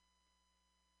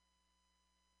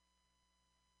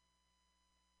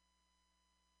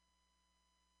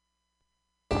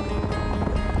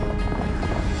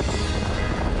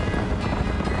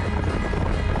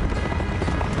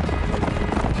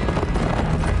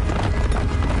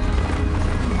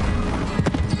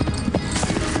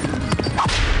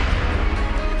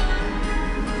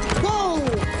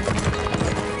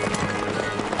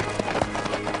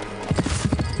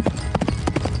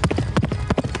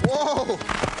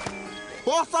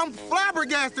 Boss, I'm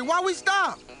flabbergasted. Why we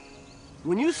stop?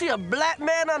 When you see a black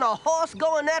man on a horse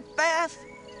going that fast,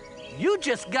 you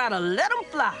just gotta let him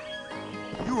fly.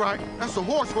 You right. That's a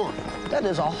horse. That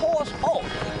is a horse.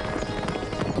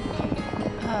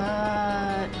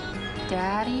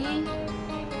 Daddy?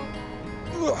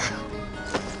 Whew.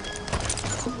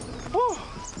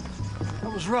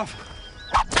 That was rough.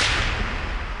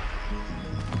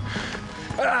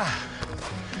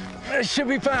 It should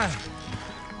be fine.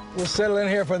 We'll settle in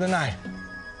here for the night.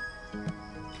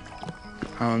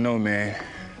 I don't know, man.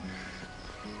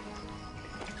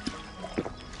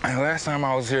 Last time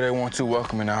I was here, they weren't too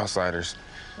welcoming to outsiders.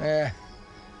 Yeah,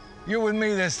 you're with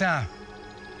me this time.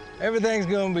 Everything's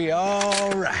gonna be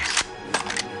all right.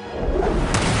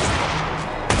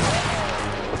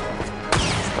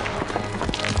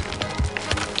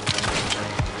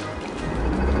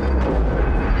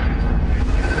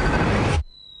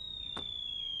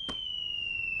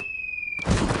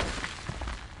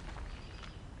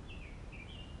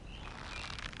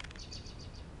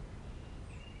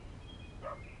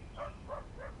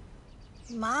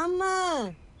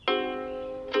 Mama.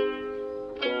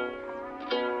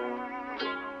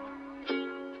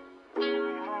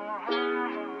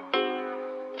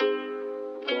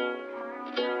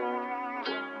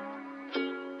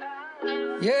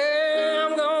 Yeah,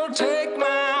 I'm gonna take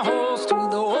my horse to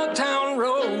the old town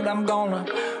road. I'm gonna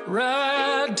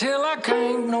ride till I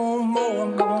can't no more.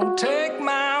 I'm gonna take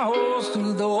my horse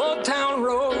to the old town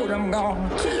road. I'm gonna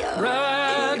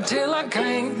ride till I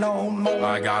can't no more.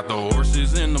 I got the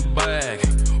horses in the bag,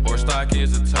 horse stock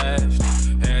is attached.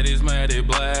 Head is matted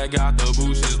black, got the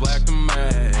bushes black to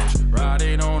match.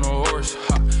 Riding on a horse,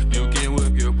 you can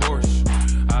whip your Porsche.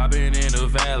 I've been in the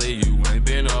valley, you ain't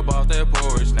been up off that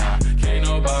porch. Now, can't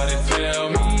nobody tell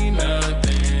me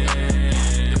nothing.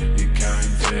 You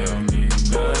can't tell me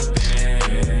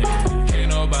nothing. Can't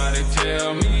nobody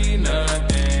tell me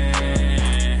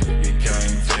nothing. You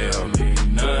can't tell me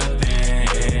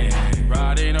nothing.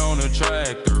 Riding on a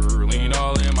tractor, lean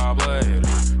all in my bladder.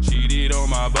 Cheated on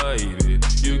my baby,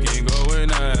 you can go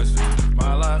and ask her.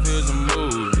 My life is a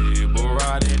movie, bull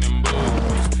riding in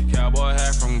boots. Cowboy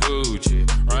hat from Gucci,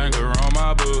 Wrangler on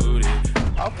my booty.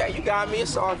 Okay, you got me,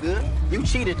 it's all good. You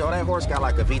cheated though, that horse got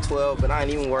like a V12, but I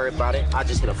ain't even worried about it. I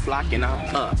just hit a flock and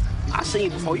I'm up. I seen you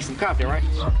before, you from Compton, right?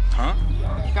 Huh?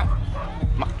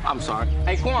 I'm sorry.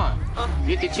 Hey, Quan,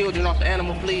 get the children off the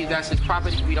animal, please. That's his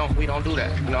property. We don't do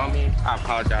that. You know what I mean? I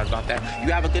apologize about that.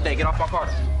 You have a good day. Get off my car.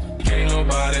 Can't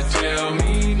nobody tell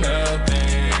me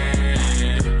nothing.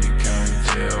 You can't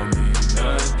tell me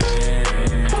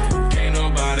nothing. Can't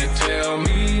nobody tell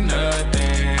me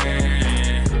nothing.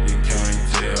 You can't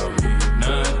tell me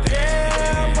nothing.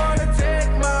 Yeah, I'm gonna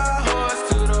take my horse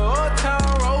to the old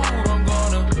town road. I'm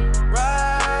gonna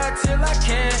ride till I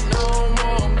can't no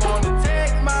more. I'm gonna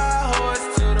take my horse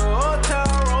to the old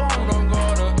town road. I'm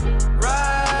gonna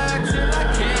ride till I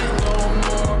can't no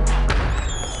more.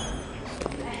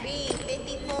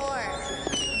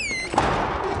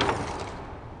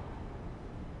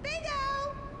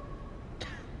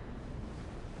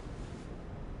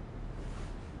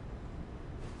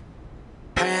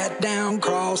 down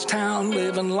cross town,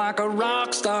 living like a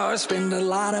rock star. Spend a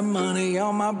lot of money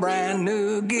on my brand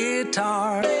new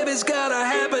guitar. Baby's got a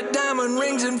habit, diamond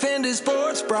rings and Fendi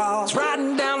sports bras.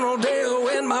 Riding down Rodeo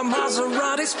in my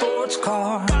Maserati sports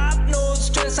car. Got no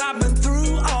stress, I've been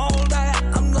through all that.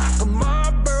 I'm like a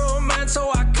Marlboro man, so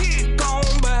I keep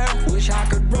going back. Wish I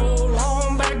could roll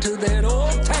on back to that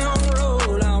old town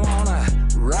road. I wanna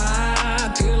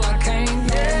ride till I can't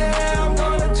go. Yeah, I'm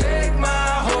gonna take my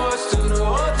horse to the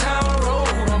old town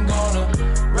road. I'm gonna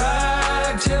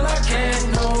ride till I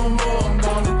can't no more. I'm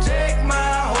gonna take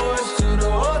my horse to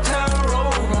the old town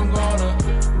road. I'm gonna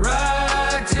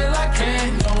ride till I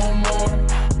can't no more.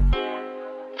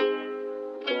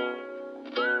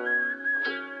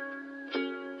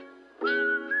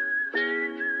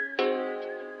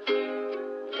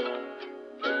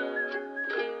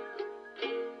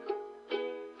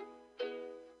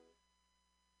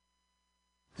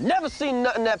 Never seen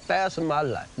nothing that fast in my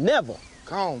life. Never.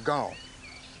 Gone.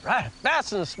 Right,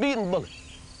 faster than a speeding bullet.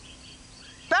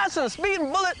 Faster than a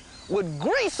speeding bullet with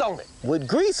grease on it. With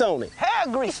grease on it?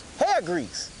 Hair grease.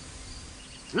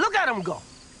 Look at him go.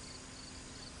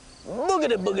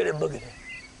 Boogity, boogity, boogity.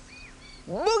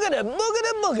 Boogity,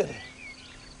 boogity, boogity.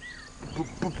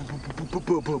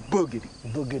 Boogity.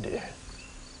 Boogity.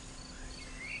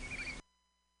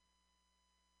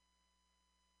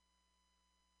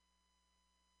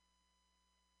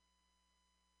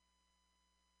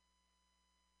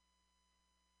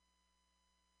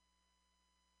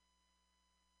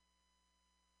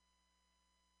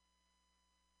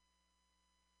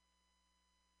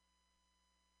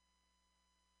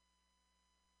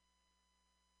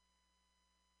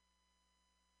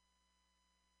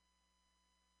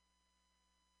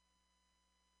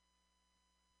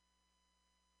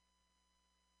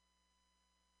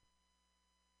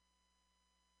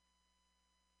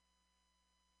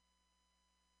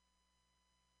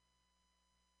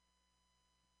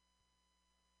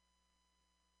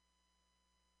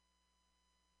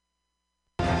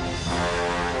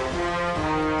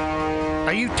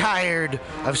 Are you tired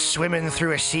of swimming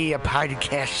through a sea of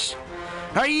podcasts?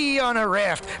 Are ye on a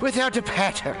raft without a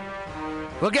paddle?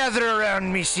 Well, gather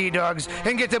around me, sea dogs,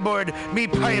 and get aboard me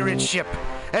pirate ship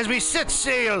as we set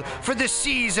sail for the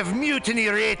seas of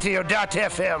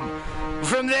MutinyRadio.fm.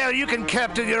 From there, you can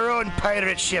captain your own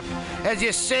pirate ship as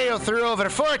you sail through over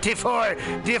 44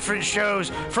 different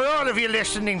shows for all of your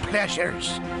listening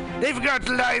pleasures. They've got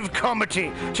live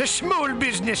comedy to small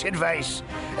business advice,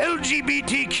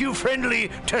 LGBTQ friendly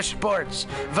to sports,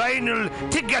 vinyl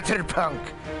to gutter punk.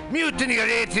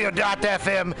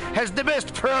 MutinyRadio.fm has the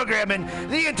best programming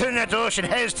the internet ocean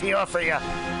has to offer you.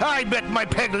 I bet my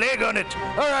peg leg on it,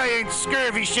 or I ain't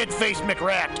scurvy shit-faced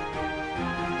McRat.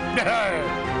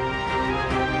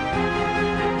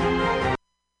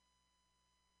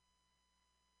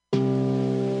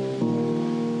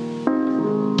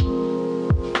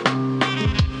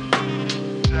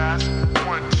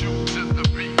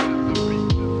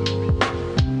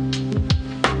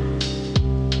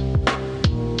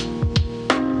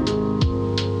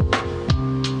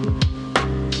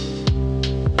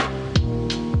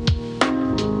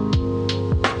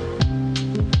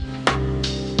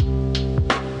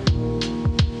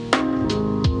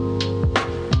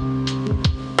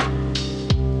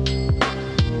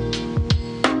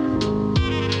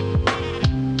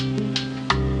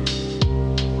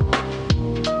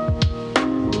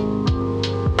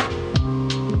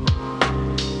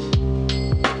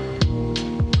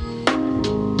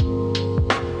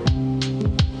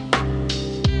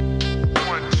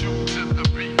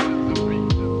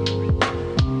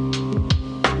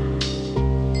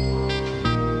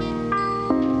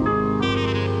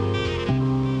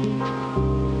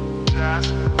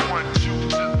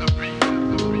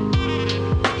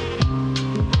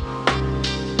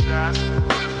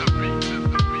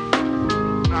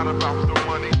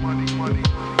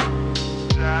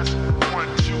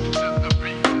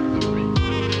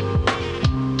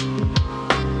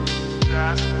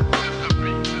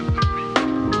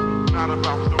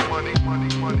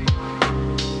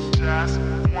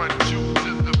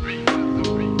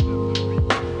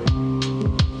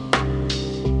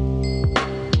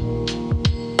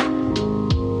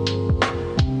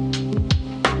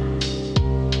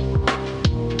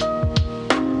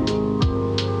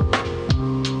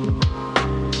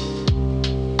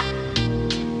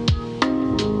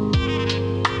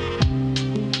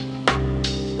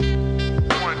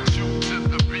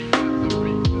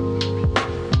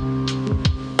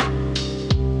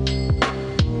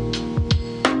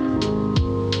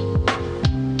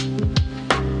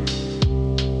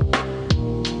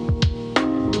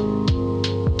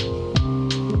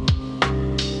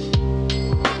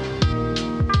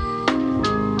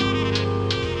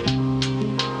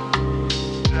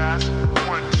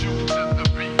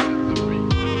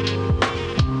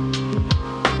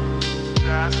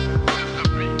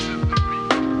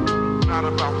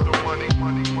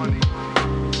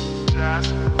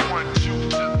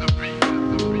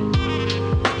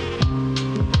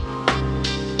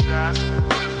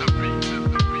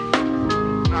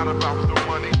 about the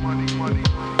money, money, money.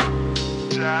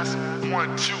 Jazz, 1, 2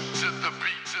 to the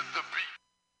beat, to the beat.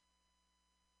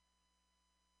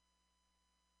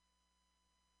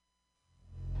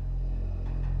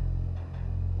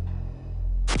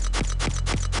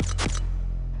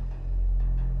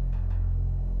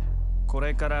 こ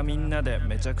れからみんなで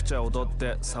めちゃくちゃ踊っ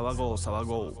て騒ごう騒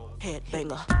ごう。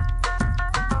Headbanger.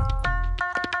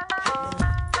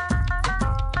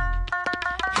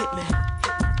 Hit me.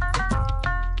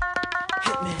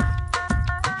 Hit me.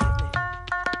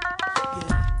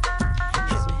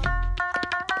 Hit me.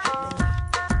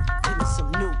 Give me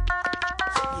some new.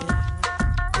 Yeah.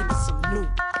 Give me some new.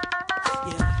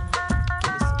 Yeah.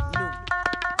 Give me some new.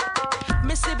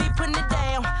 Mississippi putting it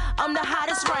down. I'm the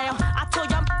hottest round. I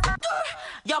told y'all.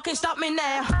 Y'all can't stop me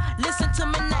now. Listen to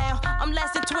me now. I'm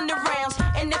lasting 20 rounds.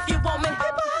 And if you want me,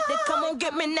 then come on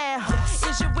get me now.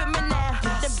 Is you with me now?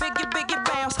 The biggie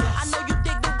bounce. I know you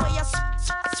dig the way I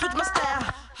switch my style.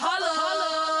 Holla,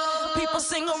 holla. People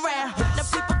sing around. Now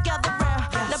people gather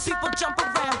round. Now people jump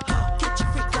around. Get your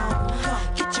freak on.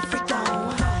 Get your freak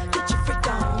on. Get your freak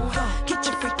on. Get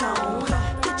your freak on.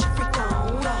 Get your freak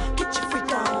on. Get your freak on. Get your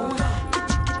freak on.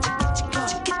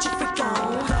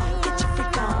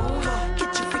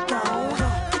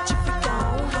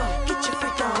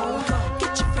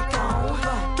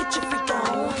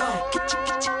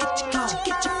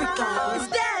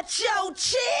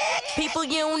 People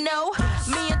you don't know,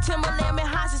 me and Timberland been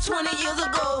high since 20 years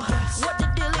ago. What the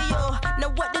dealio? Now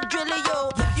what the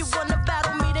drillio? You wanna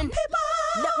battle me then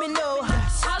let me know.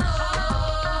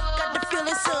 Got the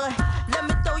feeling, son. Let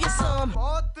me throw you some.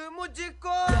 People,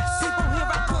 here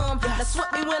I come. Now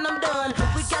sweat me when I'm done.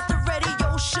 We got the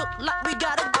radio shook like we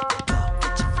gotta go.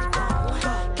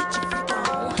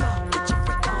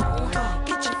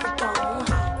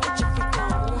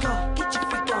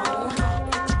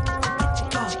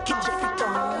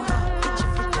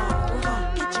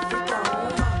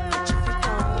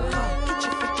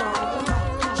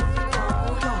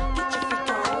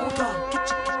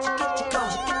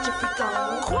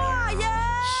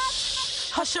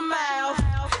 Hush your mouth,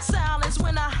 silence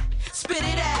when I spit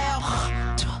it out.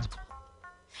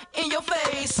 In your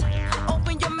face,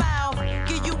 open your mouth,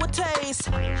 give you a taste.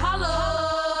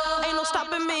 Holla, ain't no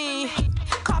stopping me.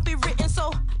 Copywritten,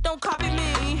 so don't copy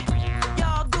me.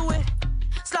 Y'all do it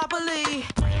sloppily,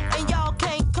 and y'all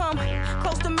can't come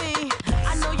close to me.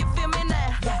 I know you feel me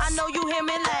now, I know you hear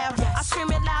me loud. I scream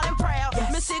it loud and proud,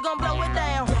 Missy gon' blow it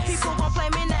down. People gon' play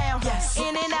me now,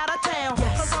 in and out of town,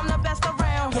 cause I'm the best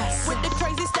around, with the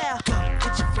crazy style.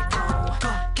 Get your freak on,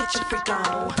 get your freak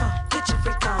on, get your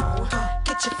freak on,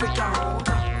 get your freak on,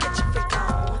 get your freak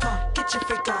on, get your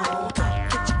freak on,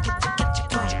 get your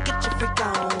freak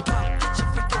on, get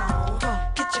your freak on,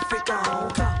 get your freak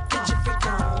on, get your freak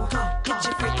on, get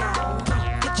your freak on,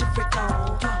 get your freak on,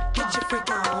 get your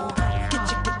freak on, get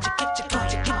your freak on,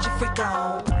 get your freak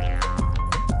on.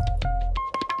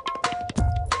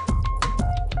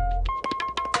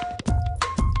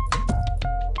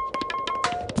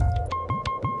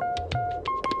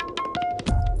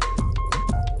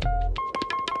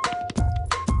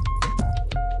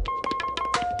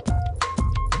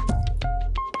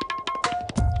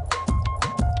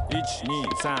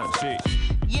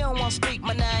 You don't wanna speak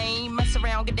my name, mess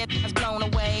around, get that ass blown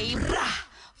away.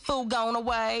 Fool gone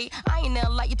away, I ain't never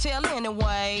like you tell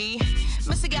anyway.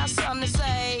 Missy got something to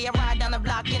say, I ride down the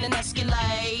block in an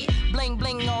Escalade. Bling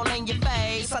bling all in your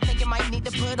face, I think you might need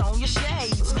to put on your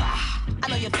shades. I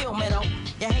know you feel me though,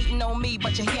 you're hating on me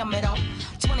but you hear me though.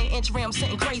 20-inch rim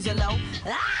sitting crazy low.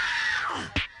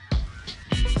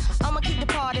 I'ma keep the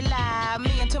party live,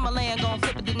 me and Timberland gon'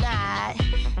 flip it tonight.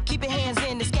 Keep your hands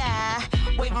in the sky,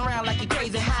 wave around like you're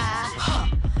crazy high.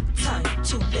 Time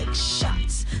to lick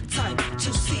shots, time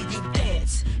to see you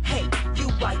dance. Hey, you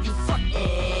why you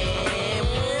frontin'?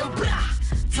 Blah.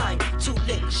 Time to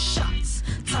lick shots,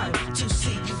 time to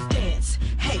see you dance.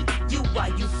 Hey, you why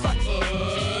you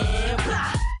frontin'?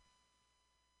 Blah.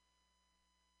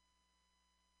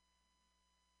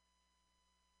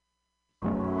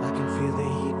 I can feel the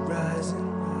heat rising.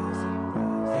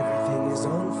 Everything is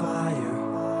on fire.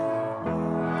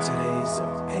 Today's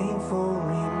a painful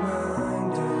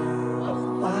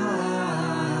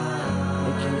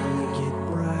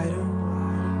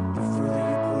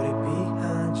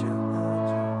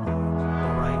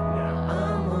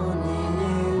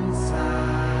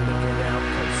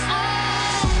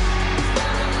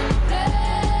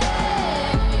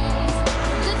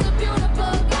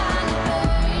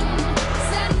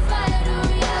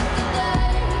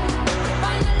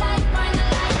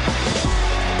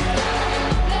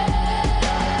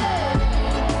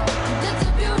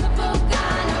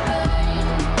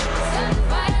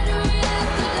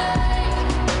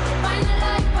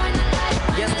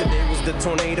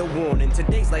warning.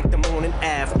 Today's like the morning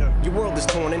after. Your world is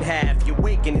torn in half. You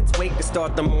wake and it's wake to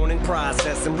start the morning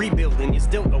process. And rebuilding, you're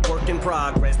still a work in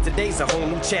progress. Today's a whole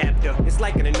new chapter. It's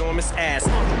like an enormous ass.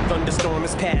 Thunderstorm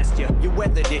is past you. Your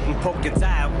weather didn't poke its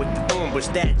eye out with the thorn bush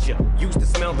that you used to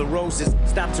smell the roses.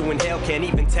 Stop to inhale, can't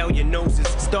even tell your noses.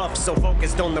 Stuff so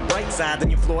focused on the bright side, then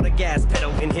you floor the gas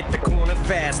pedal and hit the corner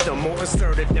faster. More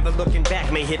assertive, never looking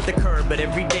back, may hit the curb, but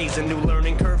every day's a new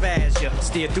learning curve as you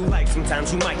steer through life.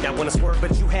 Sometimes you might not want to swerve,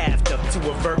 but you have to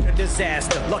avert a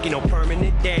disaster. Lucky no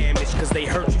permanent damage, cause they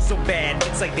hurt you so bad.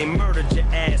 It's like they murdered your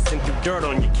ass and threw dirt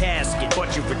on your casket.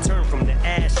 But you returned from the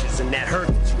ashes, and that hurt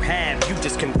that you have, you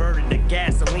just converted to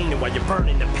gasoline. And while you're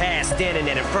burning the past, standing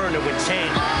at inferno and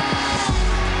change.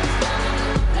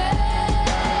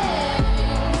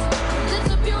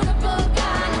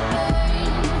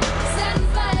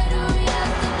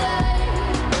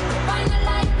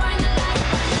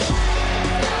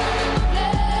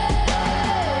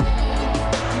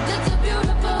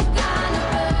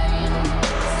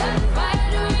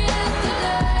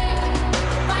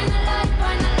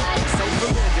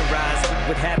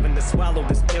 Swallow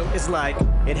this pill, it's like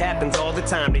it happens all the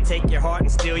time. They take your heart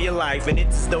and steal your life, and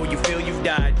it's as though you feel you've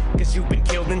died, cause you've been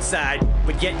killed inside,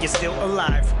 but yet you're still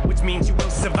alive, which means you will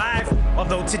survive.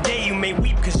 Although today you may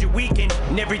weep cause you're weakened,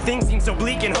 and everything seems so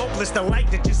bleak and hopeless. The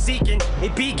light that you're seeking,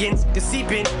 it begins to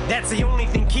seep in. That's the only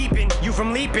thing keeping you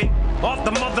from leaping off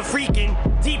the mother freaking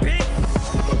deep end.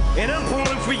 And I'm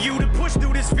pulling for you to push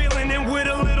through this feeling, and with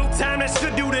a little time that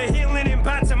should do the healing. And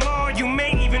by tomorrow you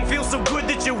may even feel so good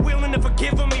that you're willing to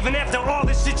forgive them, even after all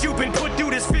this shit you've been put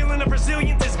through. This feeling of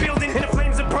resilience is building, and the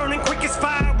flames are burning quick as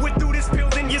fire. With through this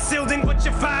building you're sealed in, but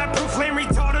your fireproof flame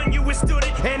retardant on you withstood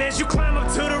it. And as you climb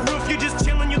up to the roof, you're just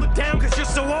chilling. You look down cause you're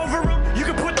so over them. You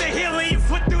can put the heel of your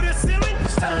foot through the ceiling.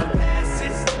 As time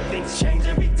passes, things change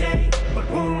every day, but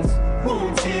wounds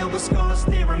heal, but scars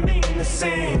they remain the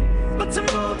same. But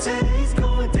tomorrow today's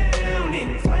going down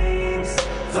in flames.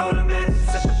 Throw the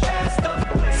matches at the past up.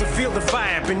 So feel the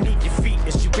fire beneath your feet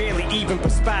as you barely even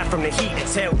perspire from the heat.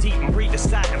 Exhale deep and breathe a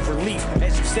sigh of relief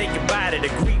as you say goodbye to the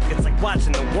grief. It's like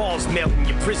watching the walls melt in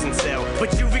your prison cell,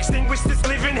 but you've extinguished this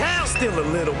living hell. Still a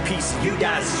little piece of you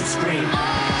dies as you scream.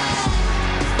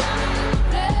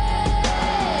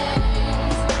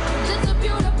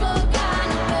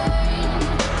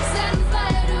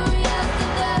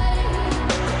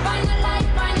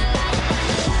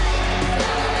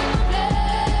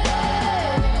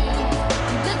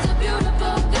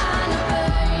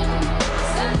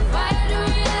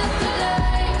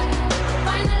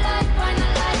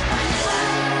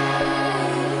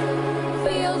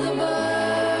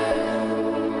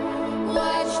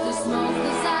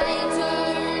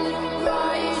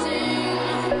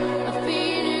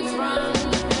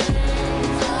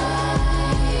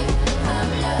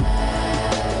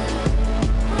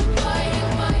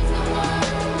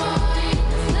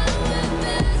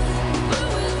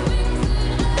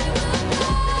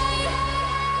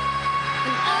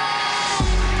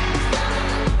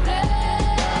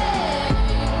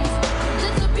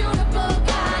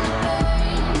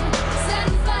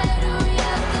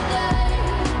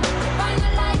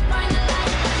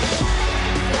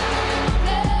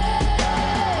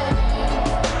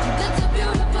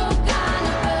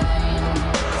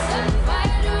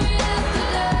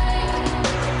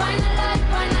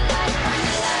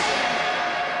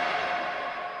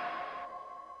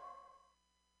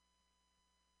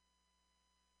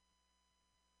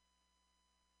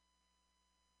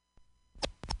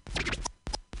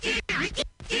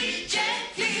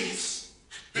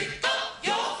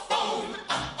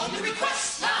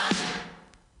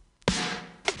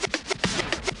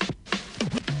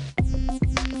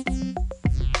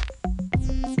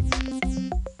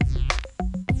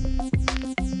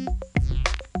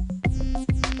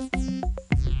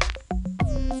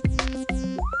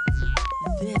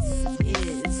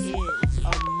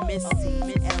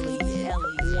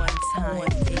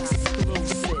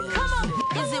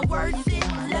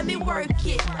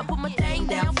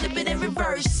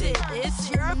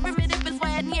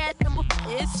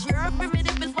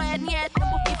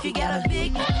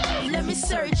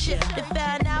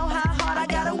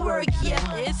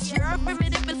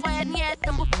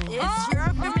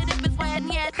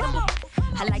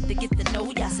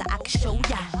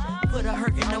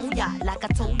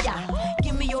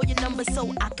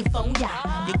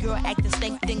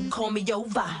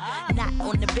 Over. Not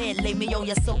on the bed, lay me on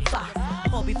your sofa.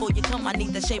 Or before you come, I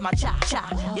need to shave my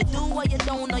cha-cha. You do or you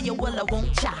don't, or you will or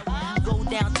won't cha. Go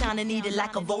downtown and eat it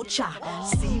like a vulture.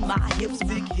 See my hips,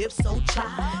 big hips, so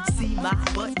chai. See my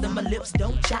butt, then my lips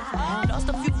don't chai. Lost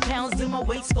a few pounds in my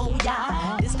waist, go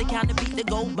yeah. This the kind of beat that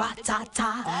go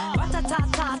ra-ta-ta.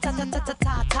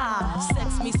 Ra-ta-ta-ta-ta-ta-ta-ta-ta.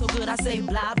 Sex me so good I say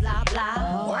blah, blah,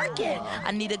 blah. Work it,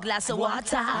 I need a glass of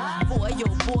water. Boy,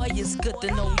 oh boy, it's good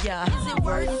to know ya. Is it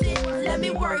worth it? Let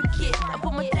me work it. I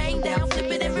put my thing down,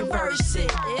 flip it and reverse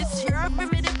it. It's your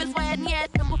primitive is why yet.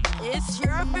 It's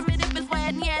your primitive is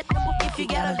why yet. If you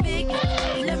got a big,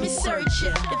 let me search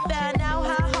it to find out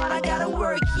how hard I gotta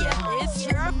work. Yeah, it's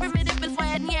your primitive is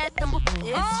why yet.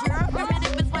 It's your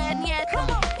primitive is why yet.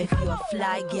 If you're a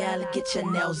fly gal, get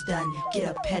your nails done, get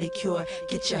a pedicure,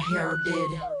 get your hair did.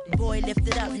 Boy, lift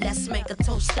it up, let's make a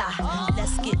toaster.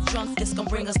 Let's get drunk, it's gonna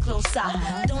bring us closer.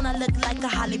 Don't I look like a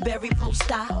Holly Berry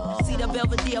poster? See the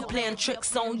Belvedere playing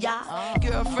tricks on ya.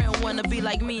 Girlfriend wanna be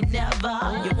like me,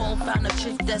 never. You won't find a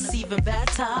chick that's even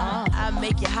better. I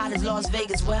make it hot as Las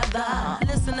Vegas weather.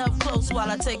 Listen up close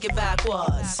while I take it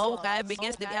backwards. Okay,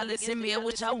 begins to y'all listen me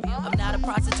what you want. I'm not a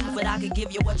prostitute, but I can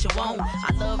give you what you want.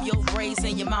 I love your braids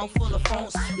and your mouth full of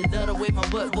phones. You love the way my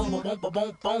butt boom, boom, boom,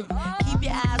 boom, boom. Keep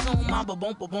your eyes on my boom,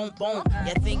 boom, boom.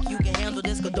 You think you can handle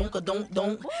this?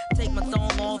 Don't. Take my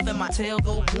thumb off and my tail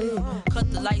go boom. Cut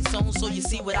the lights on so you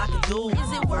see what I can do.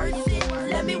 Is it worth it?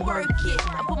 Let me work it.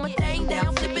 I put my thing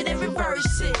down, flip it and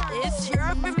reverse it. It's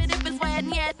your primitive is why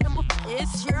yet.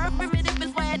 It's your primitive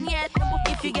is why yet.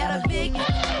 If you got a big,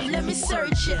 let me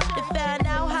search it to find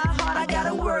out how hard I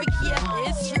gotta work. Yeah,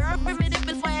 it's your primitive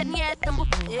is why yet.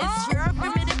 It's your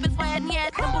primitive is why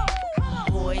yet.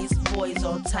 Boys,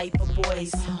 all type of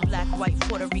boys. Black, white,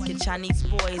 Puerto Rican, Chinese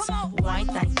boys. Wine,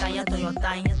 thang,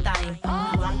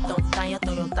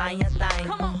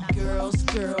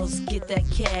 Girls, get that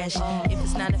cash. If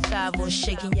it's 9 to 5 or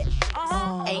shaking your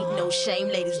ass, ain't no shame,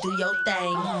 ladies, do your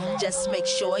thing. Just make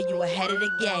sure you ahead of the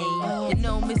game. You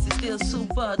know, Mrs. still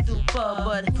super duper,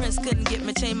 but Prince couldn't get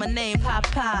me change my name,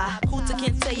 Papa. Hooter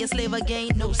can't tell you slave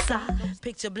again, no sign.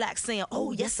 Picture black saying,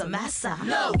 oh yes, I'm massa.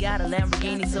 No. Got a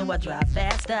Lamborghini, so I drive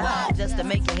faster. Just to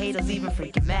make your haters even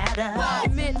freaking matter.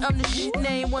 Admit I'm the shit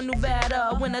name, one new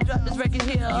batter. When I drop this record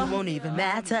here, you won't even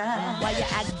matter. Why you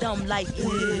act dumb like,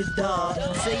 duh.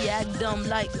 Say you act dumb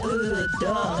like,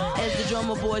 duh. As the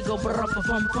drummer boy go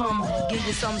brr-pum-pum. Give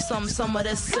you some of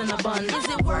that cinnamon. Is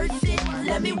it worth it?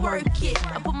 Let me work it.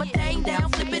 I put my thing down,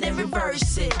 flip it and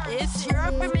reverse it. It's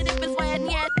your primitive is why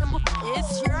yet.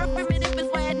 It's your primitive is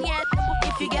why yet.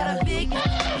 If you got a big,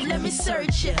 let me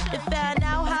search it to find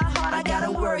out how hard I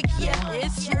gotta work. Yeah,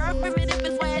 it's your primitive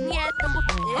is why yet.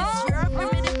 It's your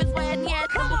primitive is why yet.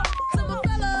 Summer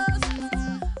fellas,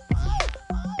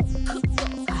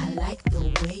 I like the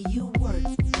way you work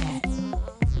that.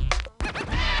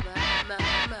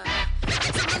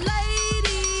 Summer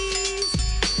ladies,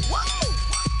 whoa,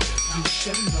 you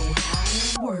should know how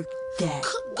to work that.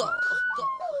 Go.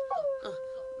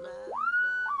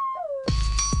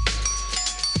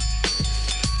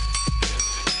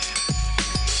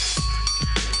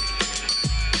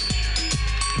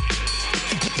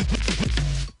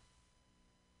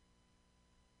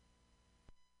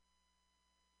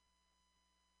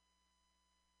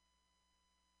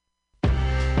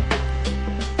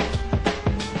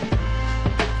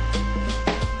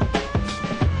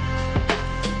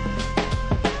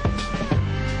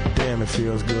 It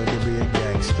feels good to be a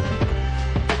gangster.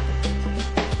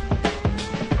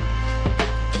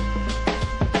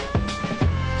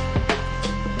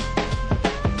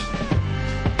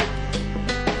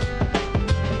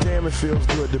 Damn, it feels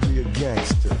good to be a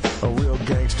gangster. A real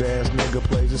gangster ass nigga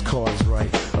plays his cards right.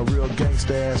 A real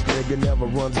gangster ass nigga never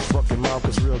runs his fucking mouth,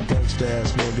 cause real gangster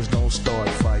ass niggas don't start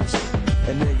fights.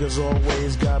 And niggas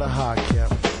always got a high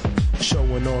cap.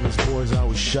 Showing all his boys how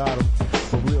we shot him.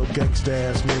 But real gangsta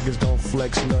ass niggas don't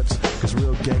flex nuts, cause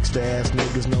real gangsta ass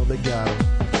niggas know they got 'em.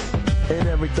 And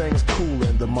everything's cool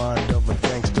in the mind of a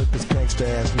gangster, cause gangsta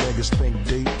ass niggas think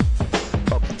deep.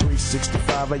 Up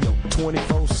 365, ayo,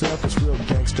 24/7, cause real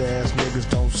gangsta ass niggas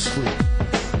don't sleep.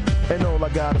 And all I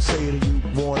gotta say to you,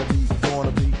 gonna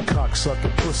be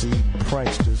cocksucking pussy eating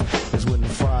pranksters, is when the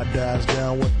fire dies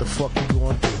down, what the fuck you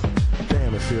gonna do?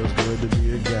 Damn, it feels good to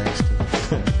be a gangster.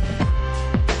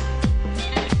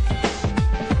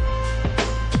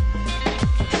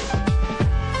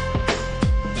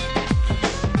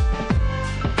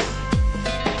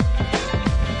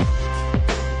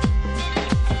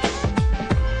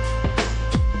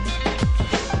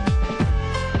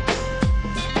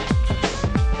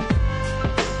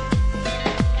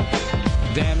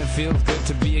 Feels good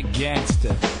to be a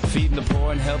gangster, feeding the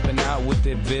poor and helping out with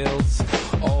their bills.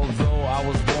 Although I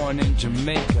was born in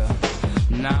Jamaica,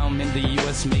 now I'm in the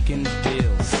US making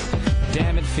deals.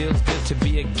 Damn, it feels good to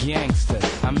be a gangster.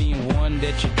 I mean one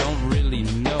that you don't really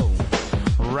know.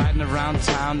 Riding around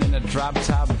town in a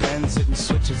drop-top Benz, hitting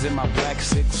switches in my black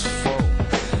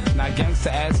 6'4". Now gangsta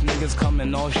ass niggas come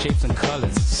in all shapes and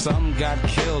colors. Some got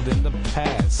killed in the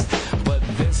past, but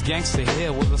this gangster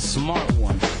here was a smart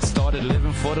one. Started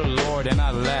living for the Lord and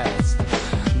I last.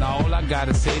 Now all I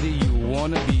gotta say to you,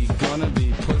 wanna be, gonna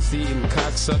be pussy and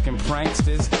cocksucking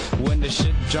pranksters. When the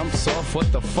shit jumps off,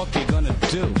 what the fuck you gonna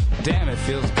do? Damn, it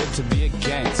feels good to be a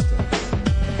gangster.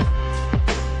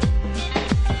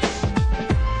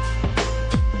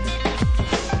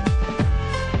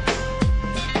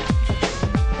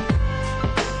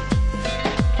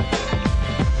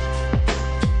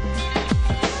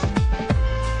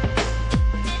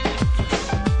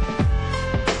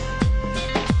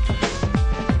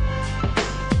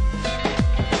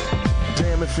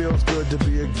 Feels good to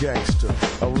be a gangster.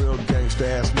 A real gangster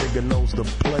ass nigga knows the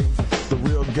play. The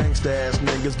real gangster ass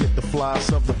niggas get the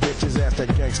flies of the bitches. Ask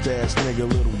that gangster ass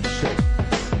nigga little chick.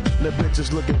 The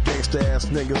bitches look at gangster ass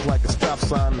niggas like a stop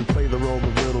sign and play the role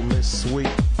of Little Miss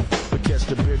Sweet. But catch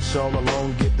the bitch all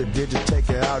alone, get the digit, take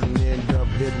her out and end up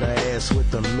hitting her ass with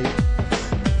the meat.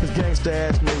 Cause gangster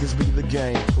ass niggas be the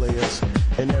game players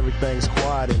and everything's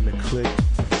quiet in the clique.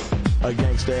 A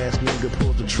gangsta ass nigga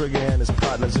pulls the trigger and his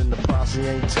partners in the posse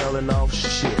ain't telling off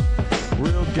shit.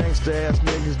 Real gangsta ass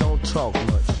niggas don't talk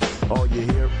much. All you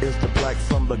hear is the black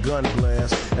from the gun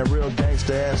blast. And real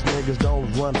gangsta ass niggas don't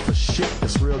run for shit.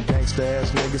 This real gangsta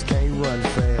ass niggas can't run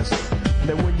fast.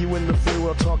 Then when you in the free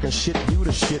world talking shit, you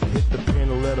the shit. Hit the pin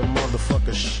and let a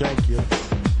motherfucker shank you.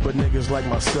 But niggas like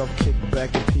myself kick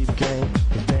back and peep game.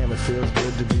 Cause damn, it feels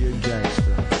good to be a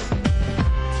gangster.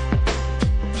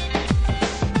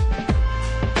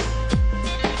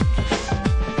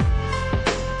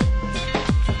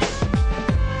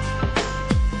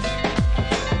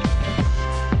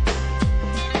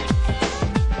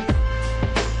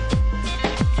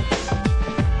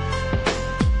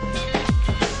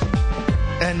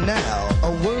 And now,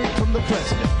 a word from the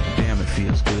president. Damn, it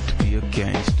feels good to be a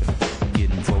gangster.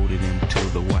 Getting voted into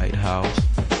the White House.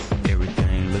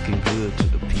 Everything looking good to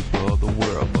the people of the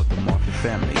world, but the Murphy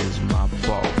family is my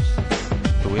boss.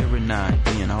 So every now and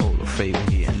then I hold a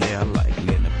favor here and there, like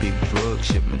letting a big drug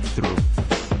shipment through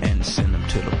and send them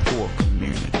to the poor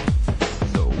community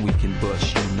so we can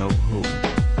bust you know who.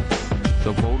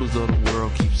 So voters of the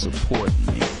world keep supporting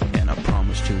me, and I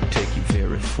promise to take you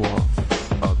very far.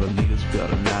 Other leaders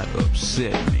better not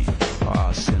upset me, or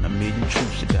I'll send 1,000,000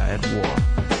 troops to die at war.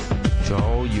 To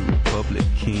all you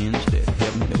Republicans that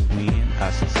helped me to win, I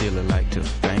sincerely like to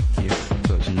thank you,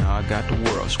 cause now I got the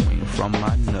world swinging from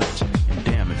my nuts, and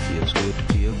damn, it feels good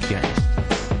to be a gangster.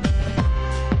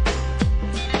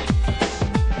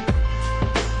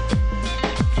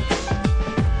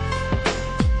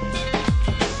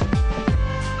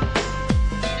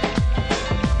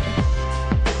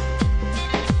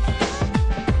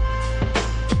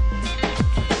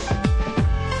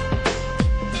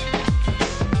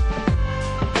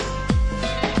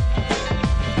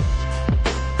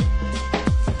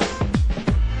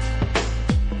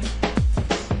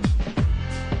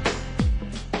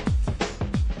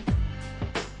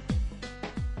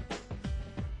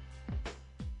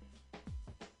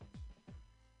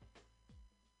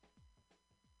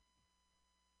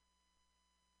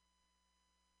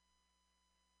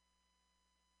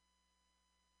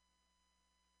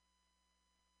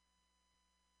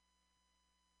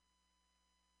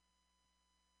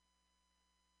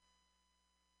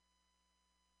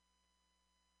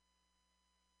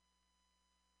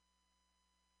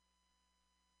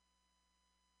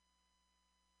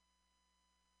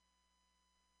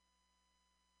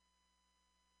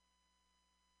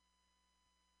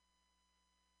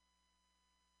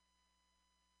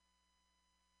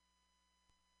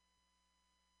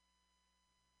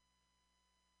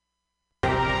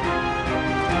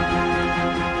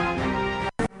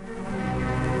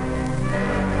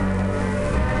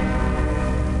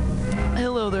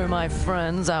 My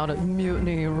friends out at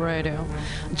Mutiny Radio.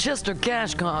 Chester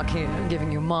Cashcock here,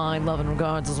 giving you my love and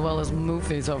regards as well as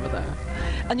Moofy's over there.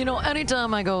 And you know,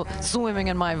 anytime I go swimming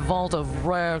in my vault of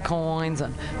rare coins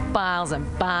and piles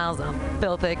of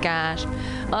filthy cash,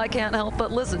 I can't help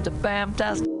but listen to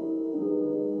Bamtastic.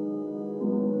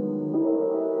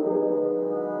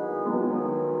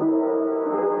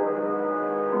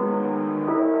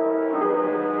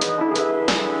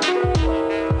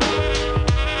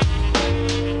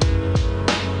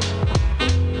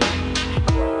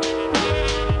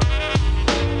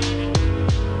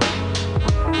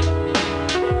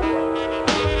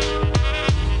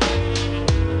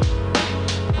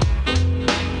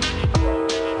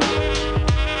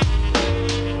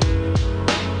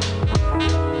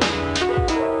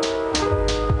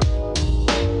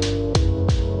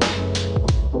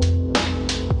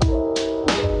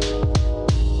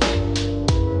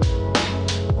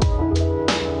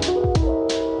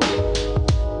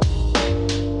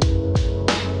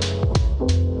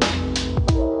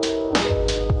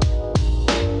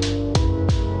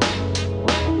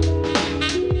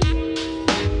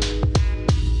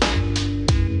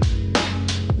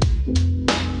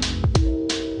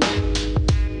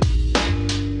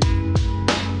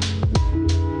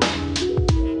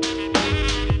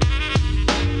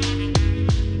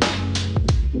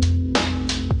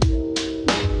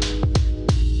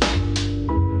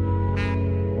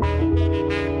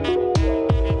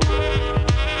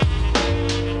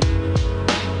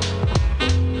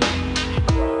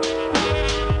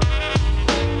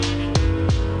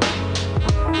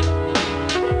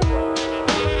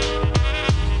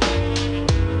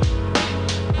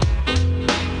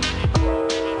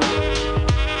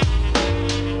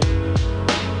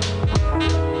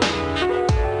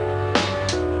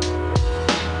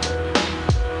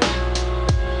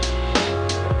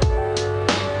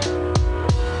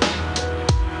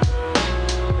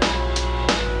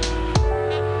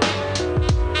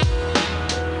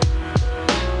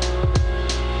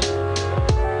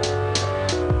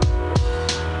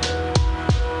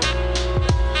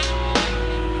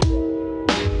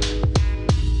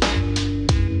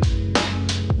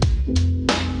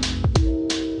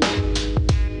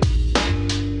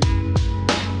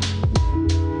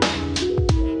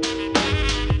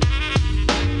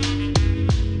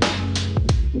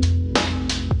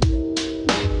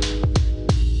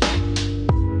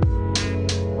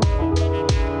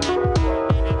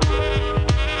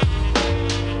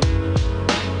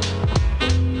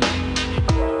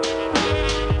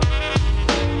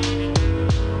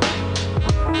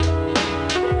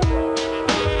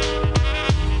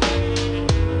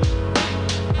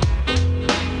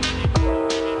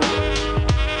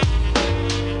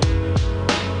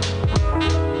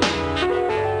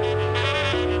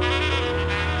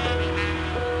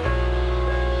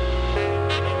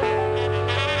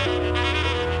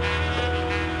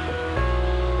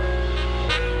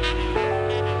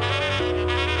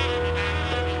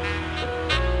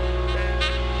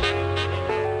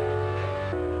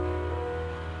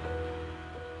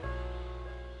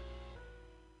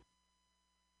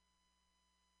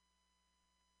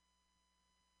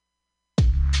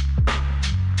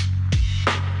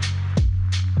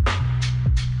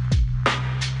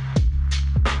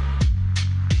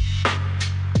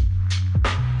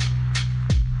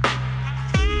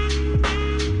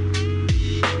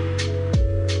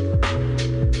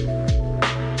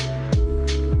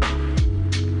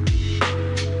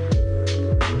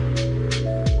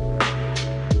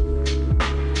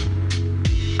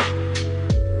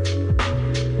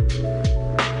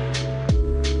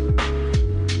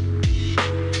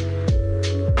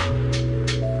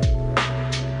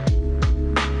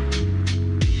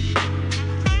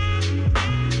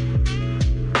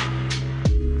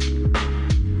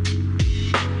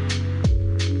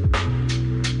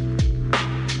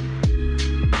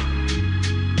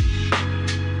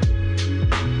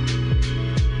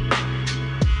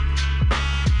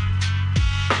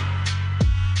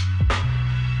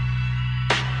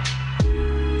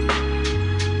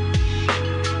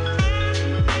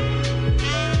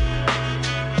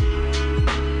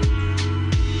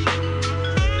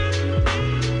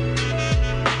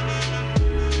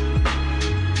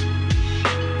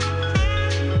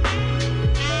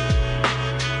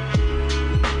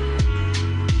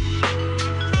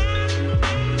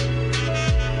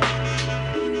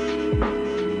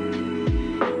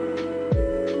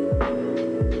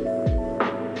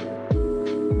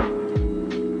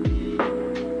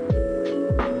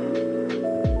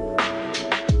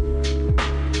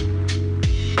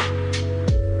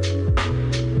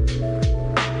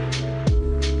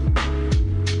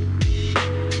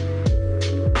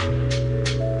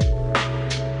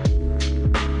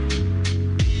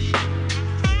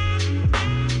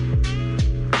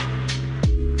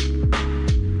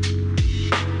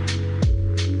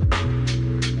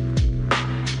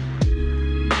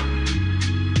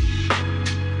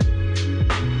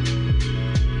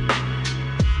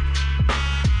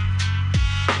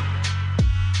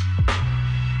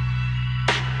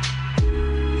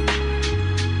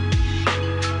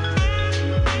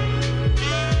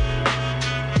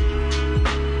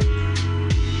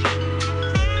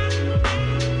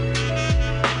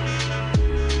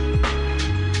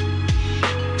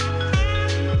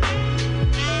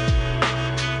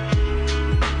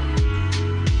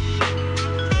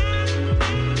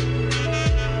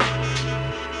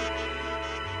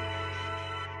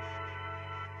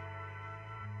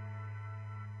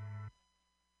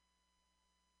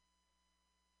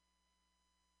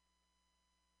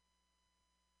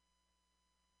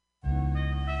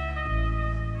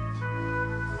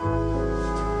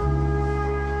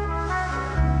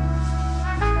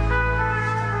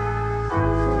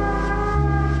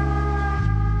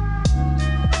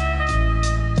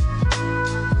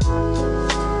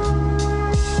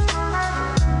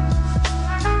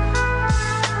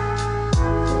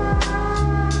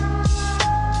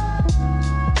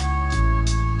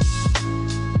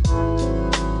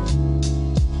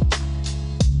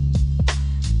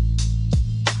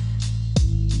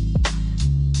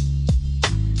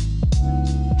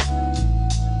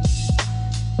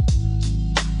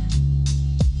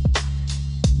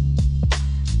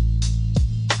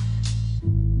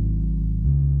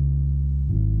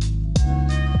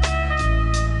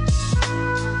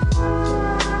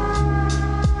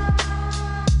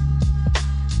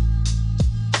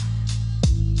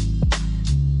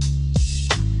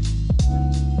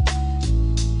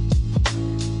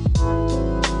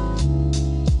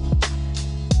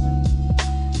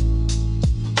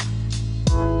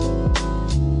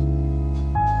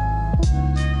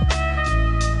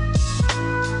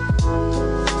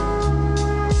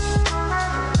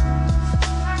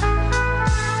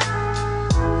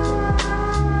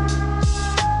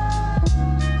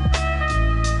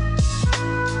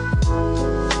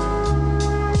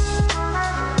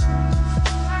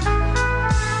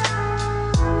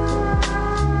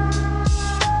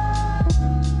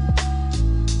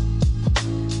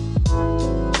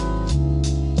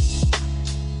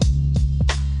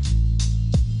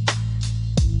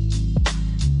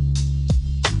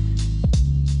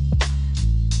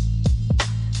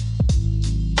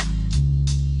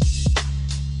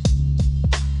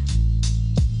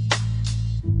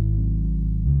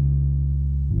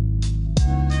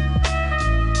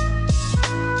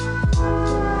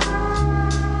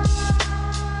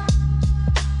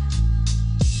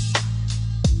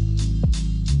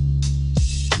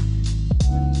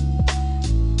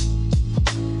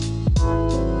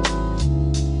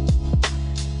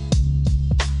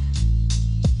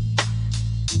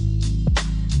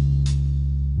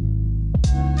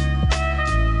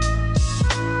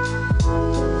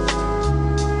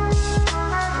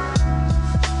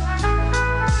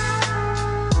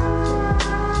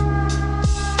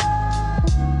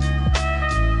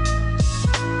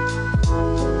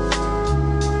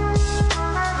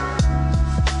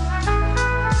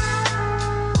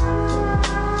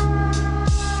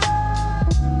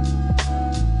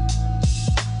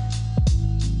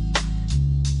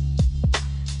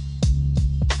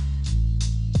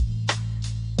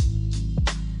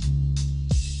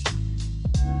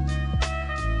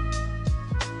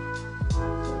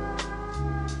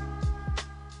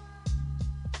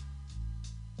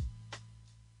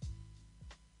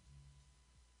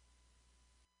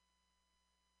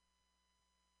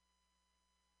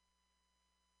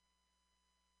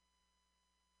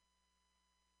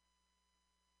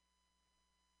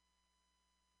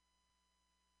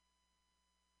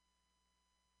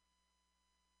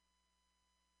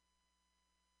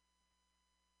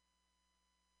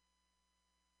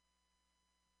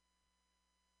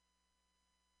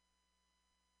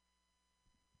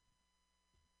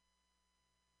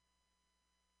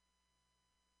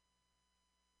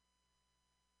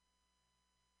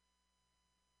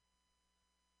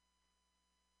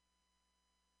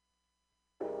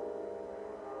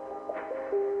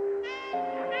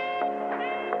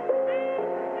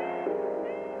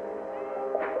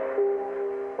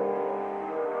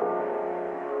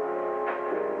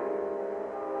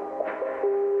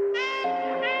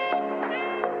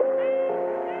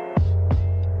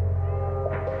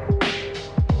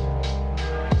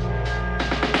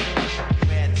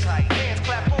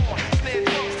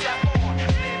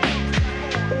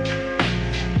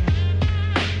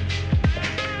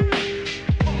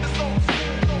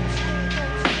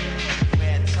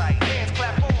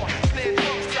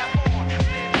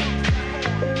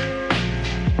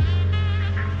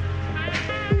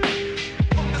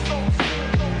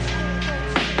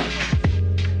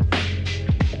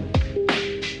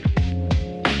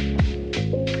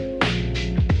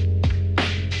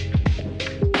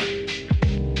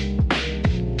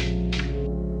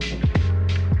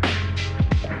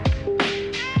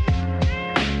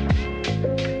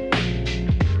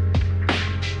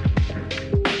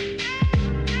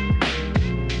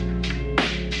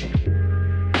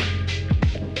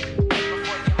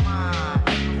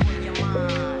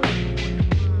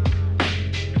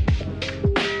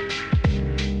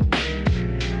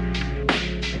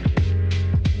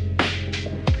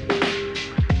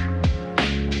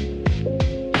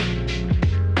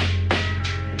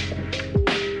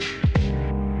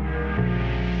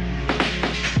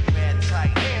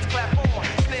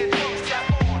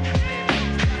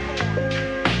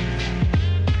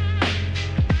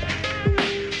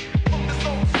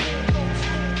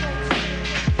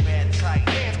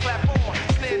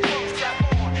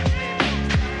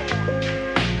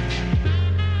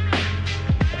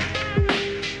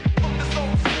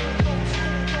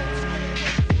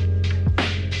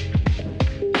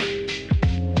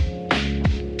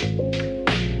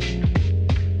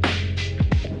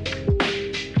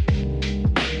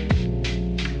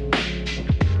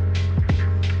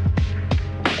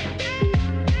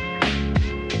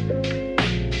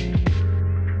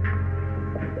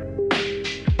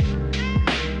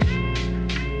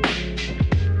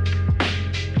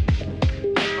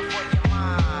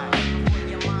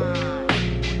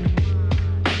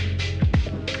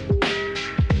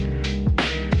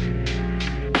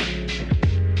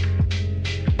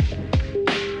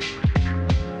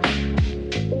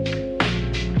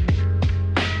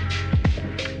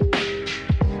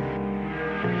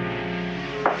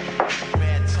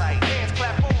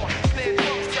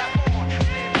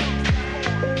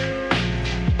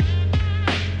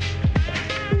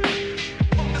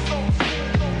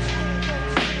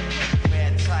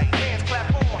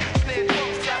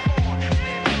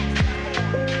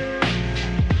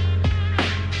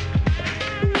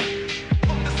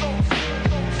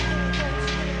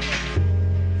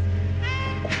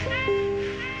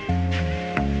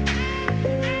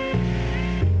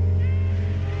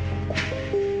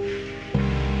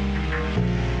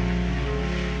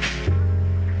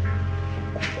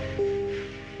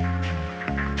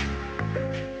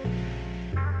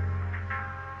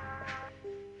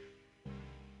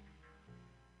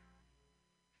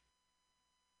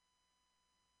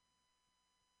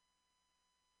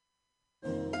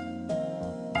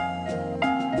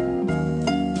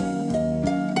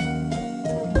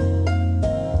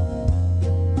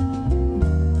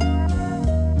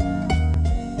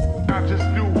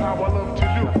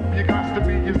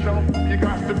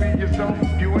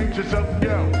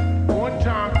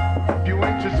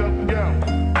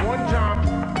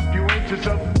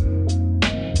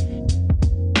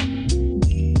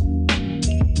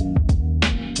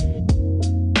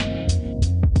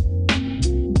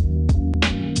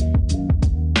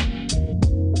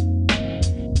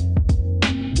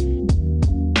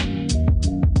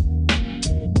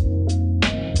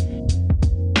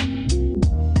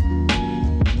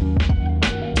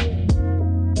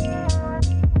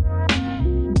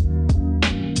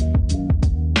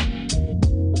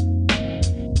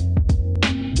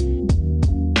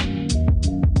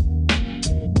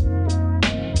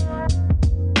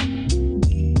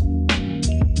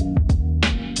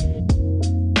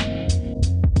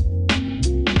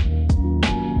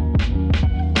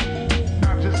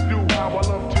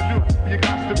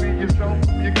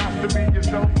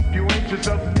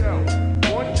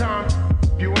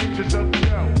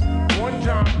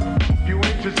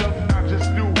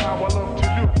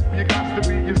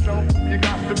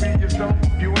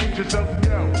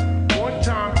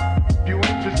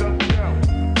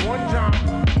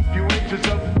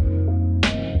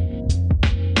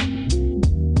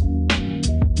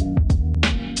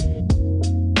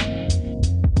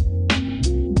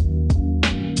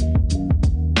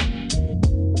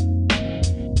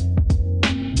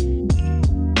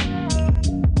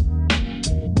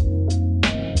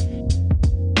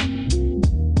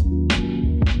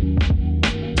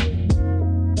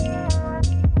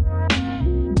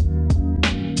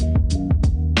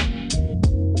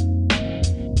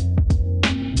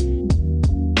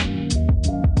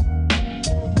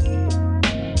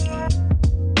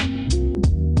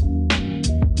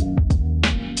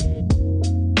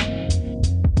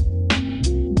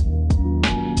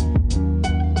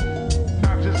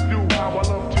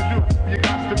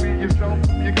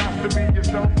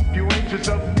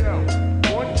 yourself,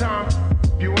 yo. One time,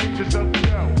 you ain't yourself,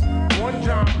 yo. One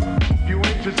time, you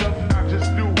ain't yourself. I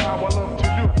just do how I love to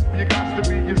do. You got to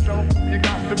be yourself. You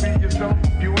got to be yourself.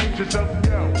 You ain't yourself,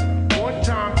 yo. One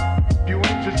time, you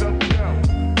ain't yourself,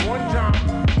 yo. One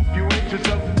time, you ain't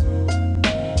yourself.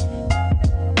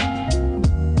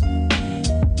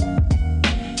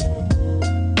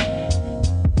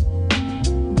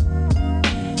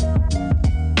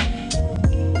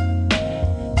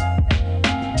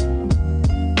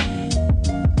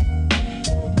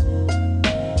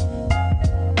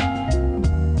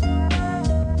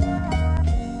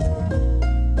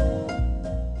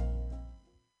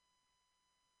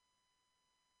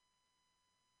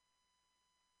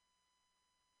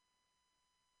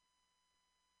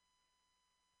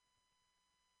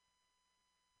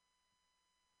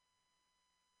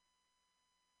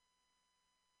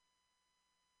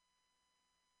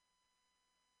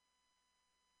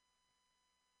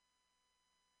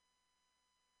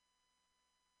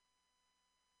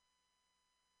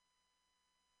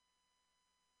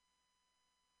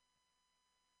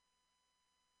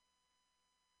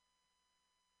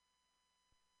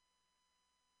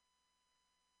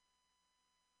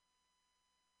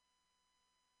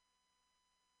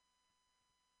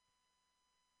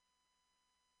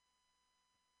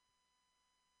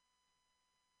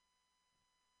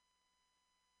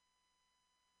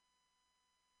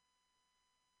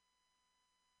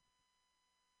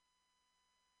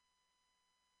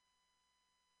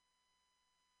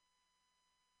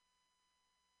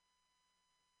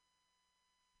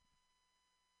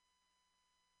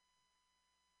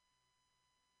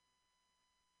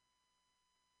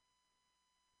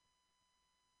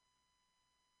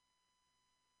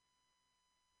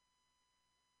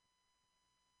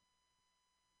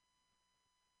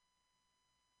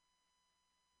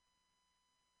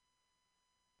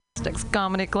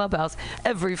 Comedy Clubhouse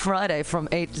every Friday from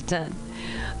 8 to 10.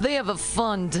 They have a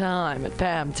fun time at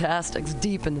Pamtastic's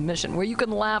deep in the Mission, where you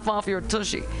can laugh off your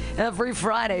tushy every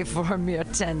Friday for a mere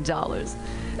 $10.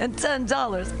 And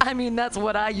 $10, I mean, that's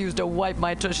what I use to wipe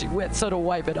my tushy with, so to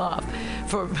wipe it off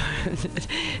for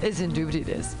it's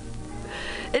indubitious.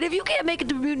 And if you can't make it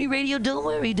to Mutiny Radio, don't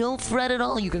worry, don't fret at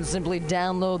all. You can simply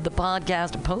download the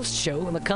podcast post-show in the